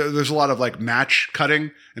there's a lot of like match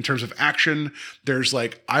cutting in terms of action, there's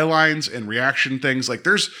like eye lines and reaction things. Like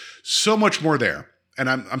there's so much more there. And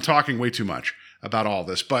I'm talking way too much about all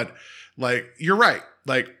this, but like, you're right.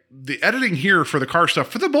 Like the editing here for the car stuff,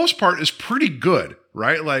 for the most part, is pretty good,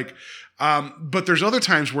 right? Like, but there's other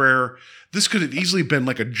times where this could have easily been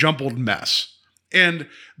like a jumbled mess. And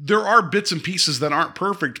there are bits and pieces that aren't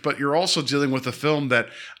perfect, but you're also dealing with a film that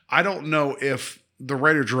I don't know if the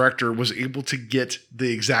writer-director was able to get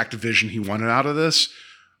the exact vision he wanted out of this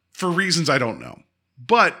for reasons I don't know.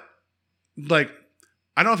 But like,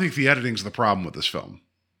 I don't think the editing's the problem with this film.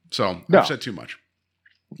 So I've said too much.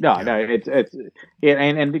 No, it's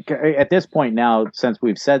at this point now, since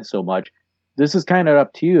we've said so much, this is kind of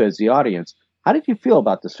up to you as the audience. How did you feel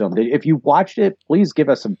about this film? If you watched it, please give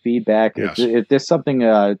us some feedback. Yes. If there's something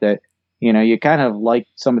that you kind of like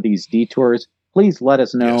some of these detours, please let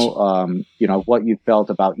us know. Yes. What you felt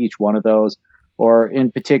about each one of those, or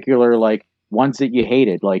in particular, like ones that you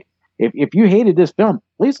hated. Like if you hated this film,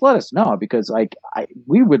 please let us know, because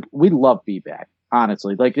we love feedback.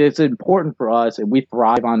 Honestly, like it's important for us, and we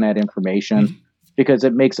thrive on that information because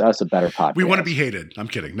it makes us a better podcast. We want to be hated. I'm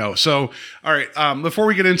kidding. No. So, all right. Before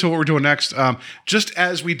we get into what we're doing next, just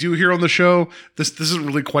as we do here on the show, this doesn't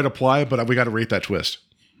really quite apply, but we got to rate that twist.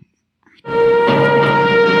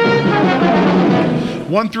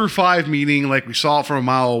 1 through 5 meaning like we saw it from a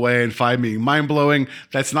mile away, and 5 meaning mind blowing.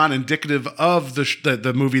 That's not indicative of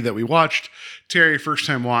the movie that we watched. Terry, first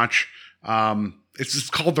time watch. It's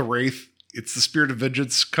called The Wraith. It's the spirit of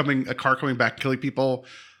vengeance a car coming back, killing people.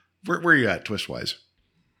 Where are you at, twist wise?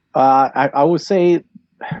 I would say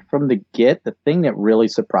from the the thing that really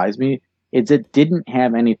surprised me is it didn't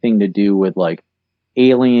have anything to do with like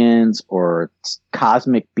aliens or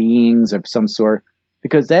cosmic beings of some sort,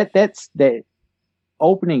 because that's the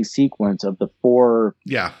opening sequence of the 4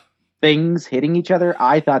 things hitting each other.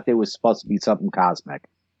 I thought there was supposed to be something cosmic.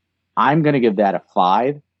 I'm going to give that a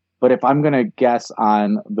 5. But if I'm going to guess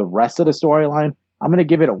on the rest of the storyline, I'm going to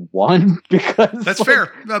give it a 1 because that's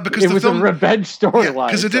fair. Because it was a revenge storyline.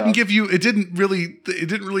 Because it didn't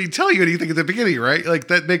really tell you anything at the beginning, right? Like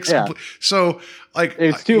that makes so like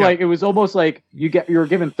it's too like it was almost like you were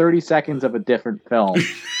given 30 seconds of a different film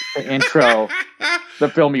to intro the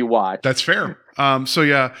film you watched. That's fair.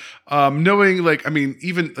 Knowing like,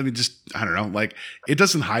 just, I don't know, like it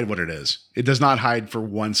doesn't hide what it is. It does not hide for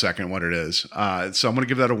 1 second what it is. So I'm going to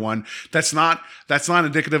give that a 1. That's not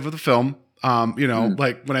indicative of the film.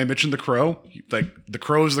 Like when I mentioned The Crow, like The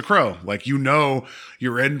Crow is The Crow. Like, you're going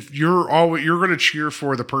to cheer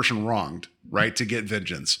for the person wronged, right? To get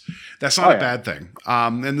vengeance. That's not a bad thing.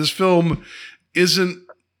 And this film isn't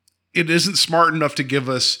smart enough to give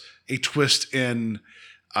us a twist in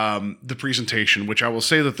the presentation, which I will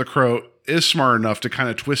say that The Crow is smart enough to kind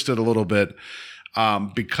of twist it a little bit,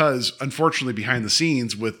 because unfortunately behind the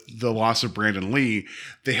scenes with the loss of Brandon Lee,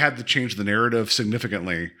 they had to change the narrative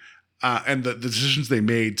significantly. And the decisions they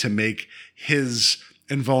made to make his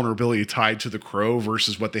invulnerability tied to the Crow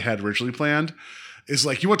versus what they had originally planned is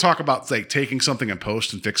like, you want to talk about like taking something in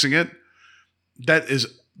post and fixing it. That is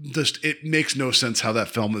just, it makes no sense how that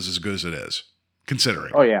film is as good as it is.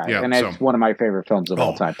 Considering. Oh yeah. And it's one of my favorite films of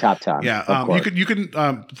all time. Top 10. Yeah. You can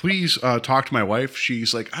please talk to my wife.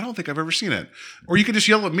 She's like, I don't think I've ever seen it. Or you can just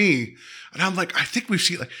yell at me. And I'm like, I think we've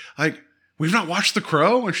seen like we've not watched The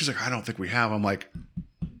Crow. And she's like, I don't think we have. I'm like,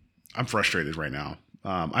 I'm frustrated right now.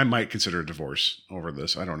 I might consider a divorce over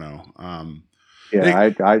this. I don't know.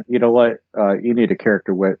 I you know what? You need a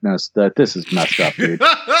character witness that this is messed up, dude.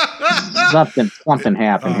 something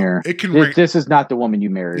happened here. This is not the woman you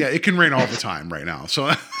married. Yeah, it can rain all the time right now.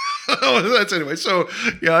 So that's anyway. So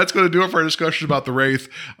yeah, that's going to do it for our discussion about The Wraith.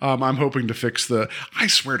 I'm hoping to fix I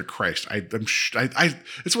swear to Christ, it's one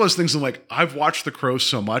of those things. I'm like, I've watched The Crow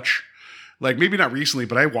so much. Like, maybe not recently,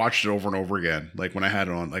 but I watched it over and over again. Like when I had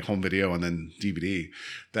it on like home video and then DVD,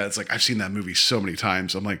 that's like, I've seen that movie so many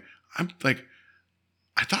times. I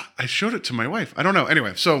thought I showed it to my wife. I don't know.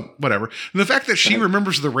 Anyway, so whatever. And the fact that she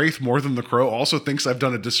remembers The Wraith more than The Crow also thinks I've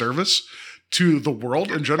done a disservice to the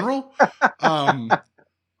world in general.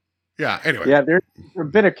 Yeah. Anyway. Yeah, there's a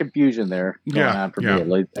bit of confusion there going on for me, at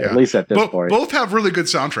least at this point. Both have really good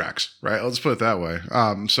soundtracks, right? Let's put it that way.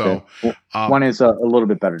 One is a little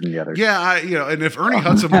bit better than the other. Yeah, and if Ernie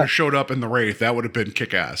Hudson would have showed up in the Wraith, that would have been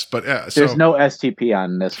kick-ass. But there's no STP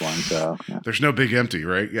on this one, so there's no big empty,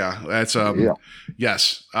 right? Yeah, that's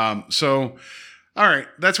yes. So, all right,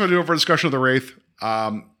 that's what I do for a discussion of the Wraith.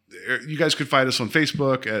 You guys could find us on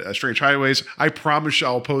Facebook at Strange Highways. I promise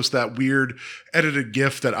I'll post that weird edited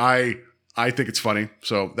GIF that I think it's funny.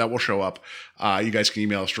 So that will show up. You guys can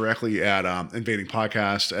email us directly at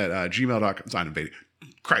invadingpodcast at gmail.com. It's not invading.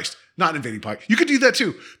 Christ, not invading podcast. You could do that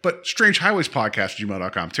too, but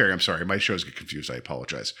strangehighwayspodcast@gmail.com. Terry, I'm sorry. My shows get confused. I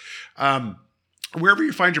apologize. Wherever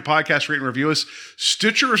you find your podcast, rate and review us.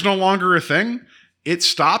 Stitcher is no longer a thing. It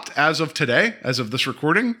stopped as of today, as of this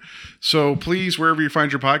recording. So please, wherever you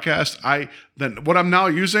find your podcast, what I'm now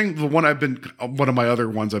using, one of my other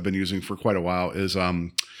ones I've been using for quite a while is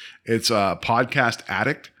it's Podcast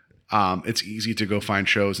Addict. It's easy to go find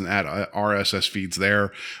shows and add RSS feeds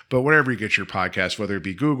there. But wherever you get your podcast, whether it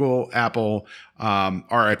be Google, Apple,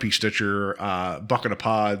 RIP Stitcher, Bucket of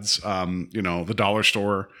Pods, the dollar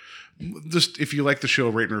store. Just if you like the show,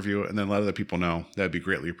 rate and review it, and then let other people know. That'd be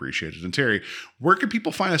greatly appreciated. And Terry, where can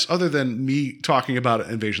people find us other than me talking about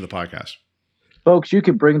Invasion of the Podcast? Folks, you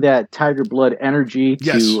can bring that Tiger Blood energy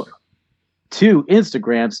to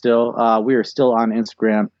Instagram still. We are still on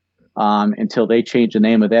Instagram until they change the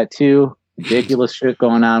name of that too. Ridiculous shit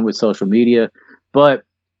going on with social media. But,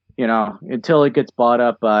 until it gets bought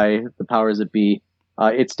up by the powers that be,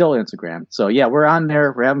 it's still Instagram. So, yeah, we're on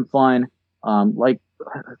there. We're having fun.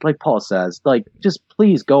 Like Paul says, just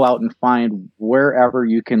please go out and find wherever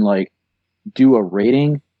you can do a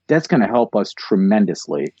rating. That's going to help us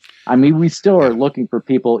tremendously. I mean, we still are looking for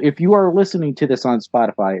people. If you are listening to this on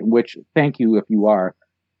Spotify, which thank you if you are,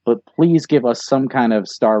 but please give us some kind of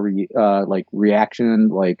star reaction.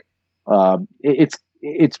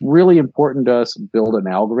 It's really important to us build an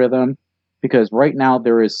algorithm, because right now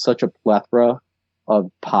there is such a plethora of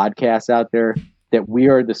podcasts out there that we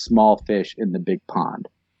are the small fish in the big pond.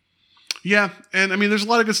 Yeah. And I mean, there's a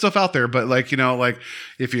lot of good stuff out there, but if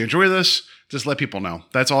you enjoy this, just let people know.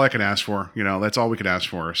 That's all I can ask for. That's all we can ask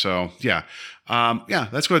for. So yeah.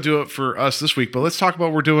 That's going to do it for us this week, but let's talk about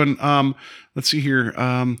what we're doing. Let's see here.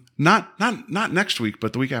 Not next week,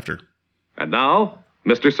 but the week after. And now,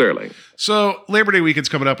 Mr. Serling. So Labor Day weekend's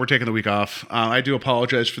coming up. We're taking the week off. I do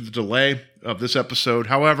apologize for the delay of this episode.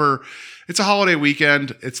 However, it's a holiday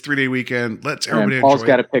weekend. It's 3-day weekend. Let's everybody enjoy. Paul's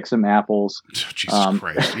got to pick some apples. Jesus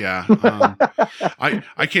Christ. Yeah.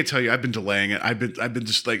 I can't tell you. I've been delaying it. I've been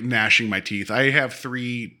just gnashing my teeth. I have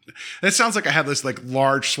 3. That sounds like I have this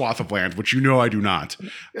large swath of land, which I do not.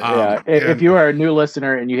 If you are a new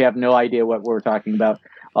listener and you have no idea what we're talking about,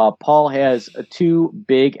 Paul has 2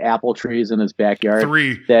 big apple trees in his backyard.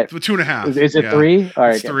 3. 2.5. Is it 3? All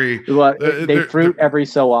right. It's 3. Well, they fruit every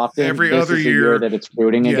so often. Every other year that it's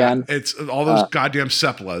fruiting again. It's all those goddamn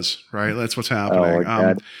seplas, right? That's what's happening.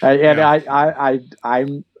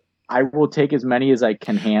 I will take as many as I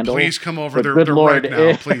can handle. Please come over. They're Lord, right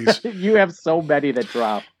now, please. You have so many that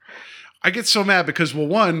drop. I get so mad because, well,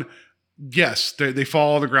 1, yes, they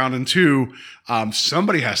fall on the ground, and 2,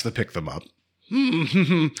 somebody has to pick them up.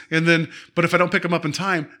 And then, but if I don't pick them up in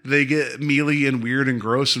time, they get mealy and weird and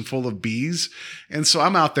gross and full of bees. And so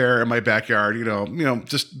I'm out there in my backyard,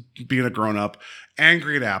 just being a grown up,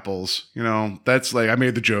 angry at apples. That's I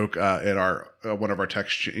made the joke at our one of our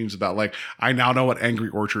text chains about I now know what angry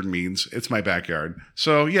orchard means. It's my backyard.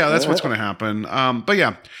 So yeah, that's what's going to happen. But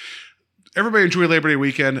yeah. Everybody enjoy Labor Day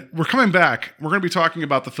weekend. We're coming back. We're going to be talking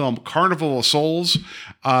about the film Carnival of Souls.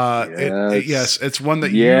 Yes, it's one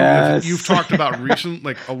that you've talked about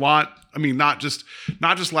recently, a lot. I mean, not just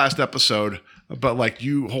last episode, but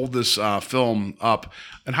you hold this film up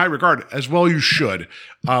in high regard, as well you should.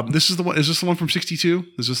 This is the one. Is this the one from 62?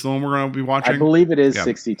 Is this the one we're going to be watching? I believe it is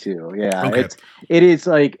 62. Yeah, okay. It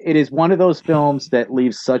is one of those films that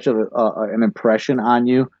leaves such an impression on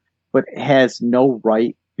you, but has no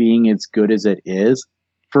right being as good as it is,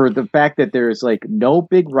 for the fact that there's no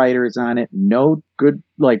big writers on it, no good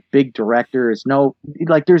big directors,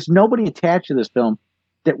 there's nobody attached to this film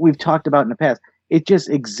that we've talked about in the past. It just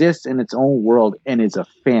exists in its own world and is a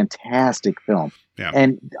fantastic film. Yeah.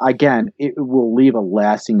 And again, it will leave a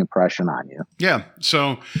lasting impression on you. Yeah.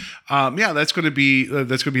 So, that's going to be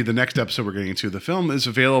the next episode we're getting into. The film is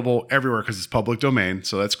available everywhere because it's public domain.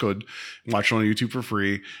 So that's good. Watch it on YouTube for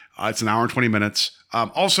free. It's an hour and 20 minutes.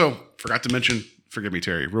 Also, forgot to mention, forgive me,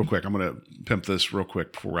 Terry, real quick. I'm going to pimp this real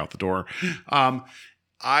quick before we're out the door.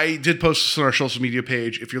 I did post this on our social media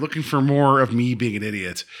page. If you're looking for more of me being an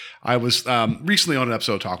idiot, I was recently on an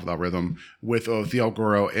episode of Talk Without Rhythm with the El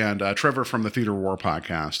Goro and Trevor from the Theater War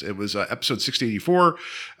podcast. It was episode 684.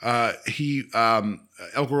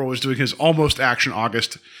 El Goro was doing his almost action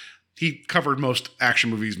August. He covered most action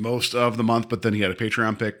movies most of the month, but then he had a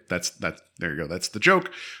Patreon pick. There you go. That's the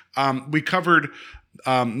joke. We covered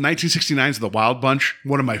 1969's The Wild Bunch,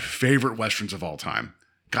 one of my favorite Westerns of all time.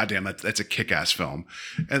 Goddamn, that's a kick-ass film.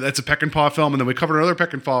 And that's a Peckinpah film. And then we covered another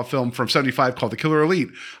Peckinpah film from 75 called The Killer Elite.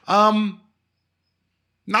 Not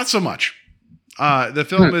so much. The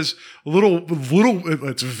film is a little,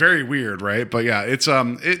 it's very weird, right? But yeah,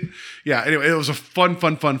 anyway, it was a fun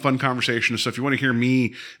conversation. So if you want to hear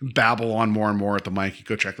me babble on more and more at the mic, you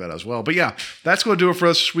go check that as well. But yeah, that's going to do it for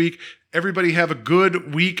us this week. Everybody have a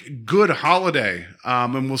good week, good holiday.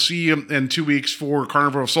 And we'll see you in 2 weeks for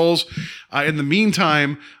Carnival of Souls. In the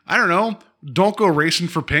meantime, I don't know, don't go racing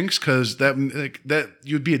for pinks because that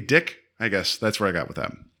you'd be a dick. I guess that's what I got with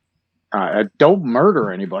that. Don't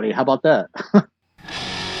murder anybody. How about that?